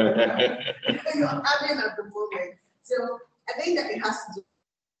consultation you're having at the moment? So I think that it has to do.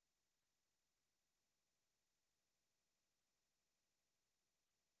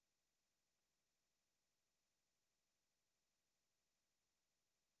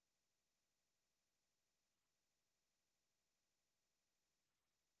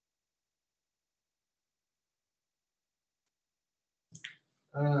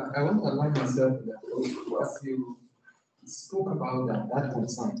 I want to align myself with that because you spoke about that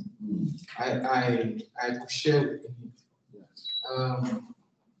concern. I could share with you.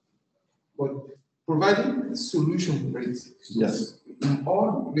 But providing solution rates. Yes. In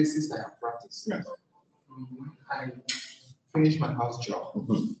all the places I have practiced. Yes. I finished my house job.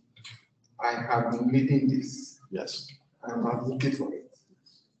 Mhm. I have been leading this. Yes. I'm advocate for it.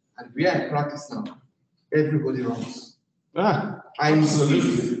 And where I practice now, everybody runs.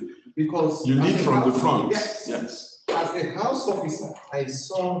 Absolutely. Because you lead from the front. Yes. Yes. As a house officer, I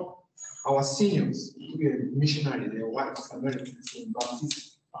saw our seniors, who were missionary, their wives, Americans in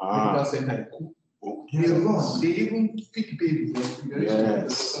Baptist Medical Center. They run, they even pick babies.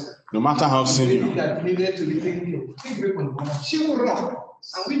 Yes. No matter how senior. Baby that needed to be taken, take break on the mother, she will run.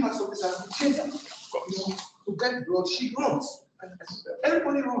 And we have officers who chase her. To get blood, she runs. And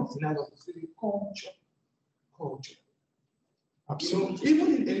everybody runs in our city. Culture. Absolutely.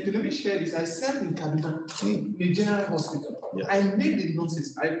 Even in, let me share this. I served in Kaduna, in the general hospital. Yes. I made the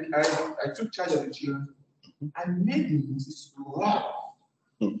nurses. I took charge of the children. I made the nurses run.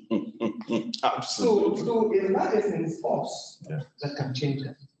 Absolutely. So in that essence, it's us Yeah. that can change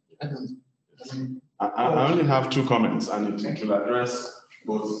that. I only have two comments, and it will address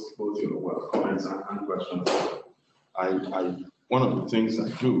both your comments and questions. One of the things I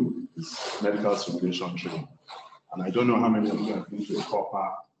do is medical simulation training. And I don't know how many of you have been to a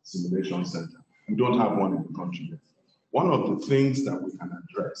proper simulation center. We don't have one in the country yet. One of the things that we can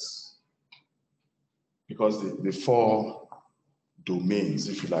address, because the four domains,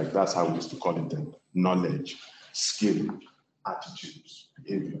 if you like, that's how we used to call it then: knowledge, skill, attitudes,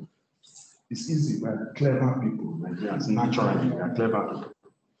 behavior. It's easy. We're clever people, Nigerians. Naturally, we are clever people.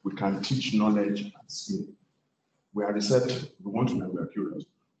 We can teach knowledge and skill. We are receptive. We want to know, we are curious.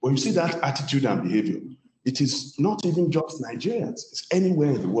 But you see that attitude and behavior, it is not even just Nigerians, it's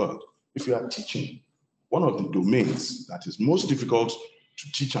anywhere in the world. If you are teaching, one of the domains that is most difficult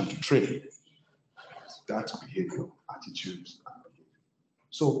to teach and to train is that behavior, attitudes, and behavior.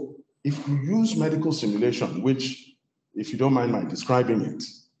 So if you use medical simulation, which, if you don't mind my describing it,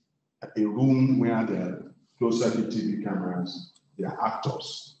 a room where there are closed-circuit TV cameras, there are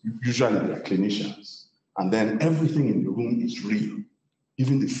actors, usually they are clinicians, and then everything in the room is real.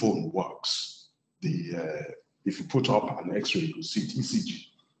 Even the phone works. If you put up an X-ray, you see it,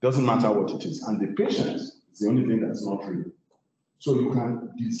 ECG. Doesn't matter what it is. And the patient is the only thing that's not real. So you can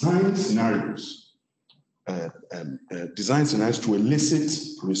design scenarios to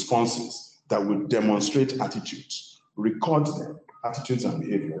elicit responses that will demonstrate attitudes, record them, attitudes and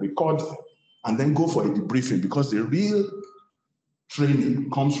behavior, record them, and then go for a debriefing, because the real training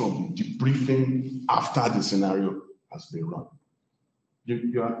comes from the debriefing after the scenario has been run.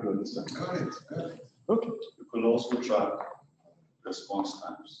 You understand? Correct. Okay. You could also track response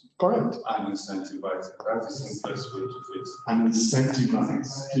times. Correct. And incentivize it. That's the simplest way to fix it. And incentivize.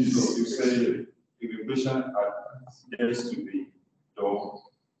 So you say, if a patient gets to the door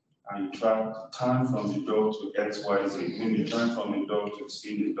and you try to turn from the door to XYZ, then you turn from the door to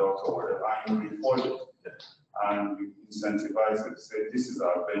see the doctor or whatever, and you report it. And you incentivize it. Say, this is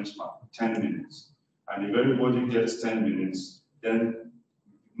our benchmark, 10 minutes. And if everybody gets 10 minutes, then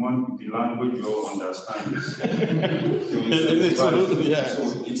the language you all understand is. So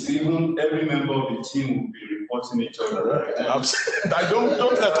it's even every member of the team will be reporting each other. Right? I don't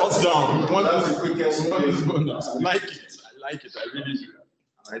let us down. That's the quickest way. I like it. I really do.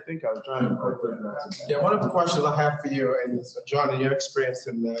 I think I'll try and incorporate that. Yeah, one of the questions I have for you, and John, in your experience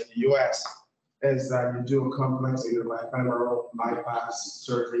in the US, is that you do a complex either bicameral bypass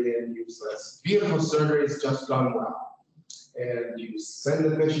surgery, and you beautiful surgery is just done well. And you send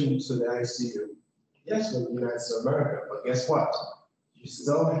the patient to the ICU. Yes, we're in the United States of America, but guess what? You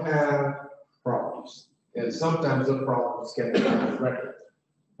still have problems. And sometimes the problems can be on record,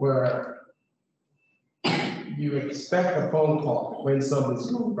 where you expect a phone call when something's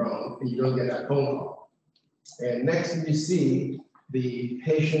going wrong, and you don't get that phone call. And next thing you see, the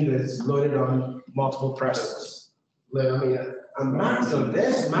patient is loaded on multiple pressors. and marks on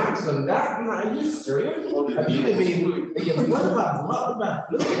this, marks on that. Are you serious? Have you been, what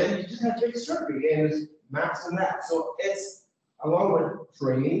about, look, then you just have to take surgery and it's marks on that. So it's, along with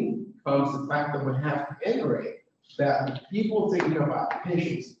training comes the fact that we have to iterate that people thinking about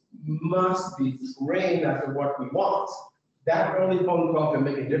patients must be trained as to what we want. That early phone call can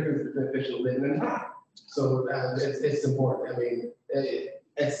make a difference between a patient living and dying. So it's important. I mean,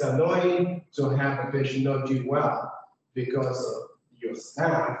 it's annoying to have a patient not do well because of your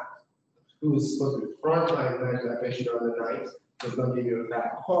staff who is supposed to be frontline managing that patient on the night does not give you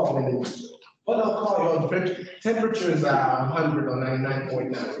that call. But I'll call you on temperatures are 100 or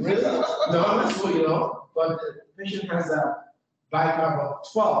 99.9. Really? No, I'm not sure, you know, but the patient has a bicap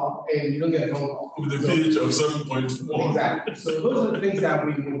of 12 and you don't get a phone call. With a pH of 7.1. Exactly. So those are the things that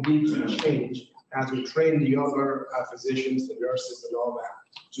we will need to change as we train the younger physicians, the nurses and all that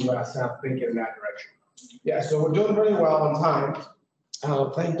to start thinking in that direction. Yeah, so we're doing very well on time.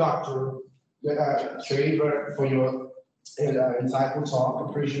 Thank Dr. Shaver for your insightful talk.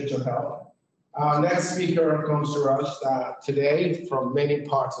 Appreciate your help. Our next speaker comes to us today from many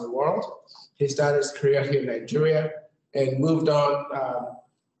parts of the world. He started his career here in Nigeria and moved on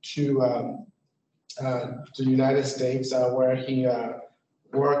to the United States, where he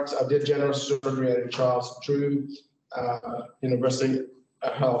did general surgery at the Charles Drew University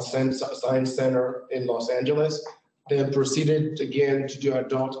Health Science Center in Los Angeles. Then proceeded again to do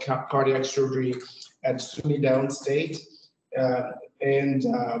adult cardiac surgery at SUNY Downstate, and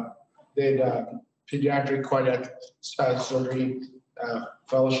did pediatric cardiac surgery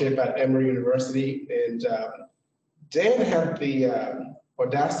fellowship at Emory University, and then had the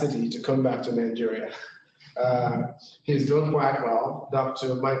audacity to come back to Nigeria. He's doing quite well.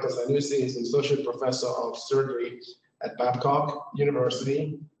 Dr. Michael Sanusi is an associate professor of surgery at Babcock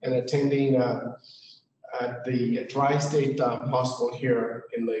University and attending at the Tri-State Hospital here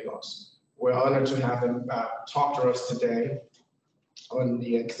in Lagos. We're honored to have him talk to us today on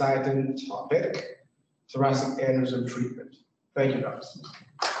the exciting topic, thoracic aneurysm treatment. Thank you, Dr.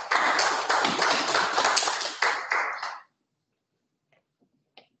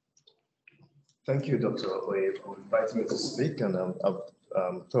 Thank you, Dr. Oye, for inviting me to speak, and I've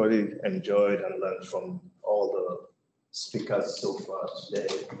thoroughly enjoyed and learned from all the speakers so far today.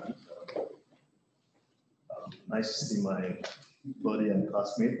 Nice to see my buddy and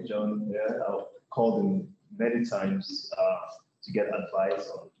classmate, John, here. I've called him many times to get advice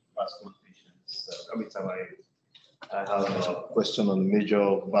on vascular patients. Every time I have a question on a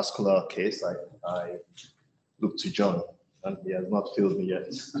major vascular case, I look to John, and he has not failed me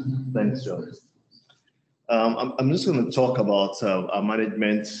yet. Thanks, John. I'm just going to talk about our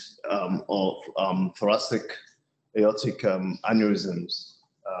management of thoracic aortic aneurysms.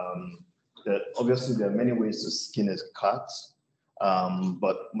 Obviously, there are many ways to skin a cat,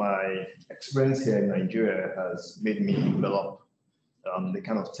 but my experience here in Nigeria has made me develop the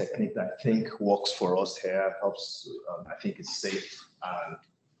kind of technique that I think works for us here, helps, I think it's safe and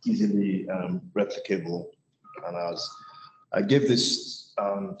easily replicable. And as I gave this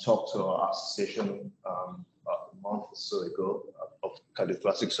talk to our association about a month or so ago of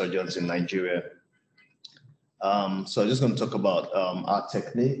cardiothoracic surgeons in Nigeria. So I'm just going to talk about our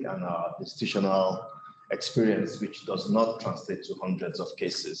technique and our institutional experience, which does not translate to hundreds of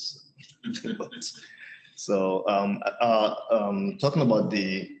cases. So talking about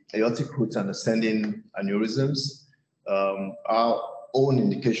the aortic root and ascending aneurysms, our own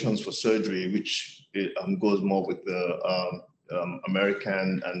indications for surgery, which goes more with the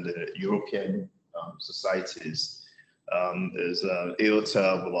American and the European societies, is aorta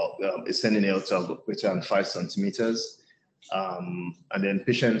of about ascending aorta of greater than 5 centimeters, and then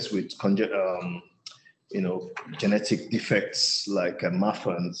patients with genetic defects like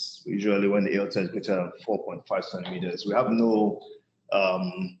Marfan's, usually when the aorta is greater than 4.5 centimeters. We have no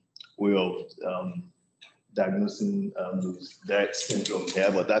way of diagnosing that syndrome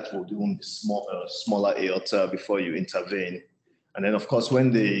here, but that will do smaller aorta before you intervene. And then, of course,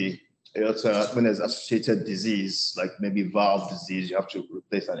 when the aorta, when there's associated disease, like maybe valve disease, you have to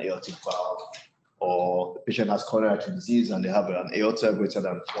replace an aortic valve, or the patient has coronary artery disease and they have an aorta greater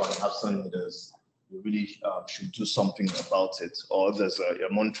than 4.5 centimeters, you really should do something about it. Or there's you're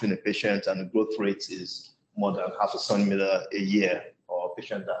monitoring a patient and the growth rate is more than 0.5 centimeter a year, or a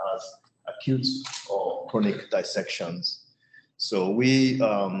patient that has acute or chronic dissections. So we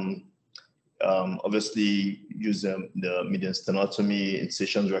obviously use the median stenotomy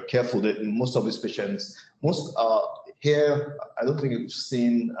incisions. We're careful that most of these patients, here, I don't think we've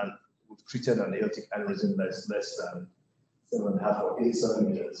seen and we've treated an aortic aneurysm that's less than 7.5 or 8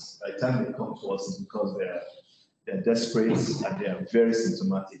 centimeters. By the time they come to us, it's because they're they're desperate and they are very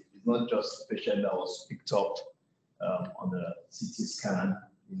symptomatic. It's not just a patient that was picked up on a CT scan.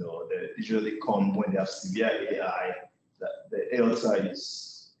 You know, they usually come when they have severe AI. The aorta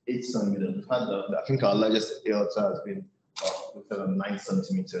is 8 centimeters. We've had I think our largest aorta has been 9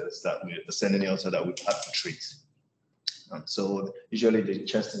 centimeters that we're the sending aorta that we've had to treat. So usually the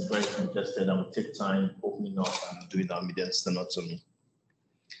chest is very congested and we take time opening up and doing our median sternotomy.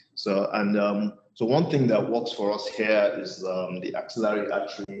 So so one thing that works for us here is the axillary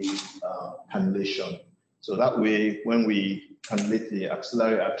artery cannulation. So that way, when we cannulate the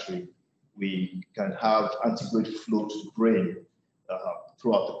axillary artery, we can have antegrade flow to the brain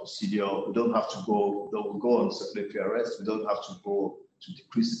throughout the procedure. We don't have to go, though we go on circulatory arrest, we don't have to go to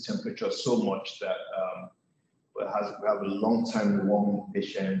decrease the temperature so much that we have a long time warm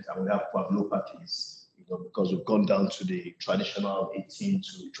patient and we have coagulopathies, you know, because we've gone down to the traditional 18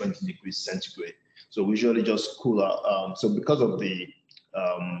 to 20 degrees centigrade. So we usually just cool out. So because of the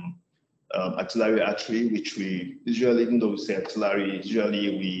axillary artery, which we usually, even though we say axillary,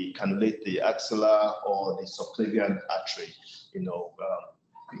 usually we cannulate the axilla or the subclavian artery, you know,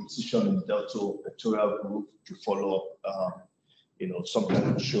 incision in the deltopectoral groove to follow up, you know,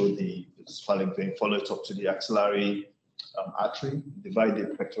 sometimes we show the cephalic vein, follow it up to the axillary artery, divide the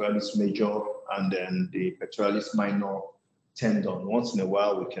pectoralis major and then the pectoralis minor tendon. Once in a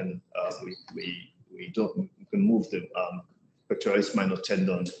while, we can we can move the pectoralis minor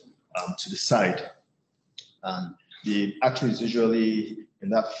tendon to the side, and the artery is usually in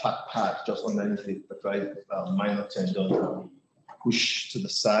that fat part just underneath the pectoralis minor tendon that we push to the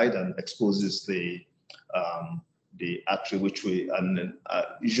side and exposes the artery, which we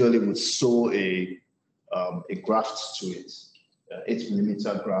usually would sew a graft to it,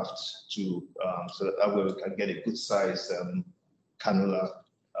 8mm graft to so that way we can get a good size cannula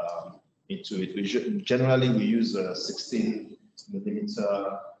into it. Generally we use a 16mm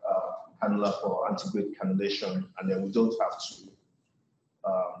cannula for antegrade cannulation, and then we don't have to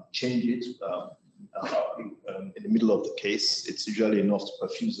change it in the middle of the case. It's usually enough to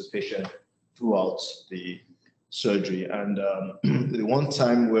perfuse the patient throughout the surgery. And the one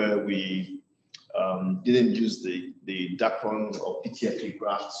time where we didn't use the Dacron or PTFE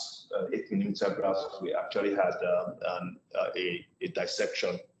grafts, 8mm grafts, we actually had a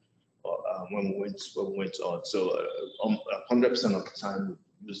dissection when we went on. So 100% of the time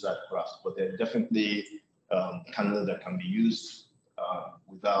we use that graft, but there are definitely cannula that can be used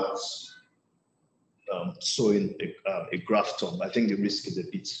without sewing a graft on. I think the risk is a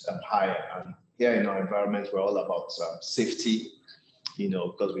bit higher. And here in our environment, we're all about safety, you know,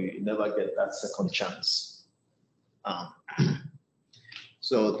 because we never get that second chance.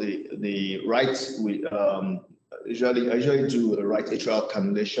 So the right, I usually do a right atrial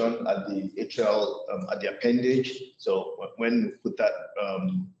cannulation at the atrial, at the appendage. So when we put that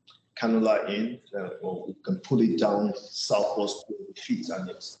cannula in, we can pull it down southwards to the feet,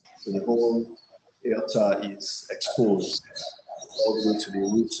 and so the whole aorta is exposed all the way to the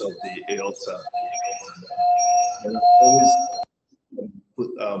roots of the aorta. And always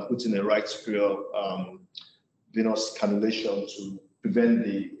put in a right superior venous cannulation to prevent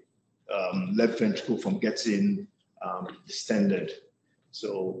the left ventricle from getting distended.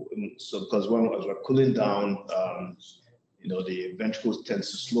 So because as we're cooling down, you know, the ventricle tends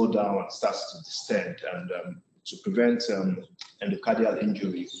to slow down and starts to distend. And to prevent endocardial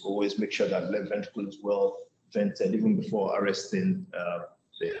injury, always make sure that left ventricle is well vented even before arresting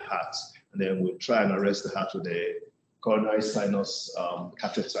the heart. And then we'll try and arrest the heart with a coronary sinus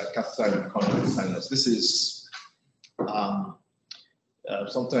catheter in the coronary sinus. This is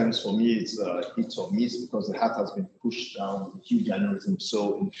sometimes for me it's hit or miss because the heart has been pushed down with a huge aneurysm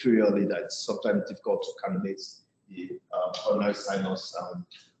so inferiorly that it's sometimes difficult to cannulate the coronary sinus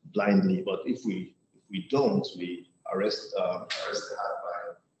blindly. But if we don't, we arrest the heart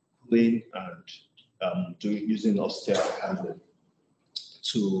by pulling and using austere handling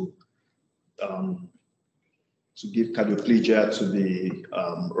to give cardioplegia to the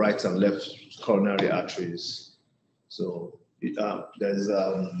right and left coronary arteries. So there's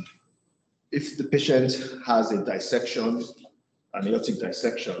if the patient has a dissection, an aortic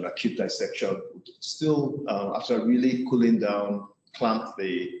dissection, acute dissection, still after really cooling down, clamp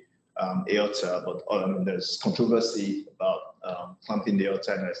the aorta. But there's controversy about clamping the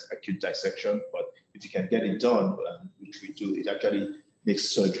aorta in acute dissection. But if you can get it done, which we do, it actually makes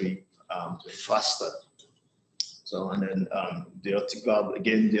surgery faster. So, and then the aortic valve,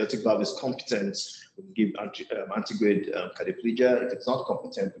 again, the aortic valve is competent. We give antegrade cardioplegia. If it's not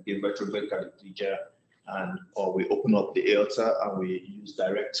competent, we give retrograde cardioplegia or we open up the aorta and we use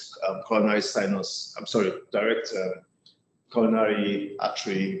direct coronary coronary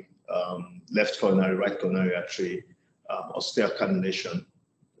artery, left coronary, right coronary artery, osteal cannulation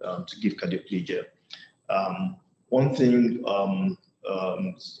to give cardioplegia. One thing,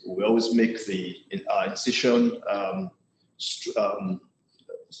 we always make the incision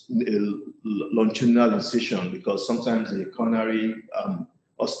longitudinal incision, because sometimes the coronary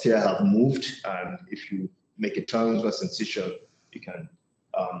ostia have moved, and if you make a transverse incision, you can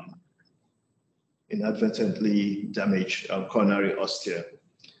inadvertently damage coronary ostia.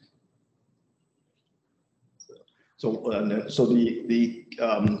 So the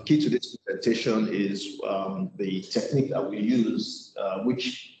key to this presentation is the technique that we use,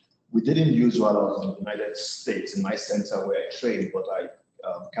 which we didn't use while I was in the United States in my center where I trained, but I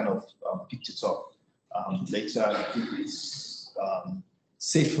kind of picked it up later. I think it's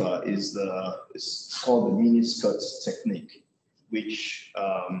safer. It's called the mini-skirt technique, which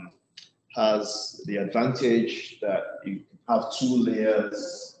has the advantage that you have 2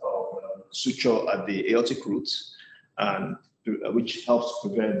 layers of suture at the aortic root, and which helps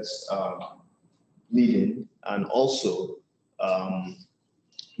prevent bleeding, and also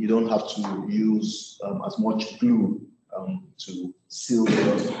you don't have to use as much glue to seal the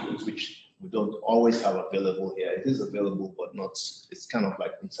aortic root, which we don't always have available here. It is available, but not. It's kind of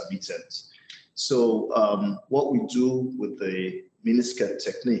like intermittent. So what we do with the mini-skirt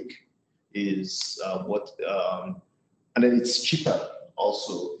technique is and then it's cheaper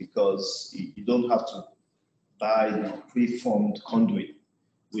also, because you don't have to buy the preformed conduit,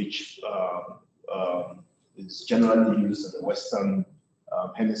 which is generally used in the Western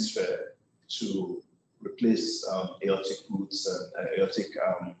hemisphere to replace aortic roots and aortic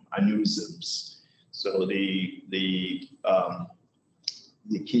aneurysms. So the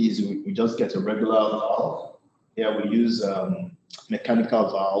key is we just get a regular valve. Here we use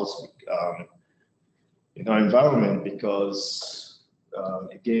mechanical valves in our environment, because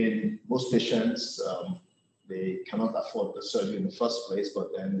again, most patients they cannot afford the surgery in the first place,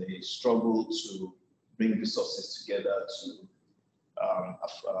 but then they struggle to bring resources together to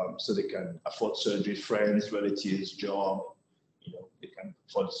so they can afford surgery, friends, relatives, job, they can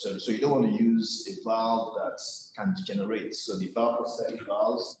afford the surgery. So you don't want to use a valve that can degenerate. So the valve-prosthetic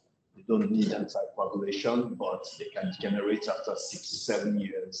valves, they don't need anticoagulation, but they can degenerate after 6 to 7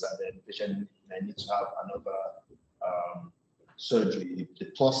 years, and then the patient may need to have another surgery. The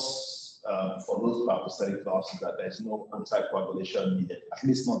plus for those valve-prosthetic valves is that there's no anticoagulation needed, at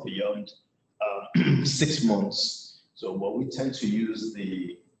least not beyond 6 months. So what we tend to use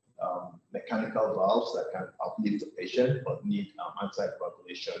the mechanical valves that can outlive the patient but need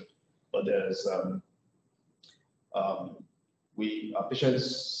anticoagulation. But there's our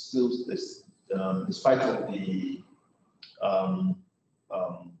patients still, despite of the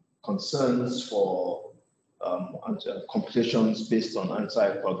concerns for complications based on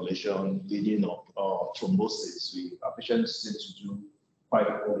anticoagulation, bleeding, or thrombosis, our patients seem to do quite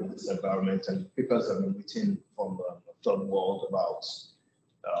well in this environment, and papers have been written from the third world about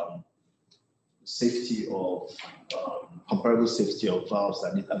safety of comparable safety of valves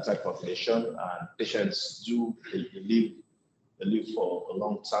that need anticoagulation, and patients they live for a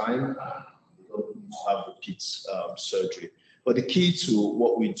long time, and they don't need to have repeat surgery. But the key to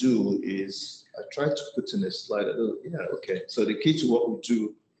what we do is, I tried to put in a slide. Okay. So the key to what we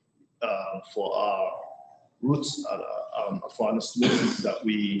do for our roots, for anastomosis, is that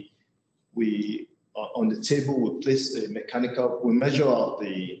we on the table we place a mechanical. We measure out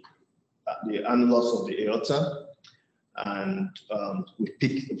the annulus of the aorta, and we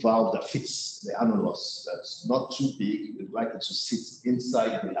pick a valve that fits the annulus. That's not too big. We'd like it to sit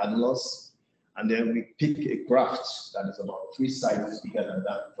inside the annulus, and then we pick a graft that is about 3 sizes bigger than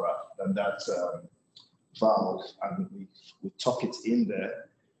that valve, and we tuck it in there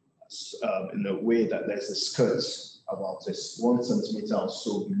in a way that there's a skirt about 1 centimeter or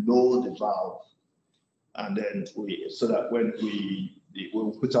so below the valve, and then so that when we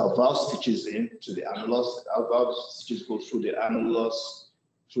put our valve stitches into the annulus, our valve stitches go through the annulus,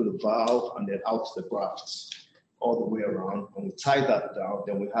 through the valve, and then out the grafts, all the way around. When we tie that down,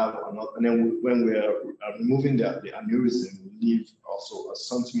 then we have another, and then when we are removing the aneurysm, we leave also 1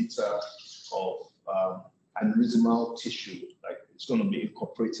 centimeter of aneurysmal tissue, like it's going to be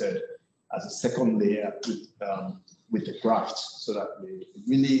incorporated as a second layer with the graft, so that it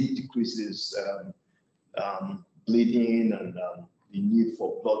really decreases bleeding and the need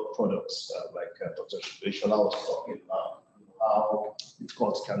for blood products, like Dr. Ishola was talking about, how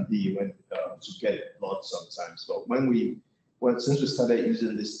difficult it can be when to get blood sometimes. But when we well, since we started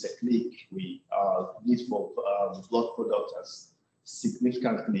using this technique, need for blood product has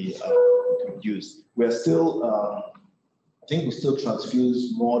significantly reduced. We're still, I think we still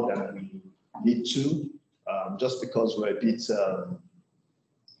transfuse more than we need to, just because we're a bit, I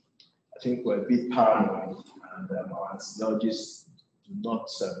think we're a bit paranoid, and our anesthesiologists do not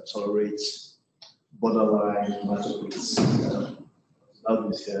tolerate borderline hematocrits.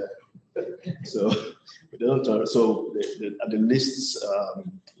 So we don't tolerate, so the lists,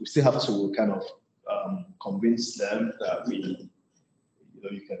 we still have to kind of convince them that you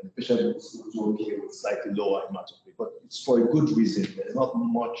can, the patient is okay with slightly lower hematocrit, but it's for a good reason. There's not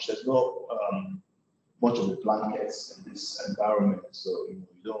much, much of the blankets in this environment, so you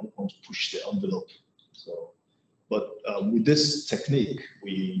don't want to push the envelope. So, but with this technique,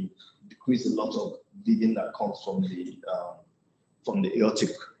 we decrease a lot of bleeding that comes from the aortic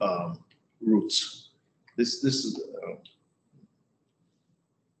root. This is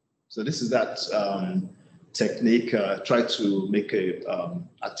so this is that technique. Try to make a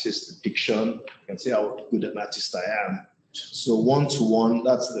artist depiction. You can see how good an artist I am. So 1-to-1,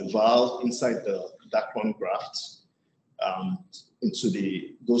 that's the valve inside the Dacron graft, goes to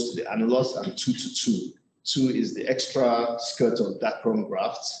the annulus, and 2-to-2. 2 is the extra skirt of Dacron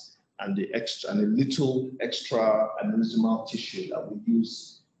graft, and a little extra aneurysmal tissue that we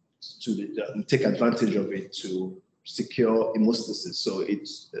use to take advantage of it to secure hemostasis. So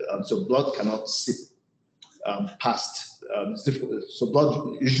so blood cannot sip past. It's difficult. So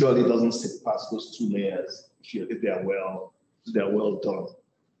blood usually doesn't sip past those 2 layers if they are well done.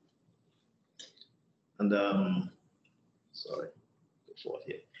 And sorry, before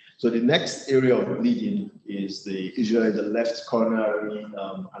here. So the next area of bleeding is usually the left coronary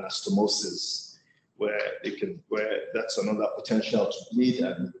anastomosis, where that's another potential to bleed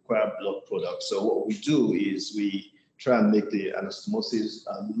and require blood products. So what we do is we try and make the anastomosis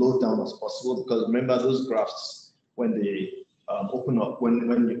low down as possible, because remember those grafts, when they open up, when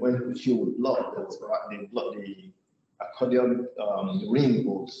you fill with blood, the accordion ring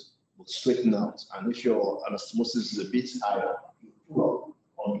will straighten out, and if your anastomosis is a bit higher, you pull up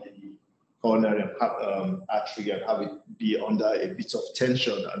on the coronary artery and have it be under a bit of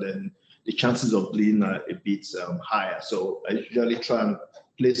tension, and then the chances of bleeding are a bit higher. So I usually try and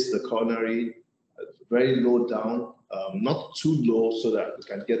place the coronary very low down, not too low so that we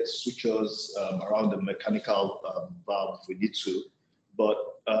can get sutures around the mechanical valve if we need to, but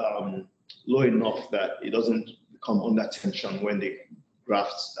low enough that it doesn't come under tension when the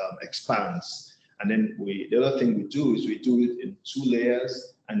graft expands. And then the other thing we do is we do it in 2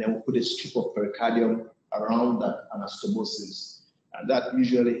 layers, and then we put a strip of pericardium around that anastomosis. And that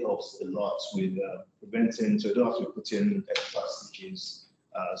usually helps a lot with preventing, so you don't have to put in extra stitches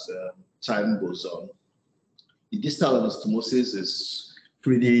as time goes on. The distal anastomosis is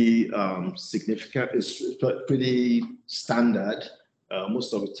pretty significant, it's pretty standard.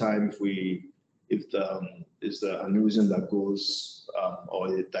 Most of the time, if is the aneurysm that goes, or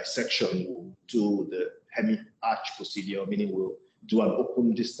the dissection, we'll do the hemi-arch procedure, meaning we'll do an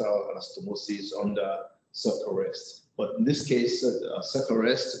open distal anastomosis under circle rest. But in this case, circle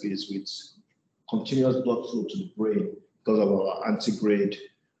rest is with continuous blood flow to the brain because of our antegrade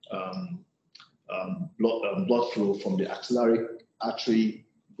blood flow from the axillary artery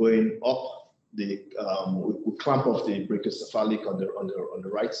going up. We clamp off the brachiocephalic on the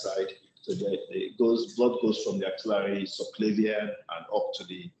right side. So blood goes from the axillary subclavian and up to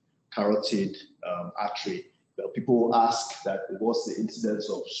the carotid artery. People ask that what's the incidence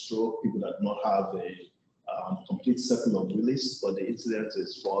of stroke? People that not have a complete circle of release, but the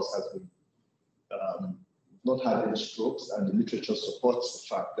incidence for us has been not had any strokes, and the literature supports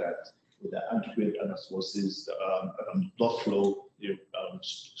the fact that with the antegrade anastomosis, blood flow,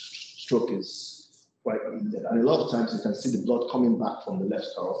 stroke is quite limited. And a lot of times you can see the blood coming back from the left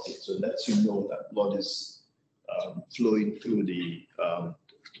carotid, so it lets you know that blood is flowing through the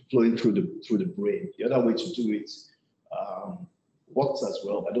brain. The other way to do it works as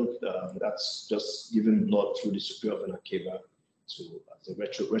well, but that's just giving blood through the superior vena cava as a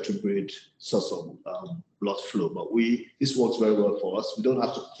retrograde source of blood flow. But this works very well for us. We don't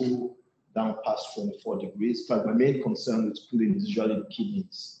have to pull down past 24 degrees. In fact, my main concern with pulling is usually the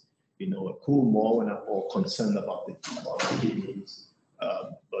kidneys. I pull more when I'm more concerned about the kidneys.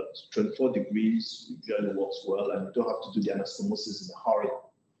 But 24 degrees usually works well, and you don't have to do the anastomosis in a hurry,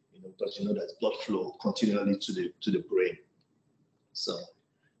 because there's blood flow continually to the brain. So,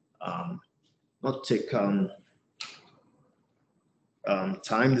 not take time.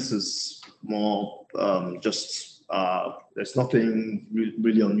 This is more there's nothing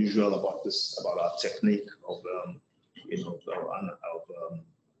really unusual about our technique of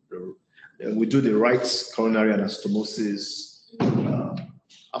we do the right coronary anastomosis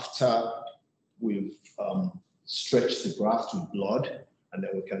after we've stretched the graft with blood, and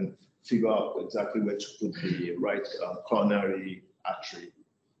then we can figure out exactly where to put the right coronary artery.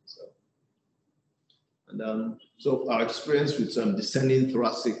 So our experience with descending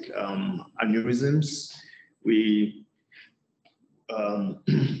thoracic aneurysms, we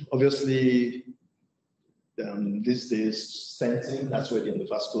obviously these days stenting, that's where the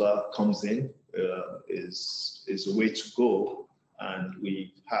endovascular comes in, is a way to go. And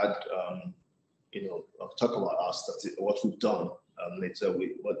we've had, I'll talk about what we've done later.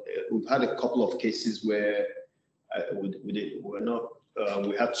 We've had a couple of cases where we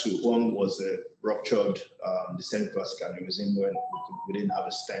had to. One was a ruptured descending thoracic aneurysm when we didn't have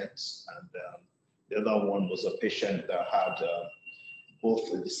a stent, and the other one was a patient that had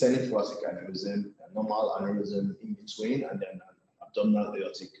both a descending thoracic aneurysm, a normal aneurysm in between, and then an abdominal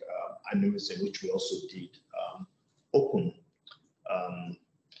aortic aneurysm, which we also did open.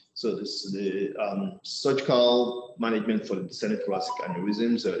 So the surgical management for the descending thoracic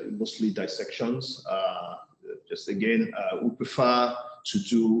aneurysms are mostly dissections. Just again, we prefer to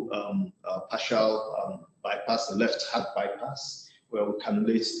do a partial bypass, the left heart bypass, where we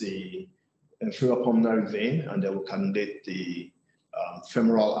cannulate the inferior pulmonary vein, and then we cannulate the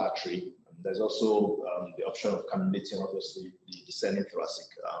femoral artery. There's also the option of cannulating, obviously, the descending thoracic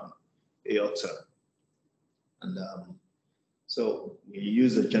aorta. And so we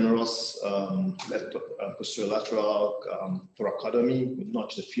use a generous left posterolateral thoracotomy. We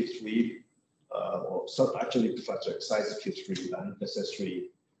notch the fifth rib, or some actually prefer to excise the fifth rib and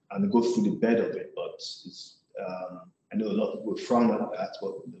necessary, and go through the bed of it. But it's, I know a lot of people frown at that,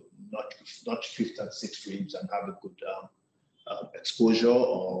 but notch fifth and sixth ribs and have a good exposure,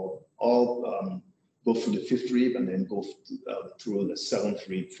 or go through the fifth rib and then go through the seventh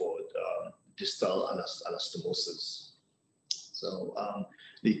rib for distal anastomosis. So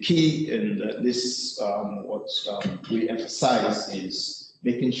the key in this, what we emphasize is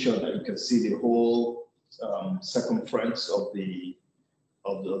making sure that you can see the whole circumference of the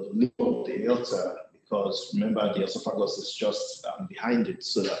lip of the aorta, because remember the esophagus is just behind it,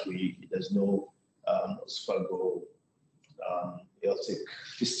 so that there's no esophageal aortic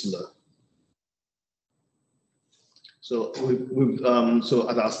fistula. So so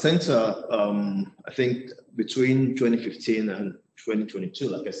at our center, I think between 2015 and 2022,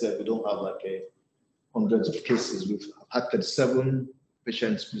 like I said, we don't have like hundreds of cases. We've had 37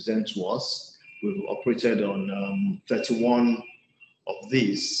 patients present to us. We've operated on 31 of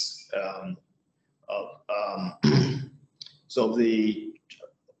these. So the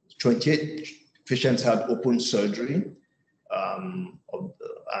 28 patients had open surgery,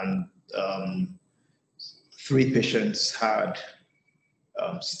 and 3 patients had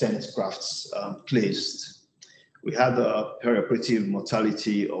stent grafts placed. We had a perioperative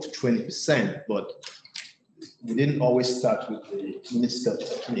mortality of 20%, but we didn't always start with the mini-step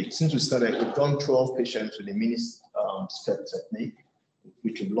technique. Since we started, we've done 12 patients with the mini-step technique,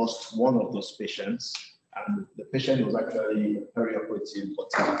 which we lost one of those patients. And the patient was actually a perioperative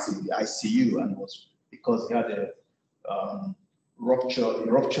mortality in the ICU, and was because he had a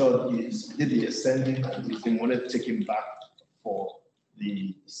ruptured, he did the ascending, and we wanted to take him back for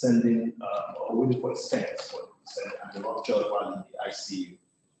the ascending, or we put stents for the ascending, and the ruptured while in the ICU.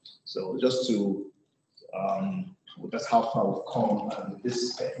 So just to, that's how far we've come, and with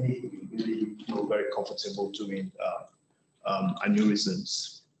this technique, we really feel very comfortable doing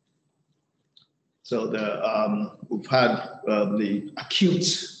aneurysms. So we've had the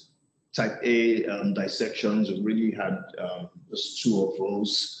acute type A dissections. We've really had just 2 of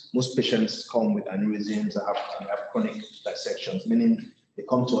those. Most patients come with aneurysms that have chronic dissections, meaning they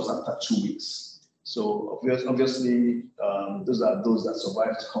come to us after 2 weeks. So obviously, those are those that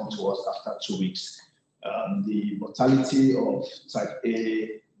survive to come to us after 2 weeks. The mortality of type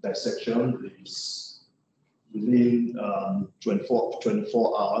A dissection is within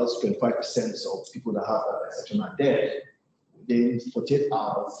 24 hours. 25% of people that have that dissection are dead. Within 48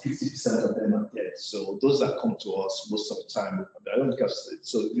 hours, 50% of them are dead. So those that come to us most of the time, I don't think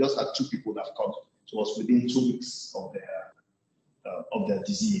so we just had 2 people that have come to us within 2 weeks of their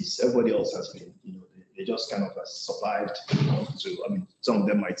disease. Everybody else has been, they just kind of survived. Some of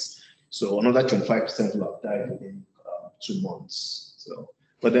them might. So another 25% will have died within 2 months. So,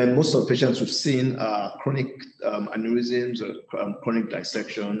 but then most of the patients we've seen are chronic aneurysms, or chronic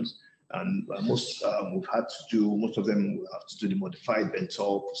dissections, and most of them will have to do the modified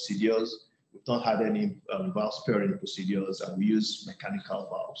Bentall procedures. We've not had any valve sparing procedures, and we use mechanical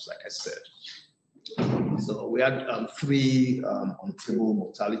valves, like I said. So we had three on-table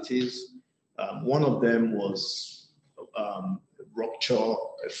mortalities. One of them was rupture,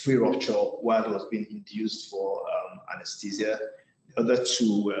 a free rupture while it was being induced for anesthesia. The other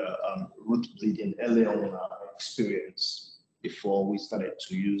two were root bleeding early on in our experience before we started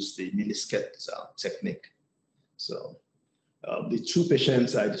to use the miniskirt technique. So the two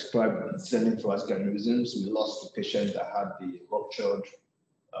patients I described with descending thoracic aneurysms, we lost the patient that had the ruptured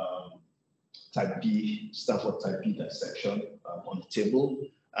type B, Stanford type B dissection on the table,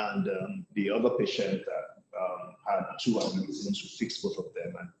 and the other patient had two aneurysms. We fixed both of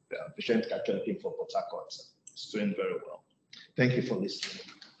them, and the patient actually came from Port Harcourt. It's doing very well. Thank you for listening.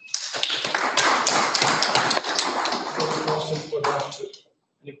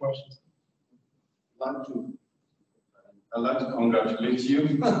 Any questions? I'd like to congratulate you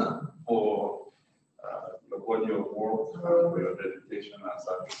for your body of work, for your dedication and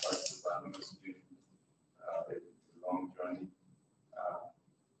sacrifices. I know it's been a long journey.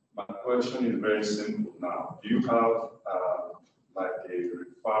 My question is very simple now. Do you have like a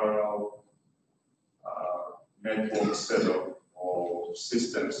referral network set up or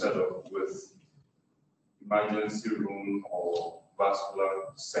system set up with emergency room or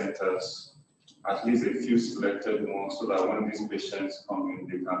vascular centers, at least a few selected ones, so that when these patients come in,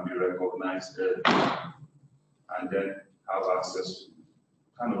 they can be recognized early and then have access to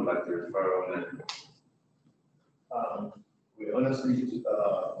kind of like a referral network? We honestly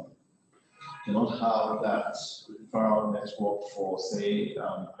do not have that referral network for, say,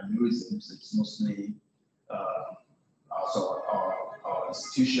 aneurysms. It's mostly our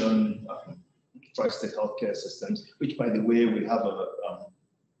institution, Tri-State Healthcare Systems, which, by the way, we have a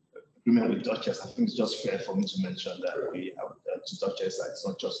agreement with Duchess. I think it's just fair for me to mention that we have to Duchess. It's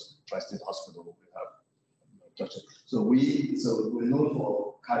not just Tri-State Hospital. We have Duchess. So we're known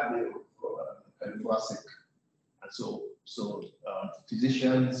for cardiothoracic, and so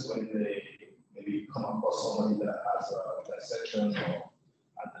physicians, when they maybe come across somebody that has a dissection or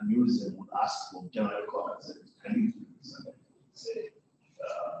an aneurysm, would ask for general cards. Can you do this? And say,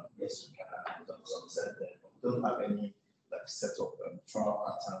 yes, we can. We don't have any like set of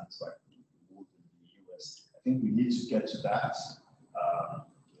trial patterns like we would in the US. I think we need to get to that.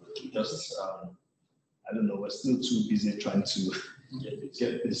 I don't know, we're still too busy trying to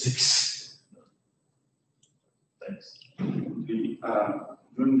get basics. Thanks.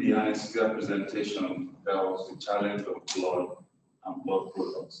 During the anesthesia presentation, there was the challenge of blood and blood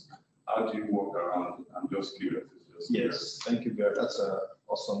products. How do you work around it? I'm just curious. Yes, thank you, Gary. That's an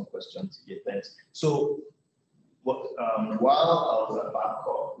awesome question. Yeah, thanks. So, while I was at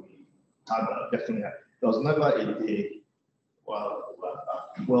Babcock, we had definitely, there was never a day,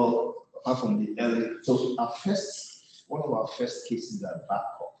 well, apart from the early, so one of our first cases at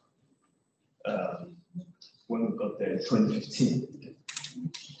Babcock, when we got there in 2015,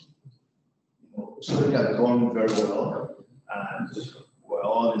 so it had gone very well, and we're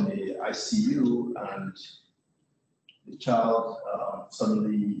all in the ICU, and the child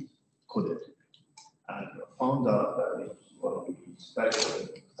suddenly coded, and found out that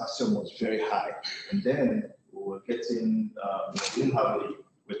the potassium was very high, and then we were getting,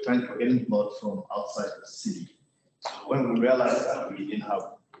 we're getting blood from outside the city. So when we realized that we didn't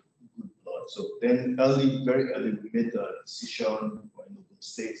have good blood, so then very early, we made the decision in the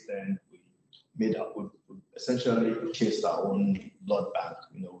state. Then we essentially purchased our own blood bank.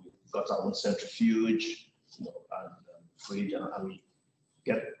 We got our own centrifuge, and fridge, and we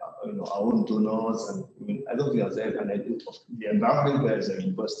get our own donors. And I don't think there's the environment there is a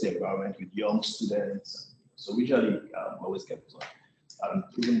university environment with young students. So we usually always get blood. And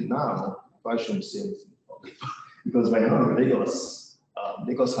even now, I shouldn't say anything because right now in Lagos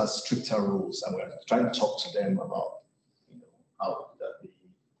has stricter rules, and we're trying to talk to them about how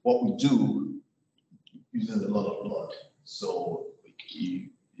what we do uses a lot of blood. So you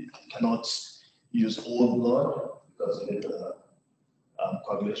cannot use old blood because of the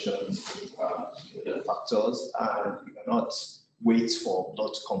coagulation factors, and you cannot wait for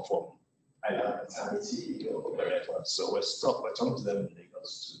blood to come from either maternity or wherever. So we're talking to them in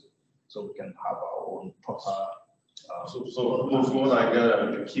Lagos so we can have our own proper. So what I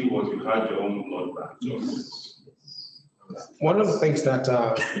got, the key was you had your own blood bank. One of the things that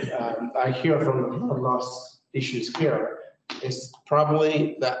I hear from the lost issues here is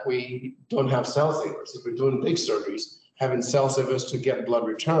probably that we don't have cell savers. If we're doing big surgeries, having cell savers to get blood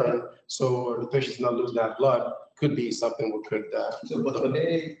return, so the patient's not losing that blood, could be something we could. But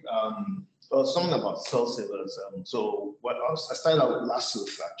today, something about cell savers. I started out with lasso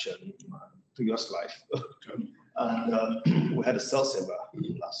fracture in my previous life, and we had a cell saver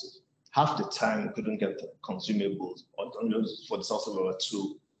lasso. half the time we couldn't get the consumables or for the cell saver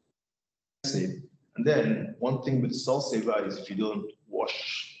to save. And then one thing with cell saver is if you don't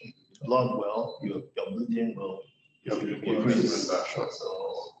wash blood well, your bleeding will increase.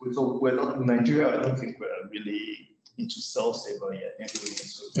 So we're not in Nigeria. I don't think we're really into cell saver yet.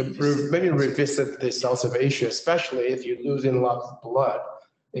 Let me revisit the cell saver issue, especially if you're losing lots of blood.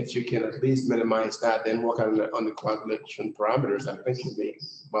 If you can at least minimize that, then work on the coagulation parameters. I think can be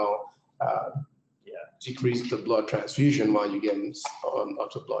decrease the blood transfusion while you're getting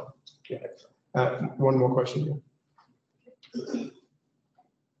out of blood. Yeah. One more question. So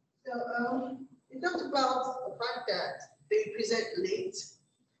you talked about the fact that they present late.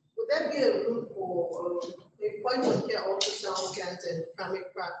 Would there be a room for a point of care ultrasound scans and family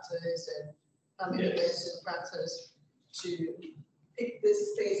practice and family medicine practice to pick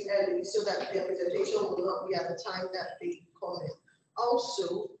this space early so that their presentation will not be at the time that they come in?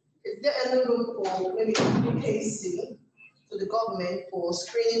 Also, is there any room for maybe KC to the government for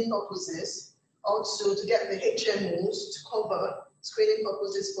screening purposes, also to get the HMOs to cover screening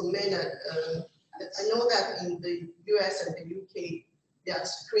purposes for men? I know that in the US and the UK, there are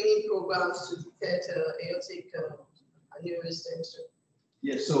screening programs to detect aortic aneurysm.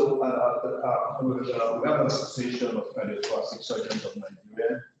 Yes, so we have an association of cardiothoracic surgeons of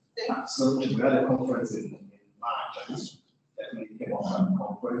Nigeria. So we had a conference in March, and definitely came off that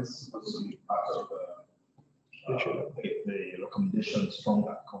conference, supposed to be part of the recommendations from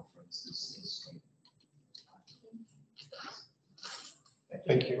that conference.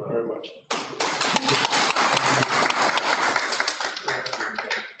 Thank you very much.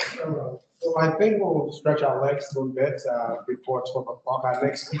 So I think we'll stretch our legs a little bit before 12 o'clock. Our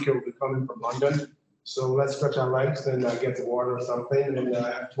next speaker will be coming from London. So let's stretch our legs and get the water or something. And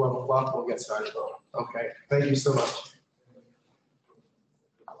at 12 o'clock, we'll get started. Okay, thank you so much.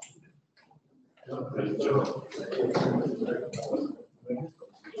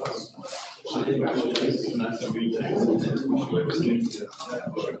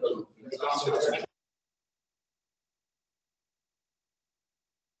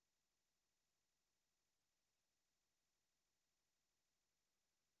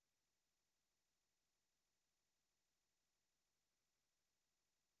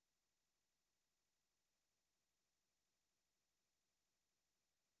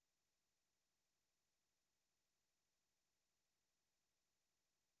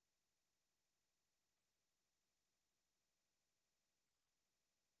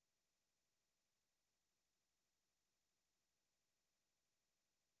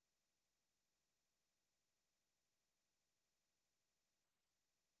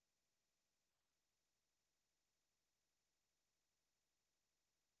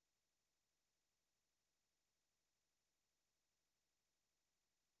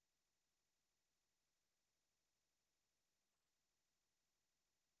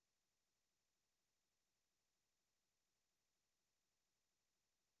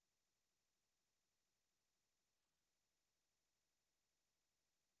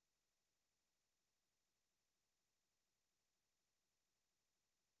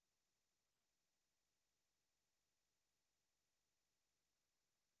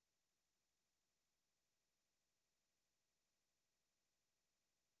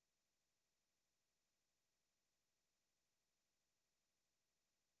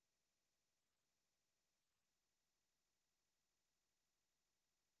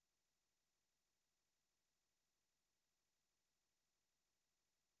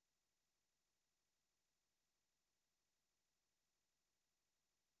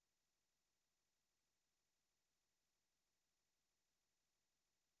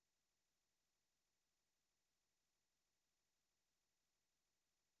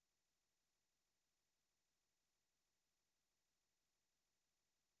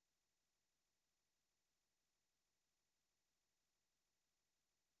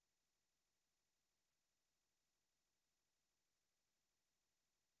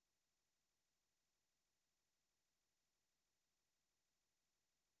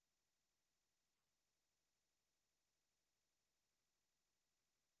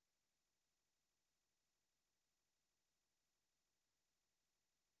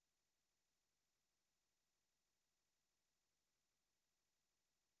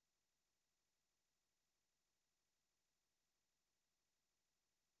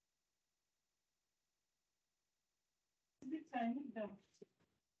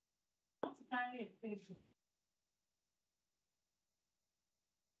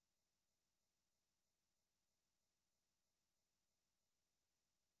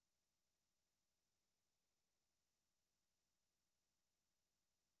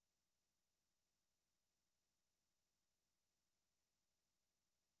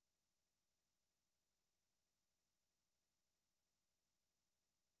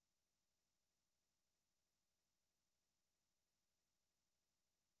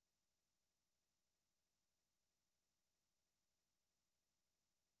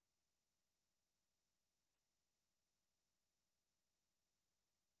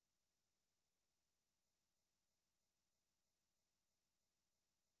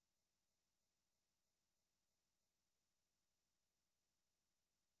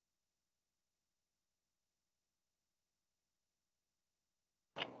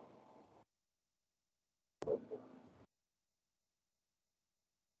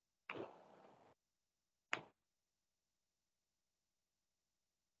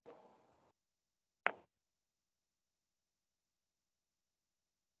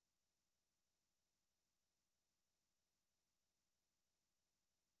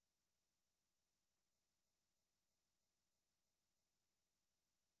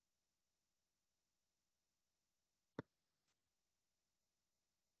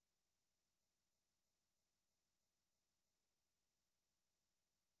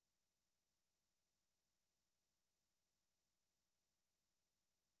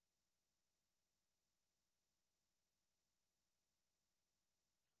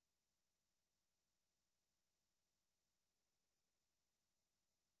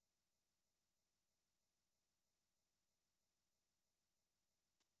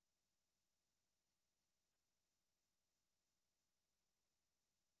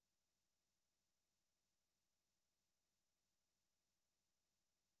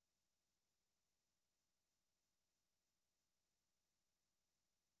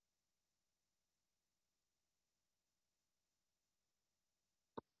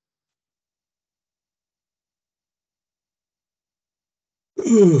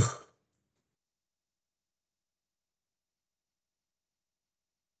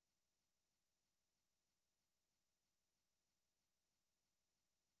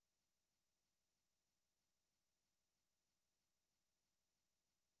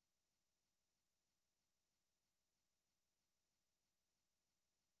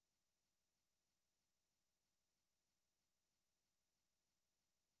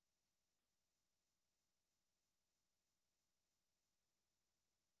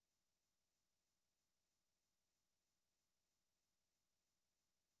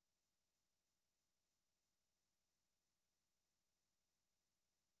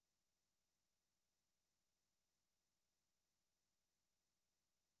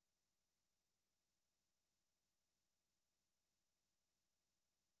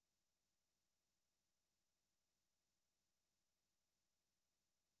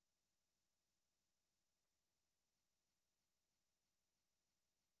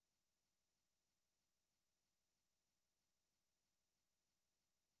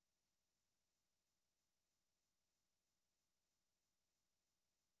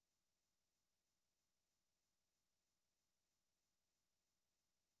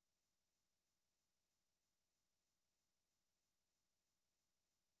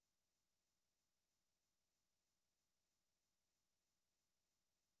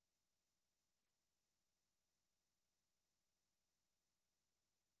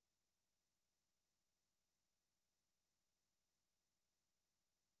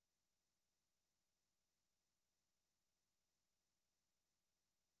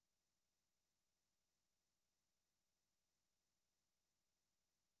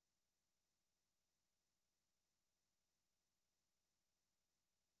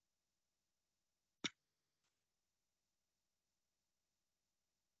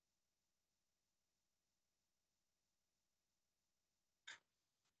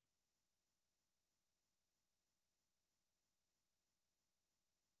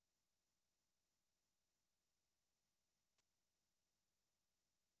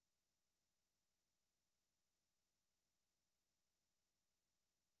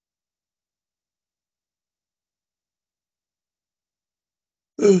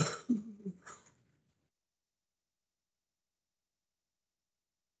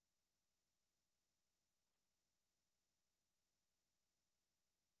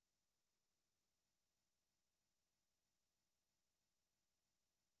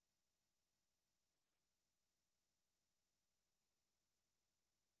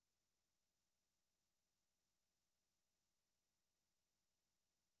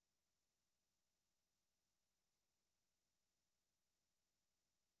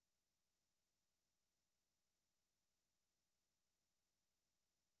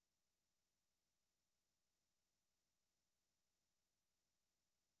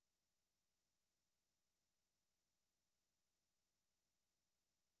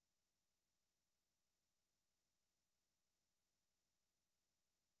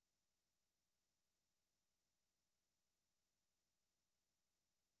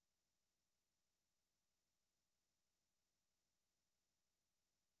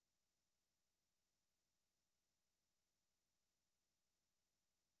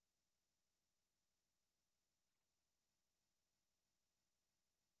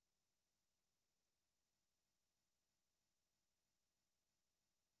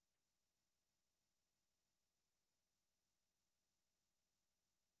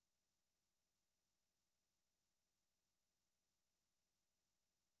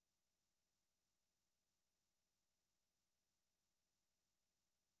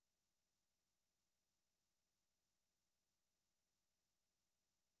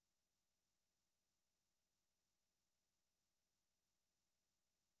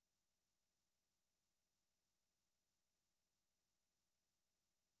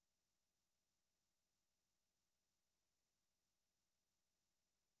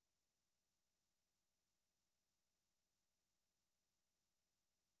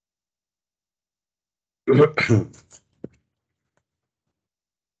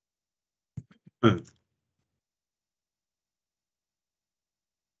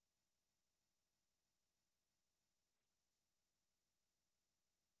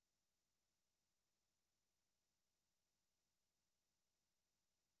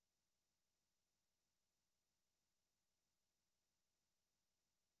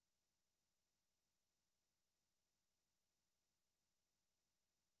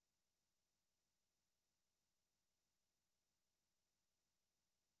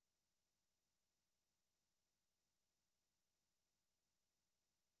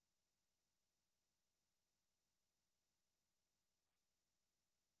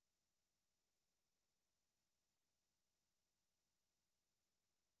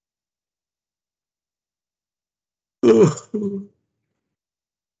 He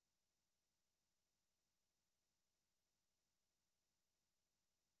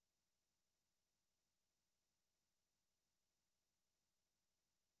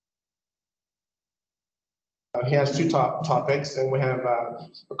has two topics, and we have a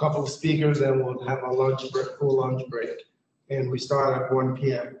couple of speakers, and we'll have a full lunch break. And we start at 1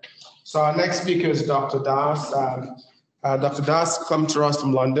 p.m. So our next speaker is Dr. Das. Dr. Das comes to us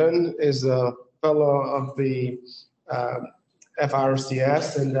from London, is a fellow of the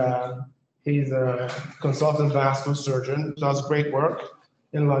FRCS, and he's a consultant vascular surgeon, does great work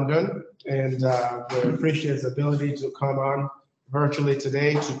in London, and we appreciate his ability to come on virtually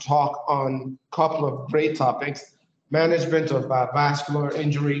today to talk on a couple of great topics: management of vascular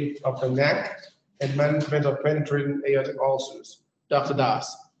injury of the neck and management of penetrating aortic ulcers. Dr.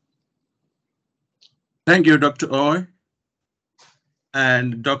 Das. Thank you, Dr. Oy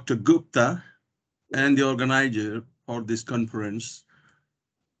and Dr. Gupta and the organizer for this conference.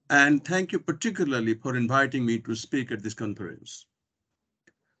 And thank you particularly for inviting me to speak at this conference.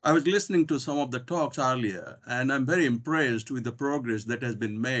 I was listening to some of the talks earlier, and I'm very impressed with the progress that has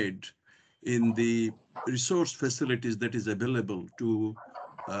been made in the resource facilities that is available to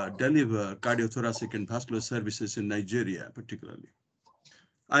deliver cardiothoracic and vascular services in Nigeria, particularly.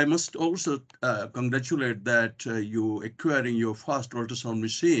 I must also congratulate that you acquiring your first ultrasound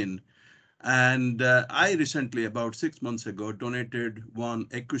machine. And I recently, about 6 months ago, donated one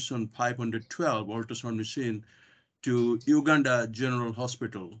Equison 512 ultrasound machine to Uganda General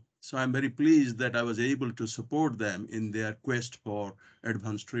Hospital. So I'm very pleased that I was able to support them in their quest for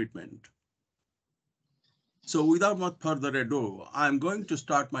advanced treatment. So without much further ado, I'm going to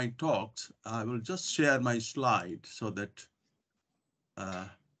start my talks. I will just share my slide so that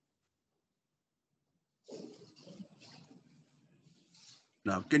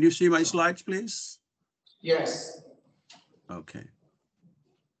now, can you see my slides, please? Yes. Okay.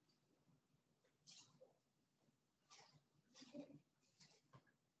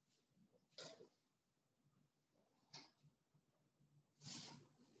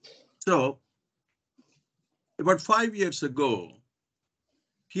 So about 5 years ago,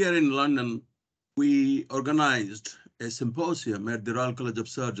 here in London, we organized a symposium at the Royal College of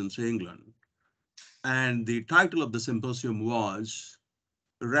Surgeons, England. And the title of the symposium was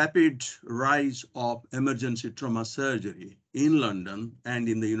Rapid Rise of Emergency Trauma Surgery in London and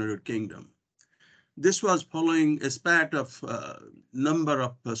in the United Kingdom. This was following a spat of number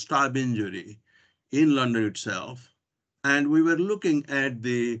of stab injury in London itself. And we were looking at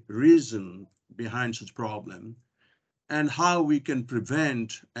the reason behind such problem and how we can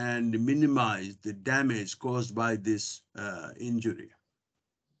prevent and minimize the damage caused by this injury.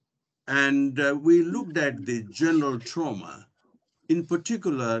 And we looked at the general trauma. In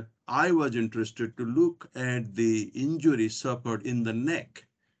particular, I was interested to look at the injury suffered in the neck.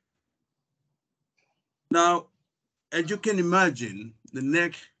 Now, as you can imagine, the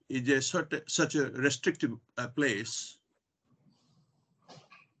neck is such a restrictive place.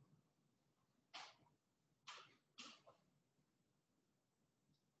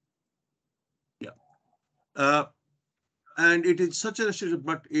 And it is such a restrictive,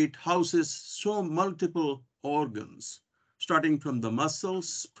 but it houses so multiple organs, starting from the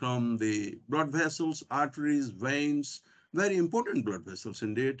muscles, from the blood vessels, arteries, veins, very important blood vessels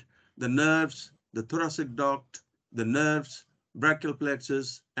indeed, the nerves, the thoracic duct, the nerves, brachial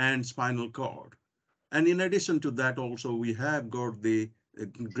plexus, and spinal cord. And in addition to that, also, we have got the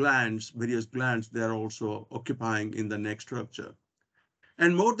glands, various glands, they're also occupying in the neck structure.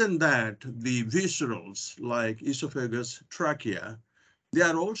 And more than that, the viscerals like esophagus, trachea, they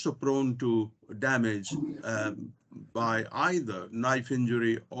are also prone to damage by either knife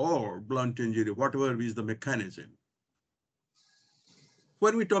injury or blunt injury, whatever is the mechanism.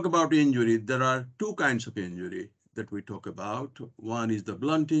 When we talk about injury, there are two kinds of injury that we talk about. One is the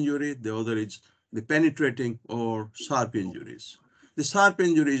blunt injury, the other is the penetrating or sharp injuries. The sharp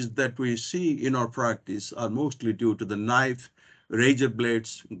injuries that we see in our practice are mostly due to the knife, razor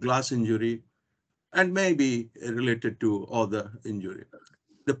blades, glass injury, and maybe related to other injury.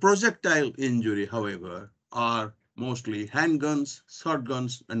 The projectile injury, however, are mostly handguns,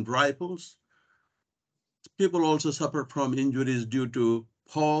 shotguns, and rifles. People also suffer from injuries due to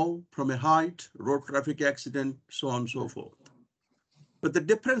fall from a height, road traffic accident, so on and so forth. But the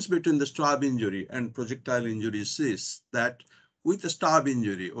difference between the stab injury and projectile injuries is that with a stab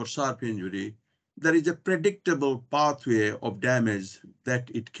injury or sharp injury, there is a predictable pathway of damage that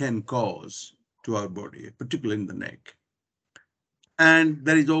it can cause to our body, particularly in the neck. And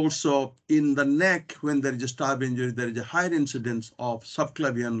there is also in the neck, when there is a stab injury, there is a higher incidence of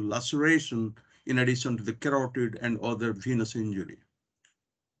subclavian laceration in addition to the carotid and other venous injury.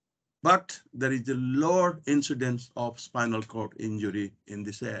 But there is a lower incidence of spinal cord injury in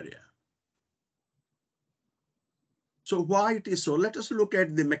this area. So why it is so? Let us look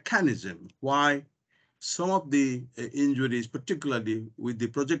at the mechanism why some of the injuries, particularly with the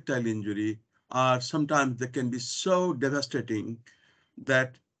projectile injury, are sometimes they can be so devastating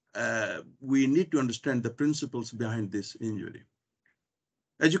that we need to understand the principles behind this injury.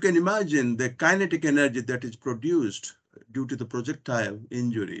 As you can imagine, the kinetic energy that is produced due to the projectile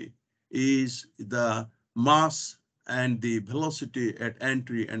injury is the mass and the velocity at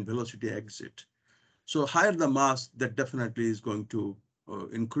entry and velocity exit. So higher the mass, that definitely is going to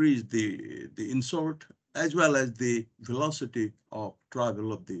increase the insult as well as the velocity of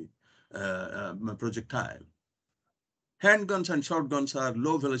travel of the projectile. Handguns and shotguns are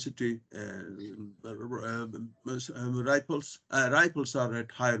low velocity rifles. Rifles are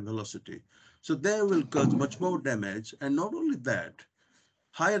at higher velocity. So they will cause much more damage. And not only that,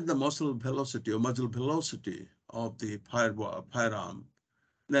 higher the muzzle velocity of the firearm,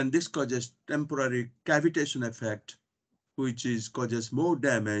 then this causes temporary cavitation effect, which causes more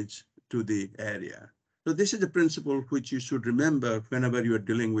damage to the area. So this is the principle which you should remember whenever you are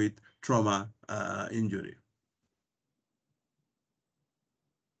dealing with trauma injury.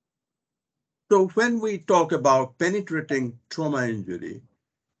 So when we talk about penetrating trauma injury,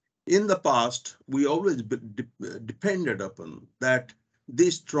 in the past, we always depended upon that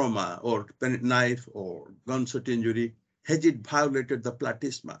this trauma or knife or gunshot injury has it violated the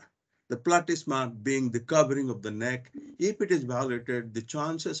platysma. The platysma being the covering of the neck. If it is violated, the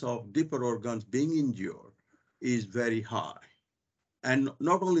chances of deeper organs being injured is very high. And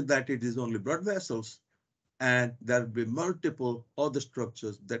not only that, it is only blood vessels, and there will be multiple other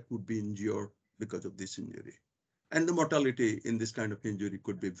structures that would be injured because of this injury. And the mortality in this kind of injury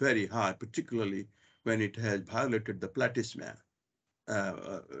could be very high, particularly when it has violated the platysma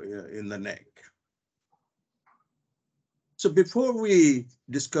in the neck. So before we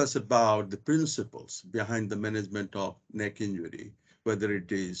discuss about the principles behind the management of neck injury, whether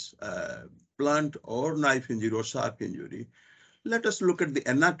it is blunt or knife injury or sharp injury, let us look at the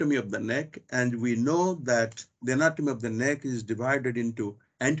anatomy of the neck. And we know that the anatomy of the neck is divided into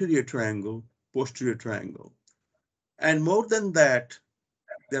anterior triangle, posterior triangle. And more than that,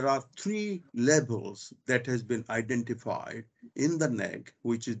 there are 3 levels that has been identified in the neck,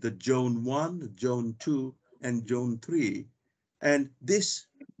 which is the zone 1, zone 2, and zone 3. And this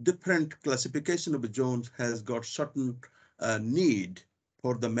different classification of the zones has got certain need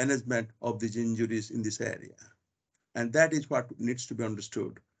for the management of these injuries in this area. And that is what needs to be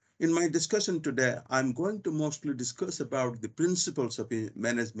understood. In my discussion today, I'm going to mostly discuss about the principles of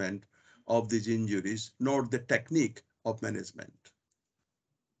management of these injuries, not the technique of management.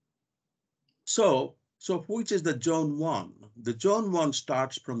 So which is the zone 1? The zone 1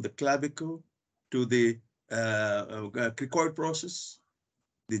 starts from the clavicle to the cricoid process.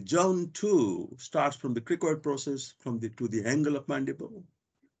 The zone 2 starts from the cricoid process to the angle of mandible.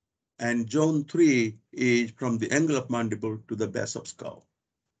 And zone 3 is from the angle of mandible to the base of skull.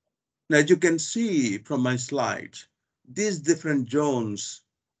 Now, as you can see from my slides, these different zones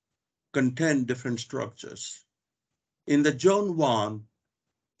contain different structures. In the zone 1,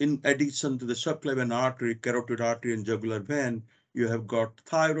 in addition to the subclavian artery, carotid artery, and jugular vein, you have got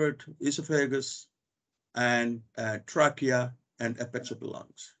thyroid, esophagus, and trachea, and apex of the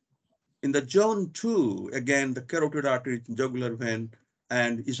lungs. In the zone 2, again, the carotid artery, jugular vein,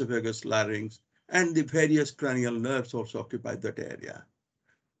 and esophagus, larynx, and the various cranial nerves also occupy that area.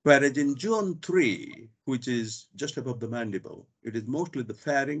 Whereas in zone 3, which is just above the mandible, it is mostly the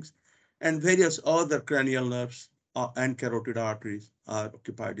pharynx and various other cranial nerves and carotid arteries are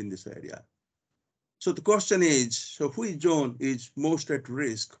occupied in this area. So the question is, so which zone is most at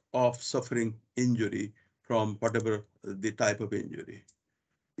risk of suffering injury from whatever the type of injury?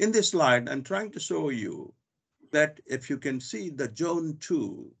 In this slide, I'm trying to show you that if you can see the zone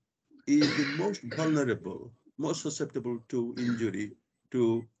 2 is the most vulnerable, most susceptible to injury,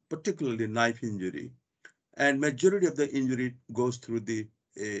 to particularly knife injury. And majority of the injury goes through the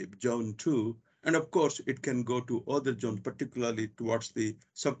zone 2. And of course, it can go to other zones, particularly towards the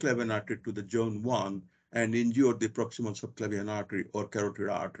subclavian artery to the zone 1 and injure the proximal subclavian artery or carotid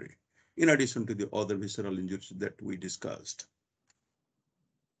artery, in addition to the other visceral injuries that we discussed.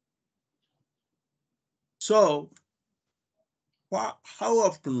 So how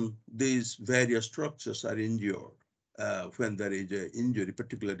often these various structures are injured when there is an injury,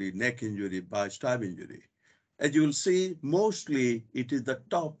 particularly neck injury by stab injury? As you will see, mostly it is the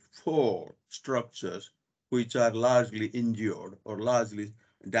top 4 structures which are largely injured or largely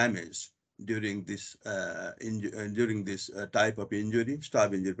damaged during this type of injury,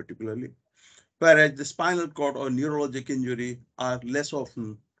 stab injury particularly, whereas the spinal cord or neurologic injury are less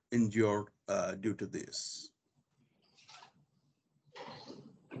often injured due to this.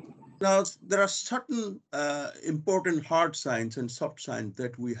 Now, there are certain important hard signs and soft signs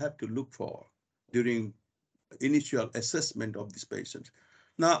that we have to look for during initial assessment of these patients.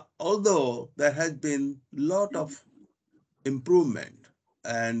 Now, although there has been a lot of improvement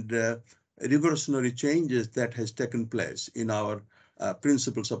and revolutionary changes that has taken place in our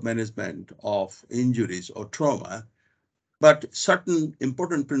principles of management of injuries or trauma, but certain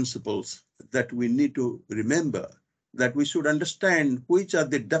important principles that we need to remember, that we should understand which are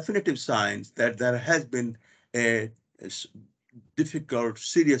the definitive signs that there has been a difficult,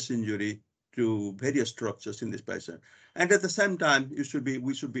 serious injury to various structures in this patient. And at the same time, we should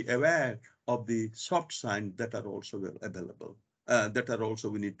be aware of the soft signs that are also available, that are also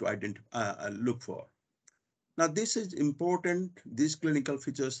we need to identify, look for. Now, this is important. These clinical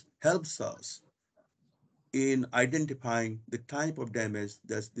features helps us in identifying the type of damage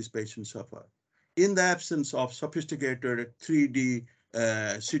that this patient suffer. In the absence of sophisticated 3D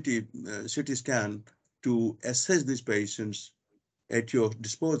CT scan to assess these patients at your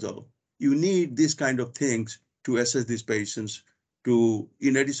disposal, you need these kind of things to assess these patients to,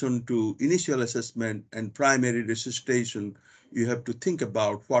 in addition to initial assessment and primary resuscitation, you have to think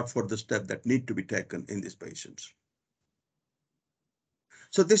about what further steps that need to be taken in these patients.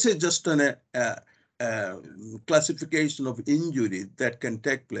 So this is just an classification of injury that can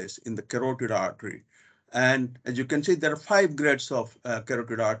take place in the carotid artery. And as you can see, there are 5 grades of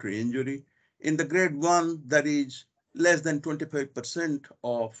carotid artery injury. In the grade 1, there is less than 25%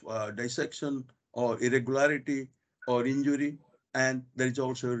 of dissection or irregularity or injury. And there is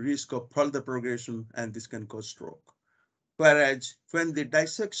also a risk of further progression, and this can cause stroke. Whereas when the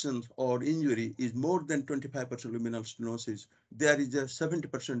dissection or injury is more than 25% luminal stenosis, there is a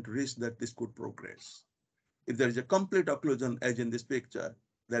 70% risk that this could progress. If there is a complete occlusion, as in this picture,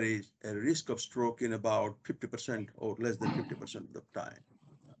 there is a risk of stroke in about 50% or less than 50% of the time.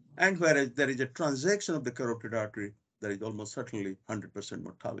 And whereas there is a transaction of the carotid artery, there is almost certainly 100%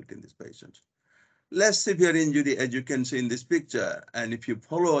 mortality in these patients. Less severe injury, as you can see in this picture, and if you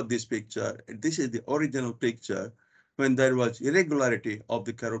follow this picture, this is the original picture when there was irregularity of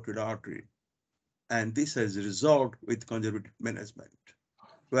the carotid artery. And this has resolved with conservative management.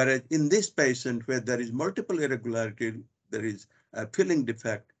 Whereas in this patient where there is multiple irregularity, there is a filling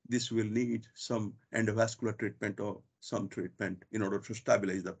defect, this will need some endovascular treatment or some treatment in order to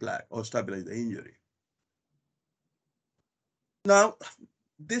stabilize the plaque or stabilize the injury. Now,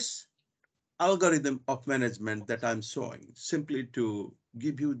 this algorithm of management that I'm showing, simply to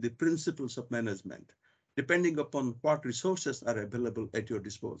give you the principles of management, depending upon what resources are available at your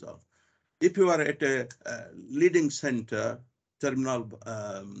disposal. If you are at a leading center, terminal,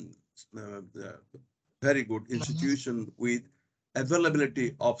 very good institution with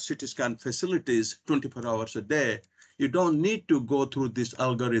availability of CT scan facilities 24 hours a day, you don't need to go through this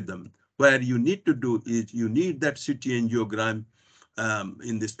algorithm. Where you need to do is you need that CT angiogram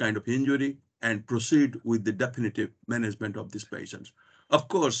in this kind of injury and proceed with the definitive management of these patients. Of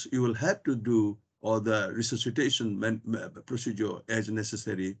course, you will have to do all the resuscitation procedure as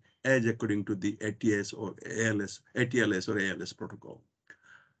necessary, as according to the ATLS or ALS protocol.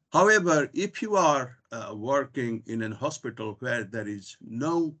 However, if you are working in a hospital where there is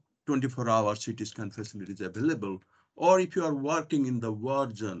no 24-hour CT scan facilities available, or if you are working in the war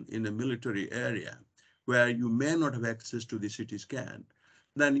zone in a military area where you may not have access to the CT scan,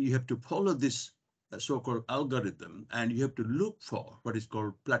 then you have to follow this so-called algorithm, and you have to look for what is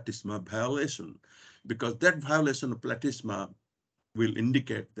called platysma violation, because that violation of platysma will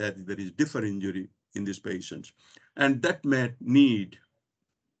indicate that there is different injury in these patients, and that may need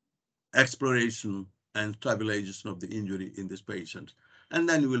exploration and stabilization of the injury in these patients. And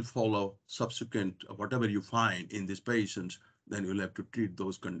then you will follow subsequent, whatever you find in these patients, then you'll have to treat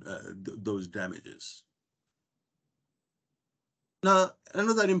those damages. Now,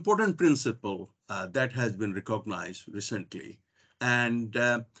 another important principle that has been recognized recently, and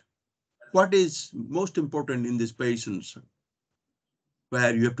what is most important in these patients,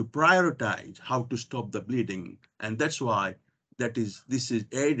 where you have to prioritize how to stop the bleeding, and that's why this is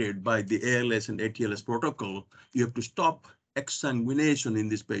aided by the ALS and ATLS protocol. You have to stop exsanguination in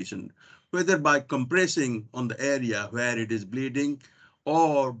this patient, whether by compressing on the area where it is bleeding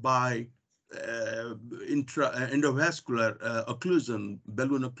or by endovascular occlusion,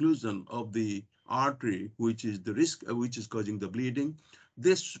 balloon occlusion of the artery, which is the risk, which is causing the bleeding.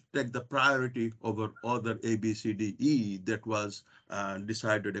 this take the priority over other A, B, C, D, E that was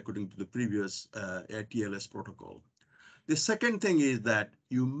decided according to the previous TLS protocol. The second thing is that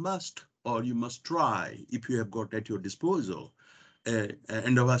you must try, if you have got at your disposal an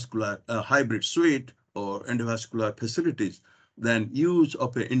endovascular hybrid suite or endovascular facilities, then use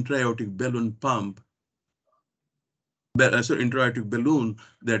of an intra-aortic balloon pump, intra-aortic balloon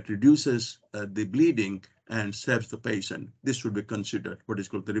that reduces the bleeding and saves the patient. This should be considered what is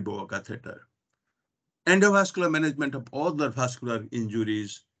called the Reboa catheter. Endovascular management of other vascular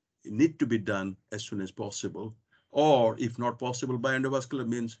injuries need to be done as soon as possible, or if not possible by endovascular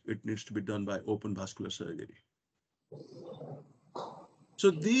means, it needs to be done by open vascular surgery.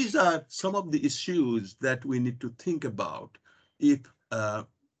 So these are some of the issues that we need to think about if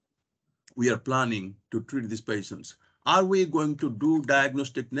we are planning to treat these patients. Are we going to do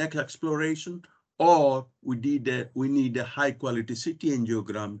diagnostic neck exploration, or we need a high quality CT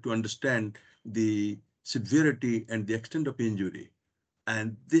angiogram to understand the severity and the extent of injury?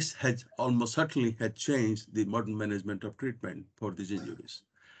 And this has almost certainly had changed the modern management of treatment for these injuries.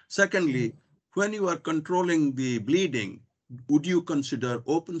 Secondly, when you are controlling the bleeding, would you consider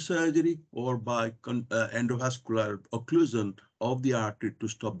open surgery or by endovascular occlusion of the artery to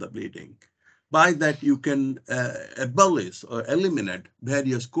stop the bleeding? By that, you can abolish or eliminate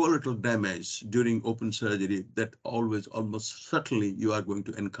various collateral damage during open surgery that almost certainly you are going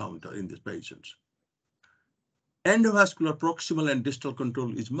to encounter in these patients. Endovascular proximal and distal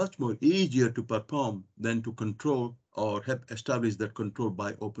control is much more easier to perform than to control or have established that control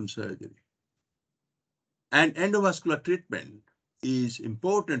by open surgery. And endovascular treatment is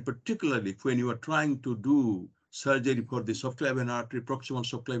important, particularly when you are trying to do surgery for the subclavian artery, proximal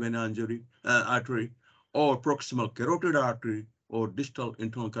subclavian artery, or proximal carotid artery, or distal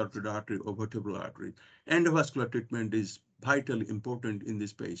internal carotid artery, or vertebral artery. Endovascular treatment is vitally important in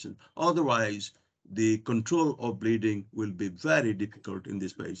this patient. Otherwise, the control of bleeding will be very difficult in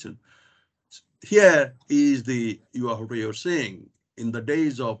this patient. Here is what you're saying. In the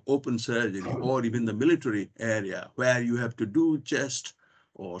days of open surgery or even the military area where you have to do chest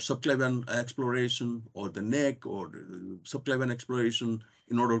or subclavian exploration or the neck or subclavian exploration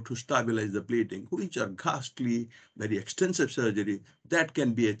in order to stabilize the bleeding, which are ghastly, very extensive surgery that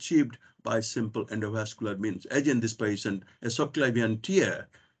can be achieved by simple endovascular means. As in this patient, a subclavian tear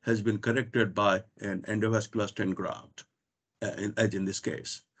has been corrected by an endovascular stent graft, as in this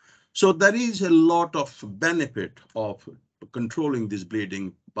case. So there is a lot of benefit of controlling this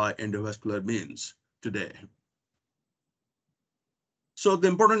bleeding by endovascular means today. So the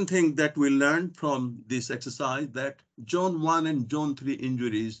important thing that we learned from this exercise that zone 1 and zone 3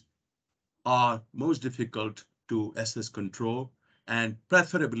 injuries are most difficult to assess control, and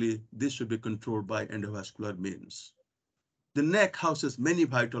preferably this should be controlled by endovascular means. The neck houses many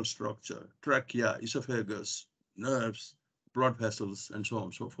vital structures, trachea, esophagus, nerves, blood vessels, and so on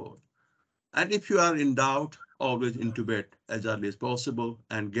and so forth. And if you are in doubt, always intubate as early as possible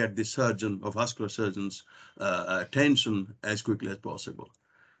and get the surgeon or vascular surgeon's attention as quickly as possible.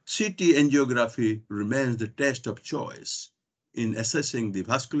 CT angiography remains the test of choice in assessing the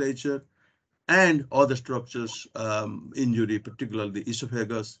vasculature and other structures injury, particularly the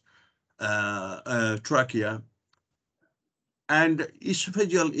esophagus, trachea. And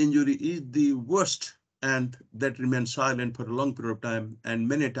esophageal injury is the worst, and that remains silent for a long period of time, and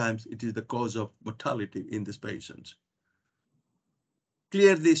many times it is the cause of mortality in these patients.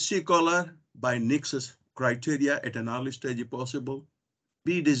 Clear the C-collar by Nix's criteria at an early stage if possible.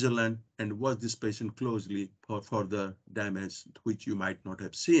 Be vigilant and watch this patient closely for further damage, which you might not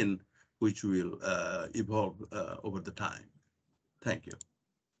have seen, which will evolve over the time. Thank you.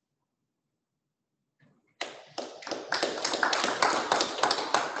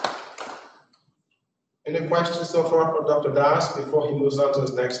 Any questions so far for Dr. Das before he moves on to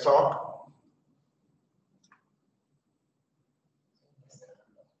his next talk?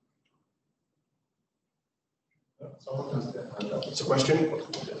 It's a question?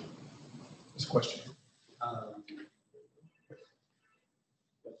 It's a question.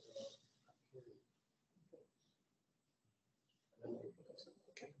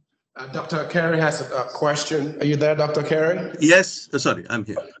 Dr. Carey has a question. Are you there, Dr. Carey? Yes, sorry, I'm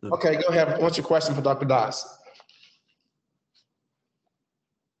here. Okay, go ahead. What's your question for Dr. Das?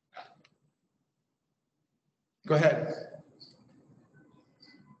 Go ahead.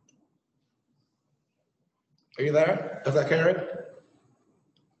 Are you there, Dr. Carey?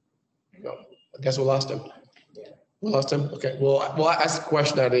 No, I guess we lost him. We lost him? Okay, we'll ask the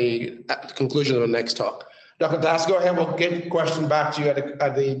question at the conclusion of the next talk. Dr. Das, go ahead. We'll get the question back to you at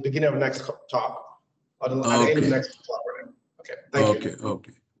the beginning of the next talk, or at the end of the next talk. Okay. Thank you.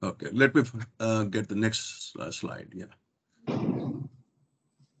 Okay. Let me get the next slide. Yeah.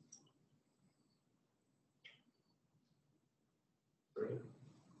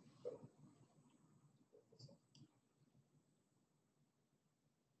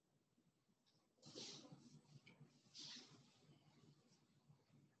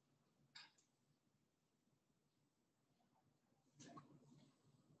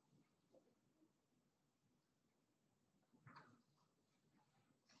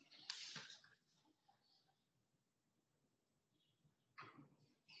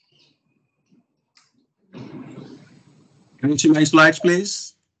 Can you see my slides,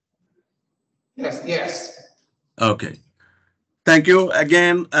 please? Yes. Okay. Thank you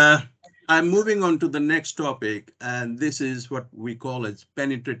again. I'm moving on to the next topic, and this is what we call as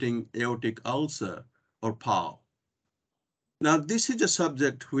penetrating aortic ulcer, or PAU. Now, this is a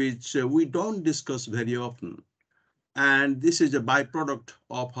subject which we don't discuss very often, and this is a byproduct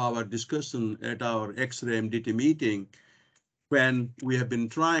of our discussion at our X-ray MDT meeting, when we have been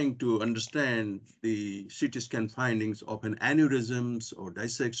trying to understand the CT scan findings of an aneurysms or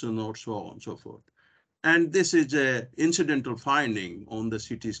dissection or so on and so forth. And this is an incidental finding on the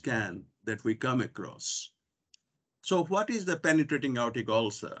CT scan that we come across. So what is the penetrating aortic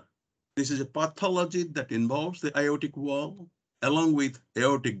ulcer? This is a pathology that involves the aortic wall, along with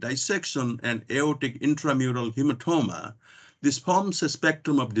aortic dissection and aortic intramural hematoma. This forms a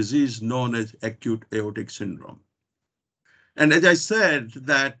spectrum of disease known as acute aortic syndrome. And as I said,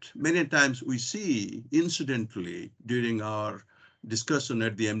 that many times we see incidentally during our discussion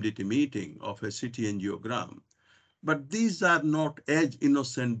at the MDT meeting of a CT angiogram, but these are not as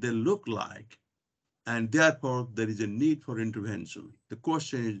innocent they look like, and therefore there is a need for intervention. The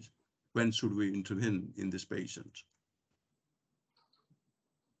question is, when should we intervene in this patient?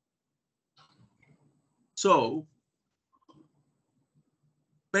 So,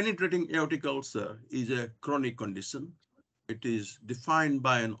 penetrating aortic ulcer is a chronic condition. It is defined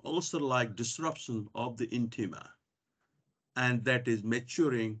by an ulcer-like disruption of the intima, and that is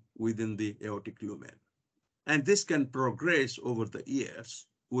maturing within the aortic lumen. And this can progress over the years.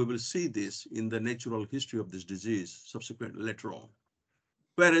 We will see this in the natural history of this disease subsequently later on.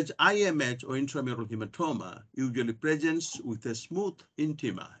 Whereas IMH, or intramural hematoma, usually presents with a smooth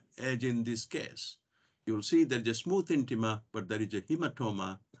intima, as in this case. You'll see there's a smooth intima, but there is a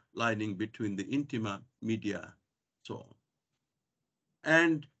hematoma lining between the intima, media, so on.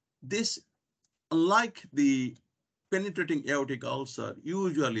 And this, unlike the penetrating aortic ulcer,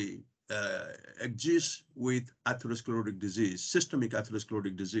 usually exists with atherosclerotic disease, systemic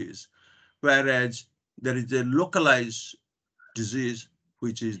atherosclerotic disease, whereas there is a localized disease,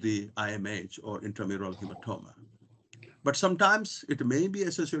 which is the IMH, or intramural hematoma. But sometimes it may be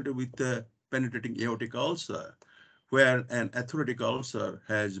associated with the penetrating aortic ulcer, where an atherosclerotic ulcer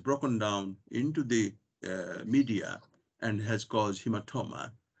has broken down into the media and has caused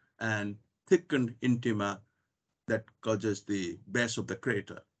hematoma and thickened intima that causes the base of the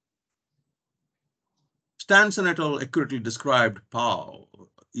crater. Stanson et al. Accurately described PAU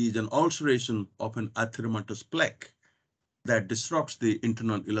is an ulceration of an atheromatous plaque that disrupts the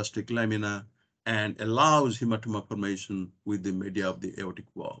internal elastic lamina and allows hematoma formation with the media of the aortic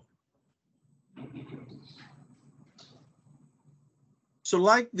wall. So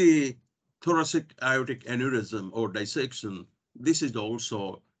like the thoracic aortic aneurysm or dissection, this is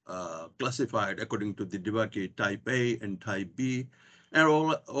also classified according to the DeBakey type A and type B, and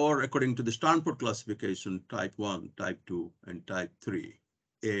or according to the Stanford classification, type 1, type 2, and type 3,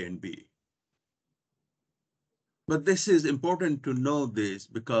 A and B. But this is important to know this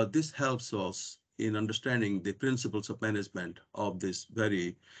because this helps us in understanding the principles of management of this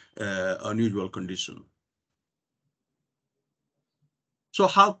very unusual condition. So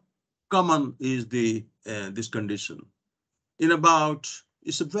how common is this condition?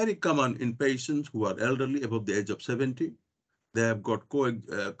 It's very common in patients who are elderly, above the age of 70. They have got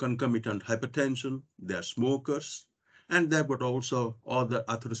concomitant hypertension, they are smokers, and they've got also other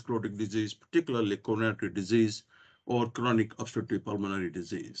atherosclerotic disease, particularly coronary disease or chronic obstructive pulmonary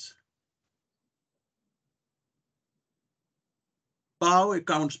disease. PAU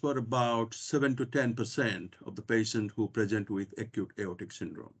accounts for about 7 to 10% of the patients who present with acute aortic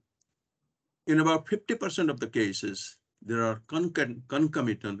syndrome. In about 50% of the cases, there are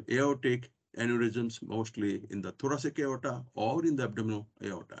concomitant aortic aneurysms, mostly in the thoracic aorta or in the abdominal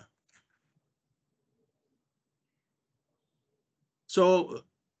aorta. So,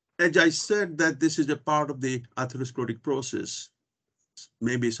 as I said, that this is a part of the atherosclerotic process.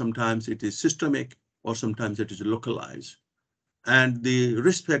 Maybe sometimes it is systemic or sometimes it is localized. And the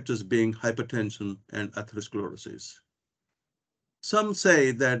risk factors being hypertension and atherosclerosis. Some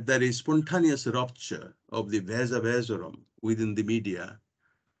say that there is spontaneous rupture of the vasa vasorum within the media,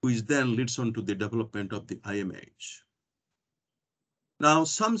 which then leads on to the development of the IMH. Now,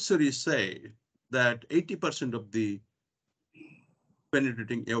 some series say that 80% of the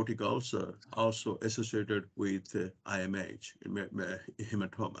penetrating aortic ulcer also associated with IMH,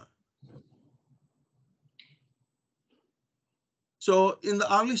 hematoma. So in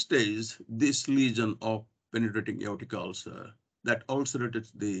the early stage, this lesion of penetrating aortic ulcer that ulcerated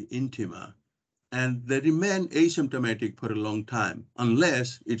the intima, and they remain asymptomatic for a long time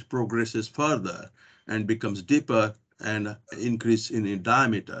unless it progresses further and becomes deeper and increase in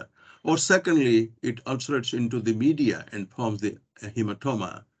diameter. Or secondly, it ulcerates into the media and forms the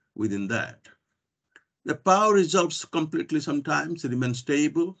hematoma within that. The power resolves completely sometimes, remains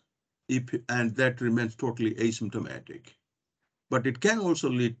stable, and that remains totally asymptomatic. But it can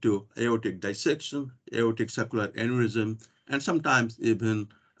also lead to aortic dissection, aortic circular aneurysm, and sometimes even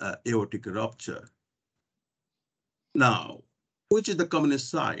aortic rupture. Now, which is the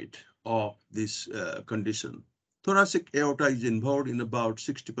commonest site of this condition? Thoracic aorta is involved in about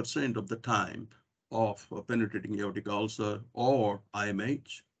 60% of the time of penetrating aortic ulcer or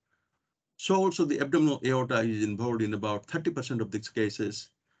IMH. So also the abdominal aorta is involved in about 30% of these cases.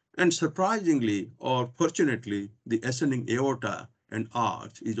 And surprisingly, or fortunately, the ascending aorta and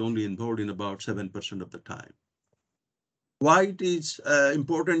arch is only involved in about 7% of the time. Why it is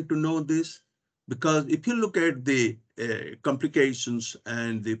important to know this? Because if you look at the complications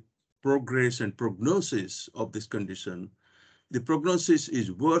and the progress and prognosis of this condition, the prognosis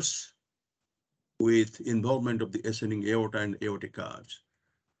is worse with involvement of the ascending aorta and aortic arch.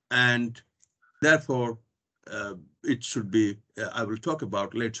 And therefore, it should be, I will talk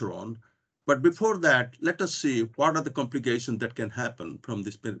about later on. But before that, let us see what are the complications that can happen from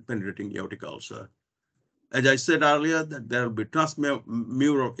this penetrating aortic ulcer. As I said earlier, that there will be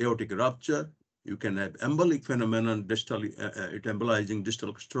transmural aortic rupture. You can have embolic phenomenon, distally, it embolizing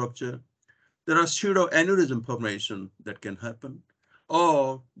distal structure. There are pseudoaneurysm formation that can happen,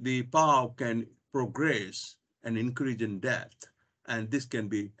 or the POW can progress and increase in depth, and this can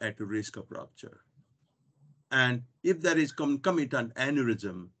be at risk of rupture. And if there is concomitant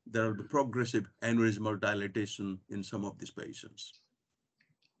aneurysm, there will be progressive aneurysmal dilatation in some of these patients.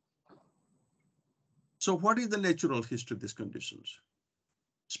 So what is the natural history of these conditions?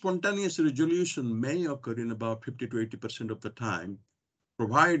 Spontaneous resolution may occur in about 50 to 80% of the time,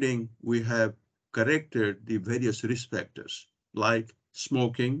 providing we have corrected the various risk factors like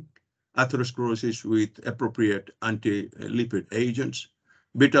smoking, atherosclerosis with appropriate anti-lipid agents,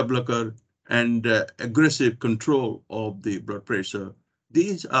 beta blocker, and aggressive control of the blood pressure.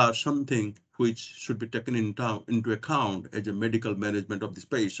 These are something which should be taken into account as a medical management of this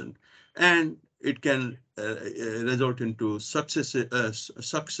patient. And it can result into success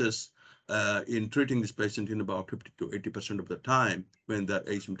in treating this patient in about 50 to 80% of the time when they're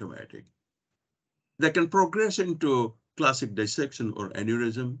asymptomatic. They can progress into classic dissection or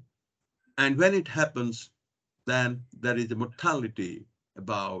aneurysm. And when it happens, then there is a mortality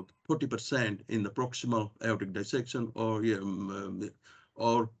about 40% in the proximal aortic dissection or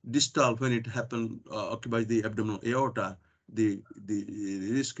distal when it happens, occupies the abdominal aorta. The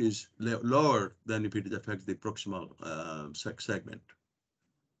risk is lower than if it affects the proximal segment.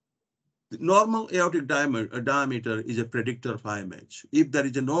 The normal aortic diameter is a predictor of IMH. If there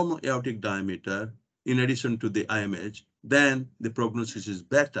is a normal aortic diameter, in addition to the IMH, then the prognosis is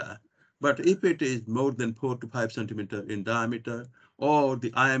better. But if it is more than 4 to 5 centimeter in diameter, or the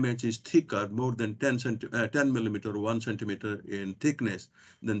IMH is thicker, more than 10 millimeter, 1 centimeter in thickness,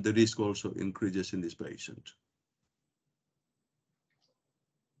 then the risk also increases in this patient.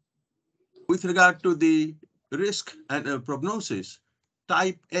 With regard to the risk and prognosis,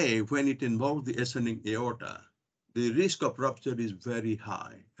 type A, when it involves the ascending aorta, the risk of rupture is very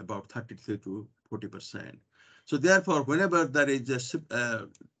high, about 33 to 40%. So therefore, whenever there is a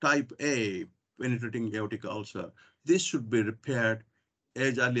type A penetrating aortic ulcer, this should be repaired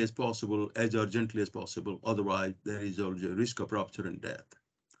as early as possible, as urgently as possible. Otherwise, there is also a risk of rupture and death.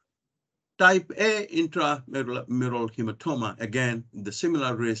 Type A intramural hematoma, again, the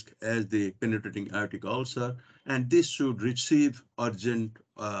similar risk as the penetrating aortic ulcer, and this should receive urgent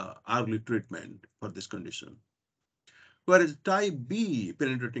early treatment for this condition. Whereas type B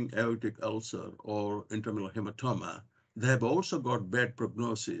penetrating aortic ulcer or intramural hematoma, they have also got bad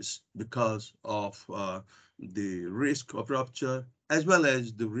prognosis because of the risk of rupture, as well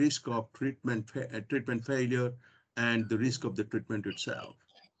as the risk of treatment failure and the risk of the treatment itself.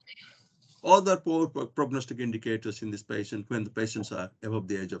 Other poor prognostic indicators in this patient when the patients are above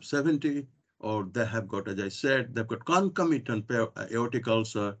the age of 70 or they have got, as I said, they've got concomitant aortic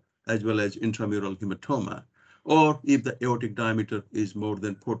ulcer as well as intramural hematoma, or if the aortic diameter is more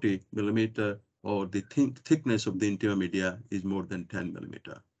than 40 millimeter, or the thickness of the intima media is more than 10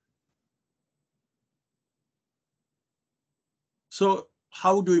 millimeter. So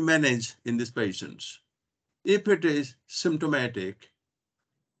how do we manage in these patients? If it is symptomatic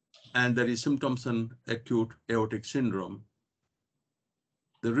and there is symptoms in acute aortic syndrome,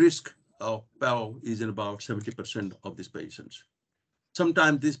 the risk of PAO is in about 70% of these patients.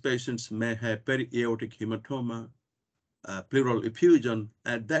 Sometimes these patients may have peri-aortic hematoma, pleural effusion,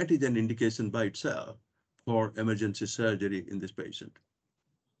 and that is an indication by itself for emergency surgery in this patient.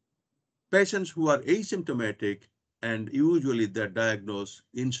 Patients who are asymptomatic, and usually they're diagnosed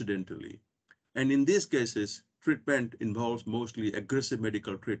incidentally. And in these cases, treatment involves mostly aggressive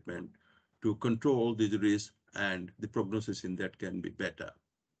medical treatment to control the disease, and the prognosis in that can be better.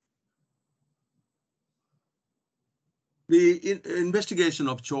 The investigation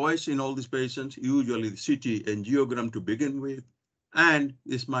of choice in all these patients, usually the CT angiogram to begin with, and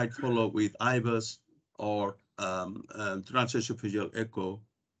this might follow with IVUS or transesophageal echo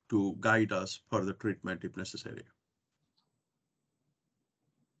to guide us for the treatment if necessary.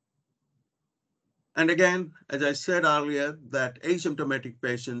 And again, as I said earlier, that asymptomatic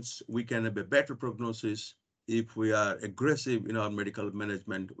patients, we can have a better prognosis if we are aggressive in our medical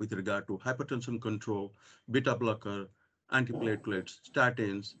management with regard to hypertension control, beta blocker, antiplatelets,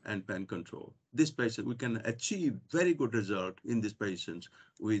 statins, and pain control. This patient, we can achieve very good result in these patients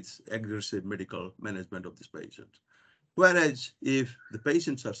with aggressive medical management of these patients. Whereas if the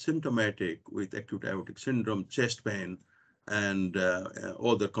patients are symptomatic with acute aortic syndrome, chest pain, and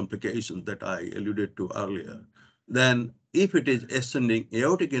other complications that I alluded to earlier, then if it is ascending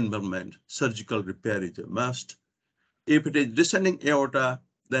aortic involvement, surgical repair is a must. If it is descending aorta,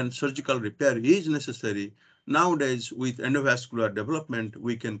 then surgical repair is necessary. Nowadays, with endovascular development,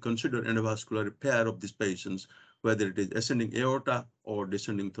 we can consider endovascular repair of these patients, whether it is ascending aorta or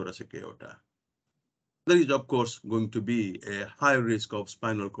descending thoracic aorta. There is, of course, going to be a high risk of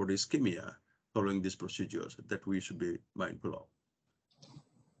spinal cord ischemia following these procedures that we should be mindful of.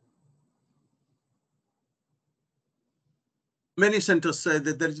 Many centers say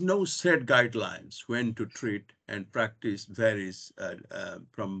that there is no set guidelines when to treat, and practice varies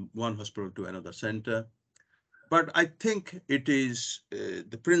from one hospital to another center. But I think it is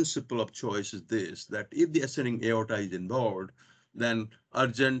the principle of choice is this, that if the ascending aorta is involved, then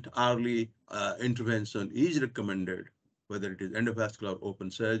urgent early intervention is recommended, whether it is endovascular or open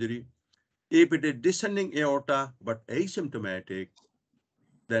surgery. If it is descending aorta but asymptomatic,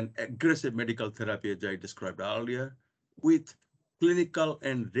 then aggressive medical therapy, as I described earlier, with clinical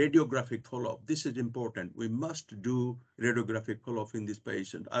and radiographic follow-up. This is important. We must do radiographic follow-up in this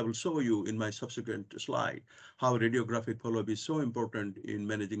patient. I will show you in my subsequent slide how radiographic follow-up is so important in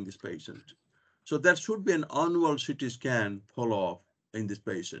managing this patient. So there should be an annual CT scan follow-up in this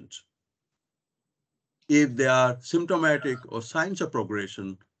patient. If they are symptomatic or signs of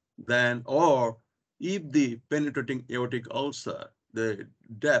progression, then, or if the penetrating aortic ulcer, the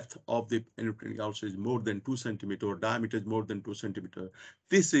depth of the penetrating ulcer is more than 2 centimeters, or diameter is more than 2 centimeters,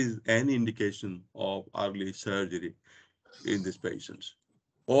 this is an indication of early surgery in these patients.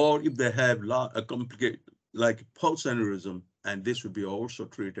 Or if they have a complicated, like pulse aneurysm, and this would be also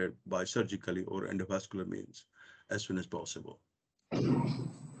treated by surgically or endovascular means as soon as possible.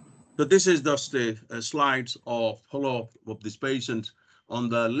 So this is just the slides of follow-up of these patients. On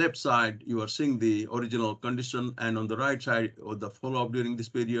the left side, you are seeing the original condition, and on the right side of the follow-up during this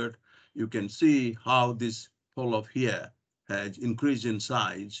period, you can see how this follow-up here has increased in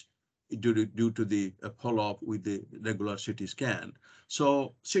size due to the follow-up with the regular CT scan.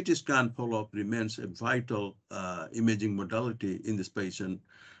 So CT scan follow-up remains a vital imaging modality in this patient,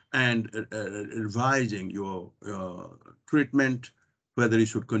 and revising your treatment, whether you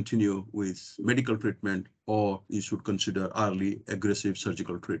should continue with medical treatment or you should consider early aggressive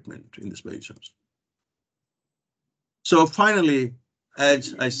surgical treatment in these patients. So finally,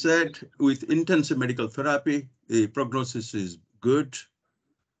 as I said, with intensive medical therapy, the prognosis is good,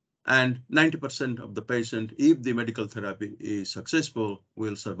 and 90% of the patient, if the medical therapy is successful,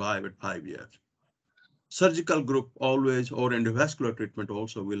 will survive at 5 years. Surgical group always, or endovascular treatment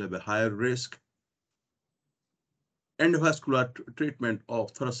also, will have a higher risk. Endovascular treatment of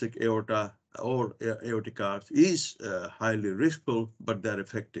thoracic aorta or aortic arch is highly riskful, but they're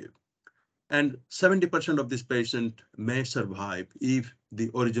effective. And 70% of this patient may survive if the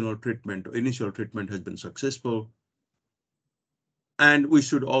original treatment, initial treatment has been successful. And we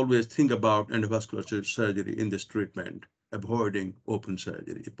should always think about endovascular surgery in this treatment, avoiding open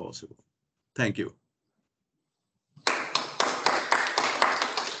surgery if possible. Thank you.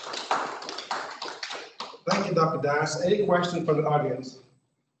 Thank you, Dr. Das. Any questions from the audience?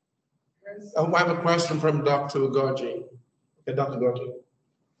 I have a question from Dr. Gorgi. Okay, Dr. Gorgi.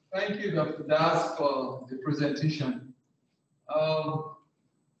 Thank you, Dr. Das, for the presentation. I'm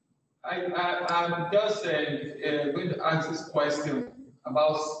just going to ask this question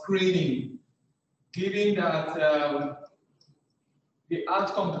about screening. Given that the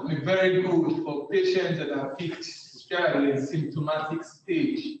outcome to be very good for patients that are picked, especially in symptomatic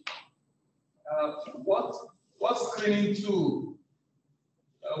stage, what screening tool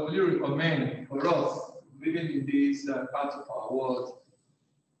will you recommend for us living in this part of our world?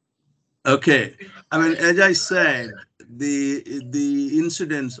 Okay, I mean, as I said, the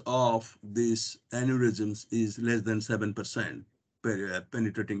incidence of these aneurysms is less than 7%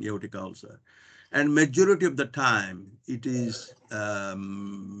 penetrating aortic ulcer, and majority of the time it is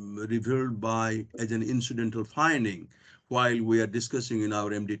revealed by as an incidental finding while we are discussing in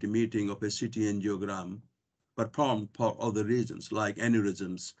our MDT meeting of a CT angiogram performed for other reasons like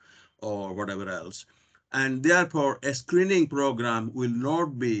aneurysms or whatever else. And therefore, a screening program will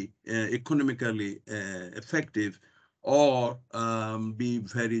not be economically effective or be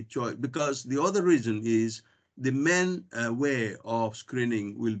very choice, because the other reason is the main way of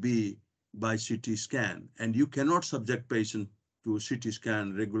screening will be by CT scan, and you cannot subject patient to CT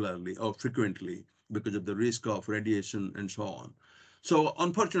scan regularly or frequently because of the risk of radiation and so on. So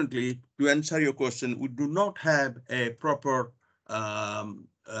unfortunately, to answer your question, we do not have a proper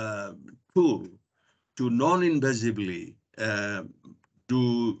tool to non-invasively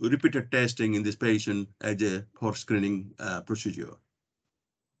do repeated testing in this patient as a for screening procedure.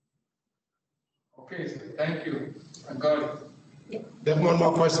 Okay, so thank you. I got it. There's one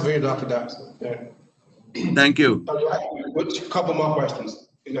more question for you, Dr. Das. Yeah. Thank you. A couple more questions.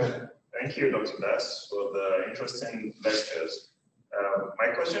 Thank you, Dr. Das, for the interesting lectures. My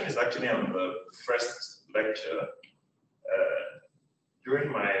question is actually on the first lecture.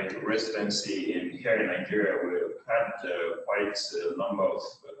 During my residency here in Nigeria, we had quite a number of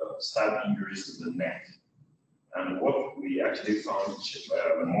stab injuries to the neck. And what we actually found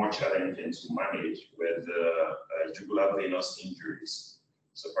more challenging to manage were the jugular venous injuries.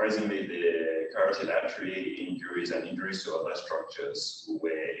 Surprisingly, the carotid artery injuries and injuries to other structures we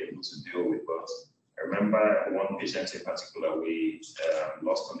were able to deal with. But I remember one patient in particular we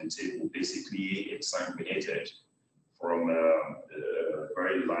lost on the table, basically exsanguinated from a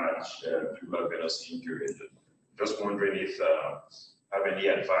very large jugular venous injury. Just wondering if you have any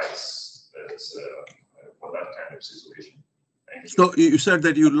advice for that kind of situation. Thank you. So you said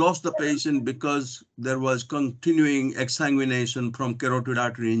that you lost the patient because there was continuing exsanguination from carotid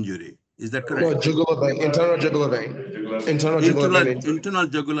artery injury. Is that correct? No, jugular vein, internal jugular vein. Internal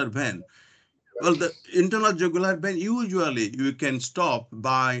jugular vein. Well, the internal jugular vein, usually you can stop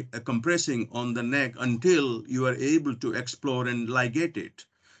by compressing on the neck until you are able to explore and ligate it,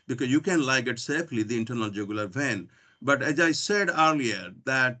 because you can ligate safely the internal jugular vein. But as I said earlier,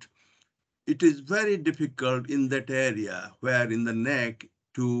 that it is very difficult in that area where in the neck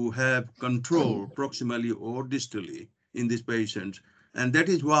to have control proximally or distally in these patients. And that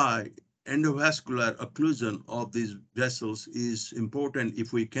is why endovascular occlusion of these vessels is important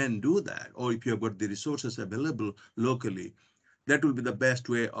if we can do that, or if you have got the resources available locally. That will be the best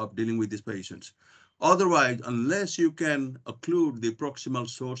way of dealing with these patients. Otherwise, unless you can occlude the proximal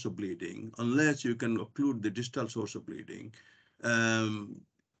source of bleeding, unless you can occlude the distal source of bleeding,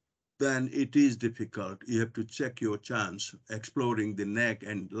 then it is difficult. You have to check your chance exploring the neck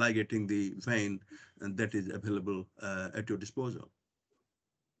and ligating the vein, and that is available at your disposal.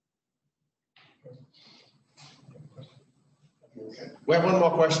 We have one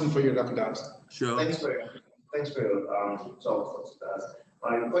more question for you, Dr. Das. Sure. Thanks for your talk, Dr. Das.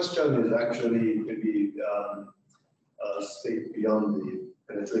 My question is actually maybe state beyond the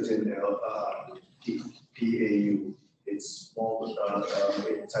penetrating PAU. It's more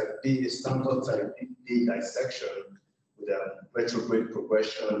type B, it's standard type B dissection with a retrograde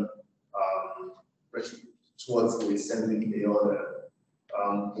progression towards the ascending aorta.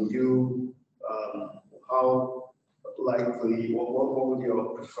 Would you, how likely, what would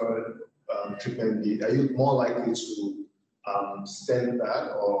your preferred treatment be? Are you more likely to stent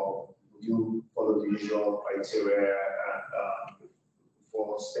that, or would you follow the usual criteria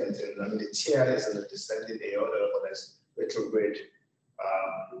for stenting? I mean, the tear is in the descending aorta, but there's retrograde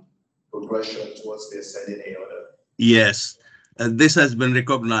progression towards the ascending aorta. Yes, and this has been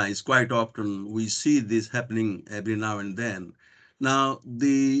recognized quite often. We see this happening every now and then. Now,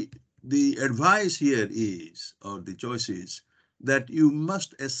 the advice here is, or the choice is, that you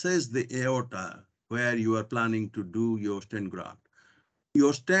must assess the aorta where you are planning to do your stent graft.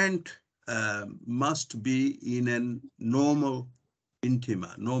 Your stent must be in a normal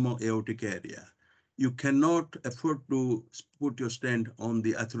intima, normal aortic area. You cannot afford to put your stent on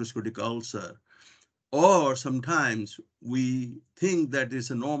the atherosclerotic ulcer. Or sometimes we think that it's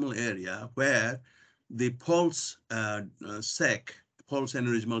a normal area where the pulse pulse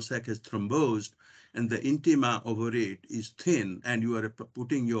aneurysmal sac has thrombosed and the intima over it is thin, and you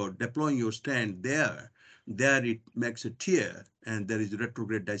are deploying your stent there. There it makes a tear and there is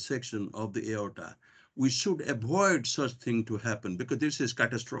retrograde dissection of the aorta. We should avoid such thing to happen because this is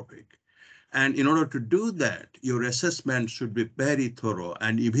catastrophic. And in order to do that, your assessment should be very thorough,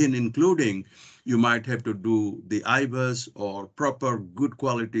 and even including you might have to do the IVUS or proper good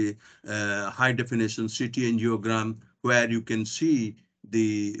quality high definition CT angiogram where you can see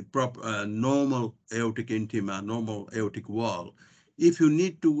the proper normal aortic intima, normal aortic wall. If you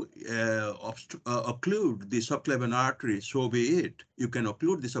need to occlude the subclavian artery, so be it. You can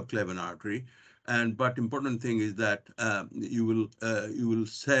occlude the subclavian artery. But important thing is that you will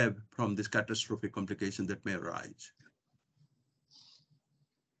save from this catastrophic complication that may arise.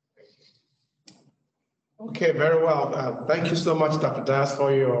 Okay, very well. Thank you so much, Dr. Das,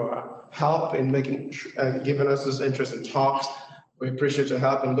 for your help in giving us this interesting talks. We appreciate your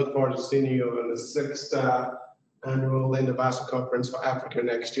help and look forward to seeing you in the 6th annual Endovascular Conference for Africa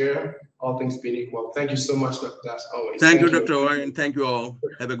next year. All things being equal. Thank you so much, Dr. Das, always. Thank you, Dr. Owen. Thank you all.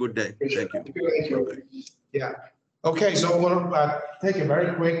 Have a good day. Thank you. Thank you. Yeah. Okay, so we're going to take a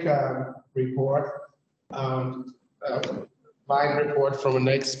very quick report, live report from the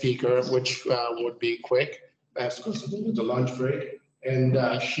next speaker, which would be quick, because it's a lunch break.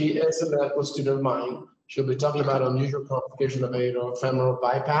 And she is a medical student of mine. She'll be talking about unusual complication of aortofemoral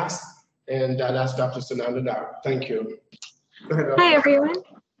bypass. And that's Dr. Sunanda Dar. Thank you. Go ahead, Hi, everyone.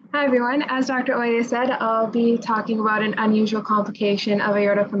 Hi, everyone. As Dr. Oye said, I'll be talking about an unusual complication of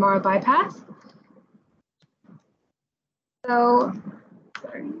aortofemoral bypass. So,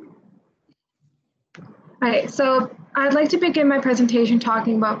 I'd like to begin my presentation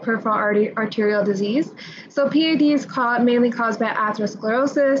talking about peripheral arterial disease. So PAD is mainly caused by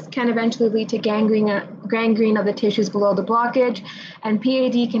atherosclerosis, can eventually lead to gangrene of the tissues below the blockage, and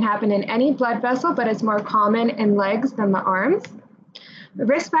PAD can happen in any blood vessel, but it's more common in legs than the arms. The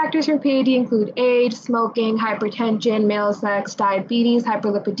risk factors for PAD include age, smoking, hypertension, male sex, diabetes,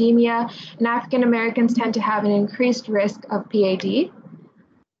 hyperlipidemia, and African Americans tend to have an increased risk of PAD.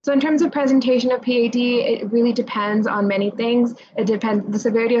 So in terms of presentation of PAD, it really depends on many things. The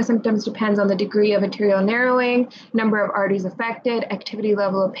severity of symptoms depends on the degree of arterial narrowing, number of arteries affected, activity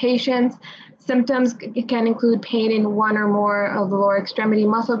level of patients. Symptoms can include pain in one or more of the lower extremity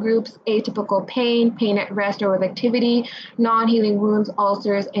muscle groups, atypical pain, pain at rest or with activity, non-healing wounds,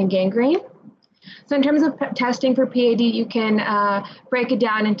 ulcers, and gangrene. So in terms of testing for PAD, you can break it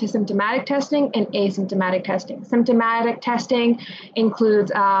down into symptomatic testing and asymptomatic testing. Symptomatic testing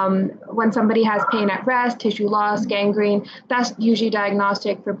includes when somebody has pain at rest, tissue loss, gangrene. That's usually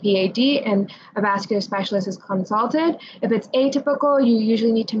diagnostic for PAD, and a vascular specialist is consulted. If it's atypical, you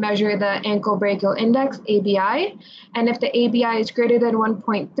usually need to measure the ankle brachial index, ABI. And if the ABI is greater than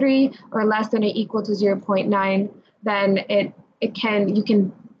 1.3 or less than or equal to 0.9, then you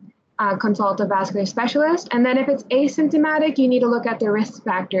can consult a vascular specialist. And then if it's asymptomatic, you need to look at the risk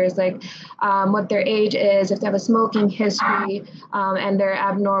factors, like what their age is, if they have a smoking history, and they're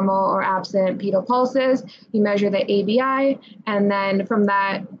abnormal or absent pedal pulses. You measure the ABI, and then from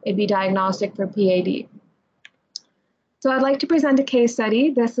that, it'd be diagnostic for PAD. So I'd like to present a case study.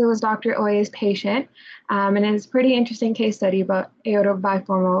 This was Dr. Oye's patient, and it's a pretty interesting case study about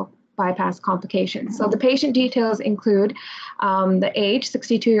aortobiformal bypass complications. So the patient details include the age,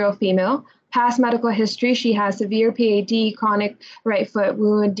 62-year-old female, past medical history. She has severe PAD, chronic right foot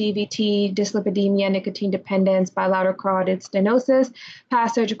wound, DVT, dyslipidemia, nicotine dependence, bilateral carotid stenosis,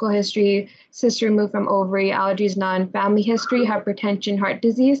 past surgical history, cyst removed from ovary, allergies none, family history, hypertension, heart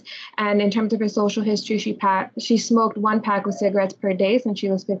disease. And in terms of her social history, she smoked 1 pack of cigarettes per day since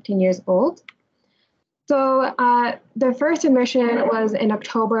she was 15 years old. So the first admission was in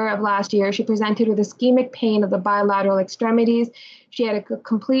October of last year. She presented with ischemic pain of the bilateral extremities. She had a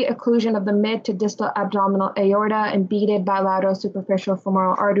complete occlusion of the mid to distal abdominal aorta and beaded bilateral superficial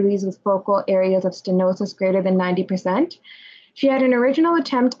femoral arteries with focal areas of stenosis greater than 90%. She had an original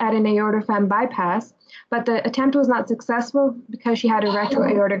attempt at an aortofem bypass, but the attempt was not successful because she had a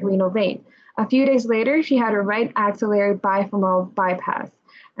retroaortic renal vein. A few days later, she had a right axillary bifemoral bypass.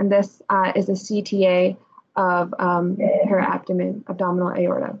 And this is a CTA of her abdominal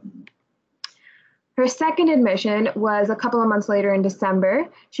aorta. Her second admission was a couple of months later in December.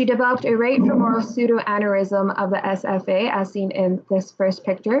 She developed a right femoral pseudoaneurysm of the SFA, as seen in this first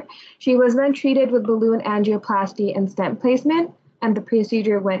picture. She was then treated with balloon angioplasty and stent placement, and the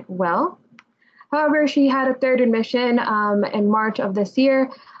procedure went well. However, she had a third admission in March of this year.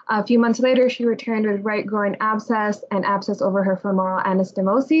 A few months later, she returned with right groin abscess and abscess over her femoral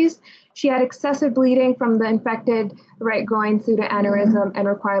anastomosis. She had excessive bleeding from the infected right groin pseudoaneurysm and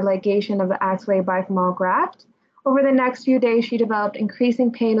required ligation of the axillary bifemoral graft. Over the next few days, she developed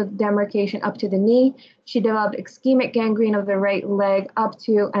increasing pain with demarcation up to the knee. She developed ischemic gangrene of the right leg up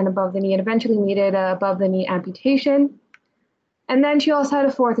to and above the knee, and eventually needed a above the knee amputation. And then she also had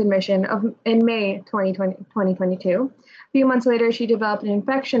a fourth admission in May 2022. A few months later, she developed an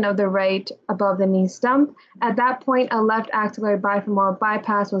infection of the right above the knee stump. At that point, a left axillary bifemoral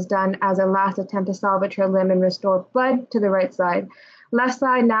bypass was done as a last attempt to salvage her limb and restore blood to the right side. Left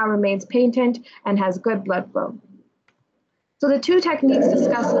side now remains patent and has good blood flow. So the two techniques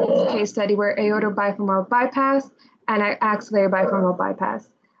discussed in this case study were aortic bifemoral bypass and axillary bifemoral bypass.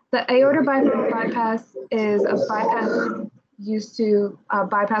 The aortic bifemoral bypass is a bypass used to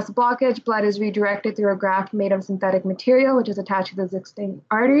bypass the blockage. Blood is redirected through a graft made of synthetic material, which is attached to the existing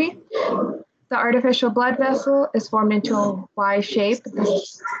artery. The artificial blood vessel is formed into a Y shape. The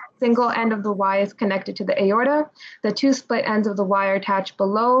single end of the Y is connected to the aorta. The two split ends of the Y are attached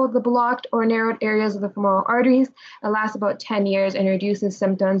below the blocked or narrowed areas of the femoral arteries. It lasts about 10 years and reduces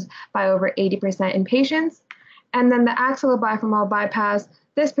symptoms by over 80% in patients. And then the axillary bifemoral bypass.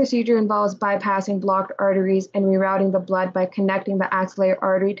 This procedure involves bypassing blocked arteries and rerouting the blood by connecting the axillary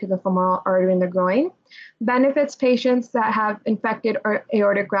artery to the femoral artery in the groin. Benefits patients that have infected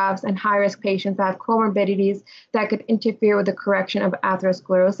aortic grafts and high-risk patients that have comorbidities that could interfere with the correction of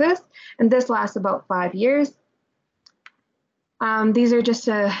atherosclerosis. And this lasts about 5 years. These are just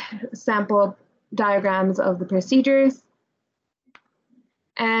sample diagrams of the procedures.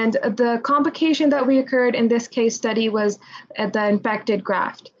 And the complication that occurred in this case study was at the infected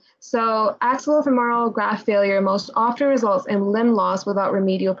graft. So axillofemoral graft failure most often results in limb loss without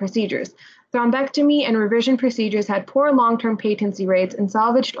remedial procedures. Thrombectomy and revision procedures had poor long-term patency rates and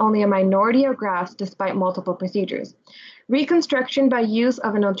salvaged only a minority of grafts despite multiple procedures. Reconstruction by use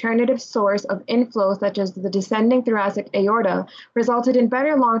of an alternative source of inflow, such as the descending thoracic aorta, resulted in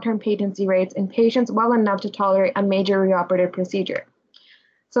better long-term patency rates in patients well enough to tolerate a major reoperative procedure.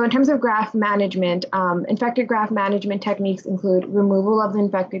 So in terms of graft management, infected graft management techniques include removal of the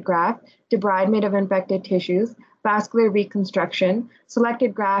infected graft, debridement of infected tissues, vascular reconstruction,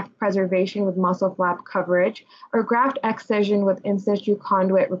 selected graft preservation with muscle flap coverage, or graft excision with in situ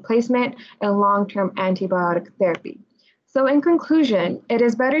conduit replacement, and long-term antibiotic therapy. So in conclusion, it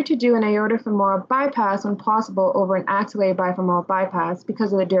is better to do an aortofemoral bypass when possible over an axillary bifemoral bypass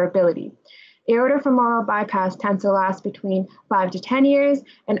because of the durability. Aortofemoral bypass tends to last between 5 to 10 years,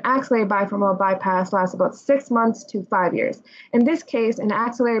 and axillary bifemoral bypass lasts about 6 months to 5 years. In this case, an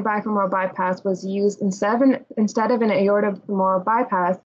axillary bifemoral bypass was used instead of an aortofemoral bypass